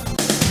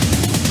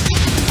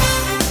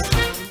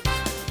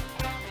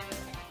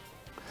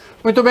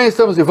 Muito bem,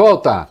 estamos de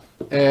volta.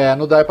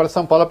 No DAE para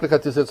São Paulo,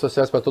 aplicativos de redes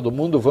sociais para todo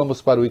mundo.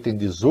 Vamos para o item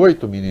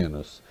 18,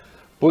 meninos.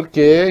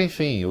 Porque,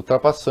 enfim,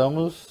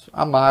 ultrapassamos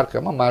a marca.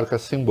 É uma marca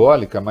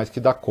simbólica, mas que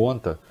dá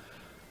conta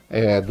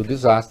do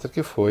desastre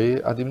que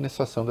foi a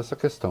administração dessa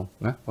questão,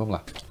 né? Vamos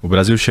lá. O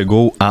Brasil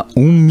chegou a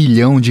 1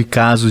 milhão de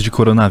casos de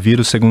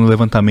coronavírus, segundo o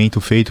levantamento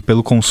feito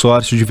pelo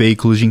consórcio de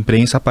veículos de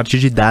imprensa a partir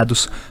de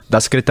dados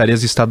das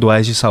secretarias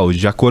estaduais de saúde.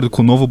 De acordo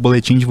com o novo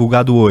boletim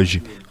divulgado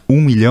hoje,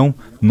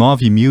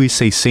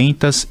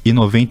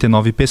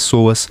 1.009.699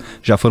 pessoas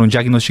já foram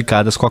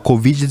diagnosticadas com a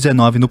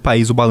Covid-19 no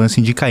país. O balanço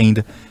indica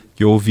ainda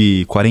que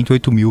houve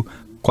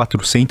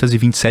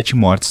 48.427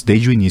 mortes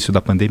desde o início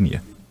da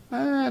pandemia.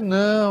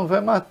 Não,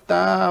 vai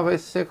matar, vai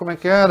ser, como é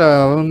que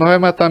era? Não vai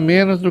matar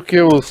menos do que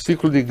o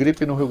ciclo de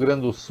gripe no Rio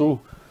Grande do Sul,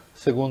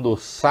 segundo o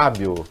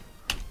sábio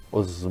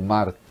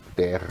Osmar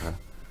Terra.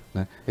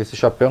 Né? Esse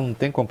chapéu não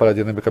tem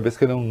comparadinho na minha cabeça,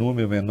 que ele é um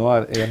número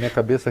menor, e a minha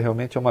cabeça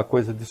realmente é uma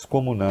coisa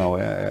descomunal.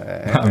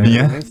 A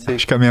minha?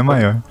 Acho que a minha é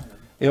maior.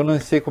 Eu não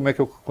sei como é que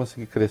eu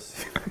consegui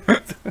crescer.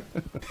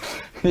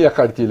 E a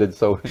cartilha de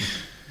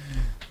saúde?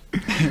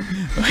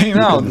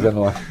 Reinaldo,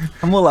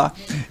 vamos lá.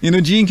 E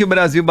no dia em que o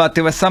Brasil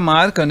bateu essa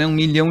marca, né, 1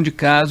 milhão de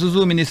casos,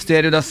 o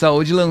Ministério da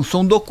Saúde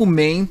lançou um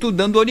documento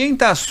dando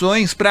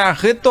orientações para a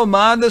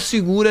retomada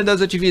segura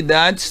das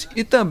atividades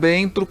e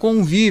também para o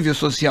convívio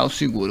social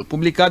seguro.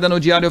 Publicada no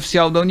Diário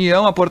Oficial da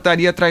União, a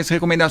portaria traz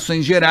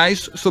recomendações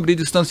gerais sobre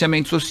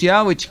distanciamento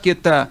social,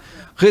 etiqueta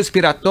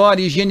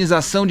respiratória,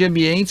 higienização de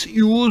ambientes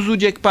e uso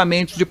de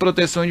equipamentos de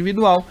proteção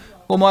individual,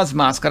 como as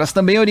máscaras.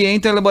 Também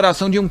orienta a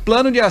elaboração de um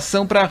plano de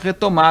ação para a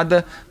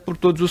retomada por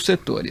todos os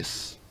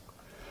setores.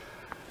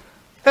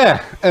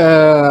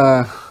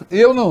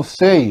 Eu não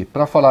sei,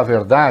 para falar a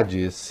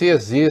verdade, se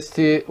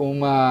existe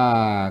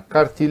uma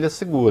cartilha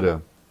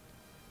segura,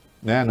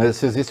 né?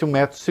 Se existe um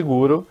método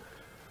seguro,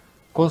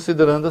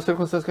 considerando as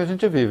circunstâncias que a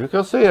gente vive. O que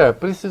eu sei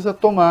precisa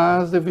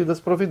tomar as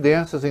devidas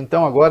providências.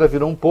 Então agora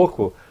virou um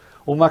pouco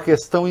uma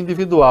questão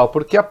individual,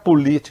 porque a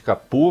política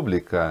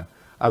pública,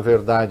 a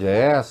verdade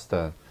é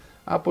esta,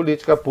 a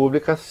política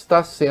pública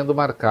está sendo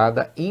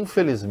marcada,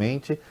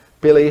 infelizmente,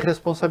 pela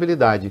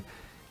irresponsabilidade.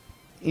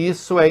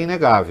 Isso é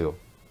inegável,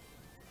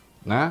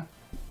 né?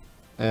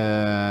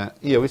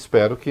 E eu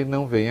espero que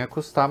não venha a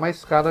custar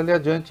mais caro ali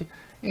adiante,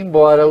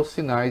 embora os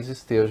sinais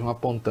estejam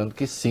apontando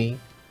que sim,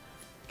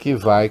 que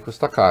vai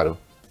custar caro,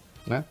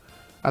 né?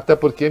 Até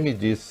porque me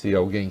disse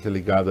alguém que é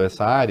ligado a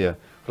essa área,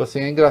 falou assim,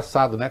 é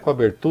engraçado, né? Com a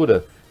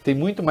abertura, tem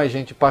muito mais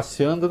gente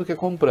passeando do que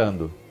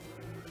comprando.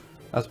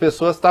 As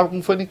pessoas estavam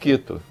com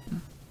faniquito,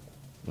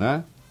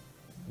 né?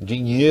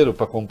 Dinheiro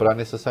para comprar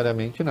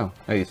necessariamente não.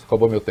 É isso,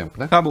 acabou meu tempo,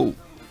 né? Acabou.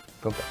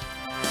 Então tá.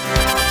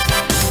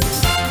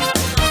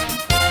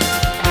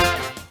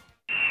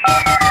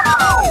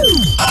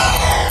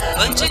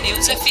 Band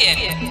News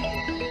FM.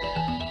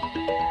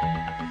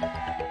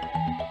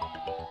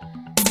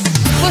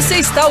 Você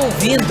está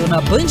ouvindo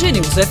na Band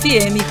News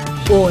FM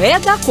o É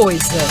da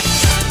Coisa.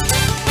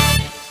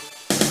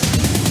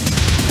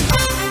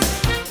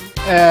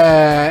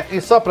 E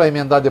só para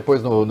emendar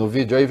depois no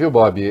vídeo aí, viu,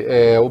 Bob?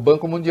 O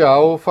Banco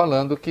Mundial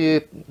falando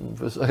que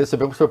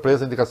recebeu com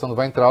surpresa a indicação do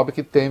Weintraub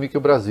que teme que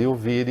o Brasil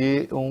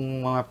vire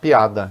uma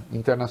piada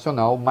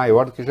internacional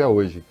maior do que já é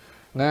hoje,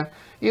 né?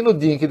 E no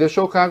dia em que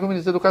deixou o cargo, o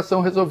ministro da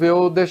Educação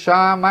resolveu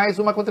deixar mais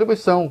uma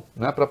contribuição,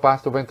 né, para a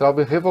pasta. O Weintraub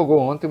revogou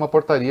ontem uma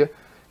portaria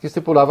que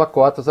estipulava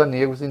cotas a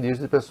negros,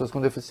 indígenas e pessoas com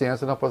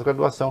deficiência na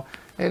pós-graduação.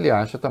 Ele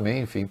acha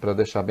também, enfim, para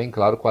deixar bem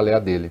claro qual é a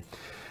dele.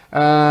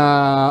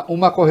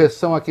 Uma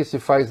correção aqui se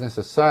faz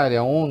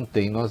necessária.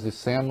 Ontem nós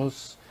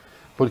dissemos,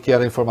 porque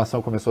a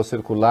informação começou a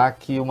circular,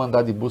 que o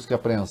mandado de busca e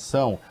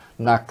apreensão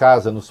na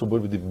casa no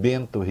subúrbio de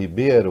Bento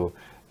Ribeiro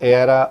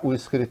era o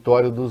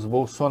escritório dos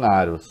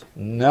Bolsonaros.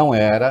 Não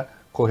era,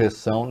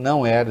 correção,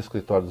 não era o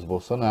escritório dos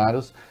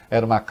Bolsonaros,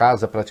 era uma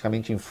casa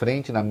praticamente em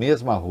frente, na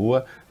mesma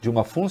rua, de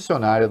uma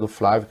funcionária do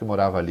Flávio que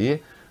morava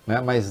ali,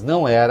 né, mas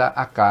não era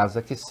a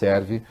casa que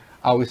serve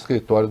ao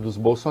escritório dos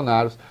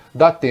Bolsonaros.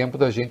 Dá tempo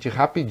da gente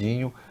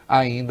rapidinho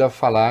ainda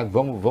falar,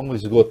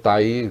 vamos esgotar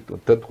aí,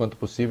 tanto quanto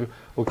possível,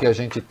 o que a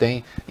gente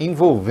tem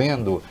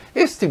envolvendo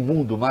este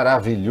mundo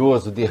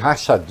maravilhoso de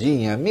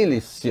rachadinha,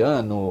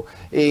 miliciano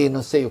e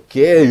não sei o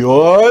que. E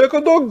olha que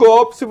eu dou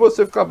golpe se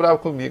você ficar bravo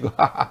comigo.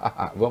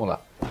 Vamos lá.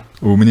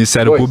 O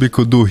Ministério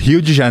Público do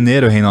Rio de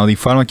Janeiro, Reinaldo,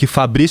 informa que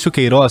Fabrício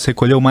Queiroz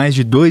recolheu mais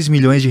de R$2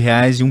 milhões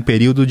em um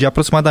período de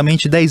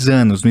aproximadamente 10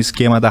 anos no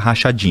esquema da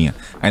rachadinha.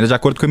 Ainda de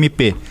acordo com o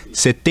MP,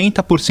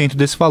 70%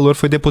 desse valor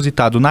foi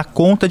depositado na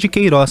conta de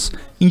Queiroz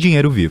em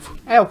dinheiro vivo.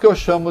 É o que eu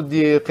chamo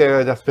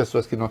das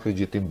pessoas que não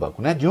acreditam em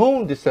banco, né? De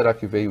onde será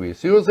que veio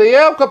isso? E usei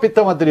o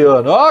capitão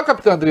Adriano. Ó,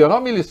 capitão Adriano, ó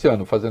o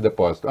miliciano fazendo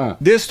depósito.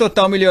 Desse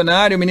total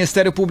milionário, o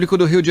Ministério Público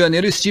do Rio de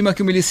Janeiro estima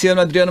que o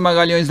miliciano Adriano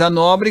Magalhães da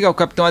Nóbrega, o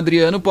capitão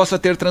Adriano, possa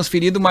ter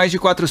transferido mais de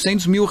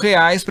R$400 mil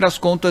para as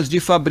contas de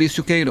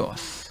Fabrício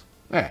Queiroz.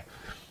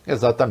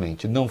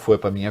 Exatamente. Não foi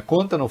para minha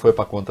conta, não foi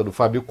para a conta do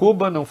Fábio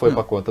Cuba, não foi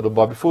para a conta do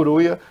Bob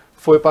Furuia,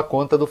 foi para a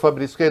conta do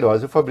Fabrício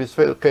Queiroz. E o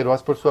Fabrício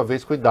Queiroz, por sua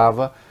vez,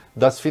 cuidava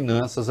das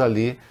finanças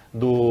ali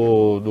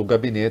do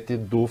gabinete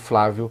do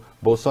Flávio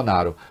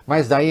Bolsonaro.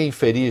 Mas daí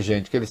inferir,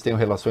 gente, que eles tenham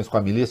relações com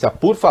a milícia,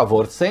 por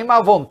favor, sem má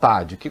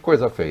vontade, que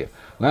coisa feia,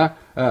 né?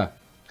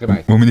 Que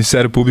mais? O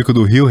Ministério Público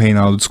do Rio,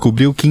 Reinaldo,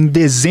 descobriu que em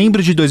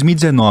dezembro de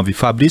 2019,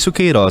 Fabrício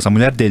Queiroz, a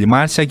mulher dele,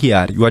 Márcia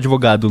Aguiar, e o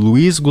advogado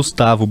Luiz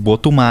Gustavo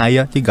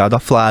Botumaia, ligado a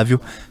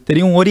Flávio,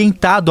 teriam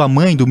orientado a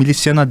mãe do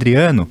miliciano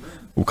Adriano,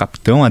 o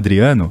capitão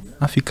Adriano,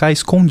 a ficar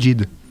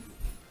escondida.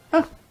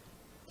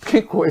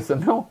 Que coisa,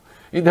 não?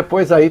 E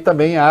depois aí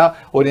também há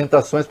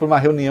orientações para uma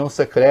reunião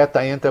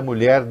secreta entre a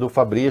mulher do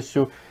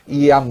Fabrício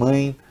e a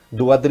mãe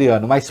do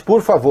Adriano. Mas,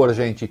 por favor,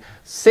 gente,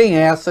 sem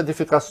essa de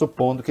ficar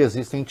supondo que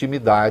existe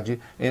intimidade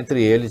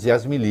entre eles e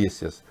as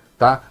milícias,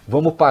 tá?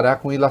 Vamos parar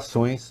com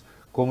ilações,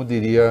 como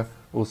diria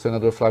o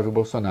senador Flávio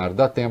Bolsonaro.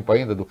 Dá tempo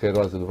ainda do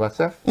Queiroz e do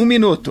Vassef? 1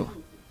 minuto.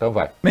 Então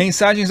vai.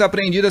 Mensagens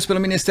apreendidas pelo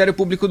Ministério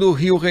Público do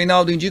Rio,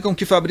 Reinaldo, indicam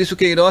que Fabrício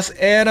Queiroz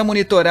era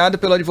monitorado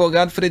pelo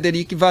advogado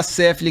Frederico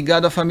Vassef,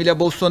 ligado à família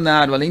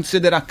Bolsonaro. Além de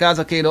ceder a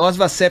casa a Queiroz,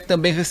 Vassef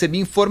também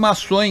recebia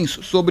informações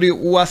sobre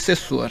o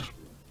assessor.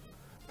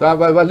 Tá,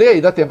 vai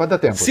aí, dá tempo.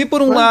 Se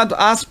por um lado,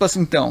 aspas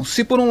então,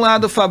 se por um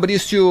lado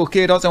Fabrício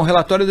Queiroz, é um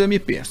relatório do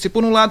MP, se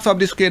por um lado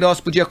Fabrício Queiroz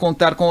podia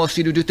contar com o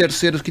auxílio de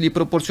terceiros que lhe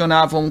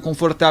proporcionavam um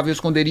confortável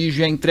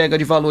esconderijo e a entrega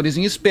de valores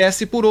em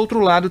espécie, por outro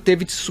lado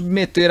teve de se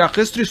submeter a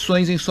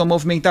restrições em sua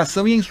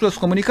movimentação e em suas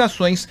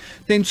comunicações,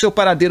 tendo seu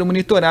paradeiro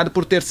monitorado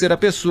por terceira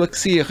pessoa que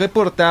se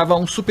reportava a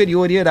um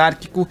superior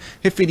hierárquico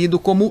referido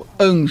como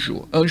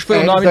Anjo. Anjo foi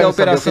o nome da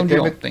operação de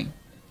ontem.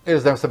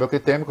 Eles devem saber o que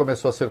tem.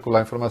 Começou a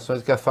circular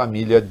informações que a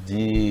família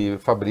de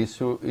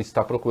Fabrício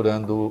está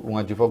procurando um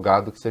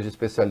advogado que seja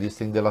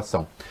especialista em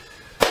delação.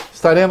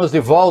 Estaremos de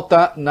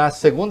volta na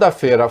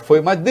segunda-feira. Foi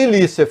uma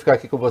delícia ficar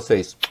aqui com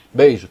vocês.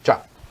 Beijo,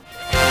 tchau.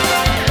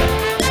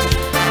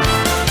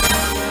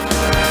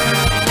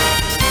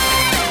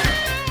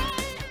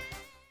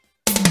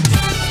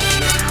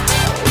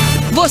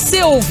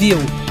 Você ouviu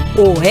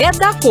o É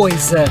da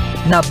Coisa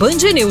na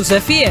Band News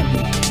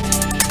FM.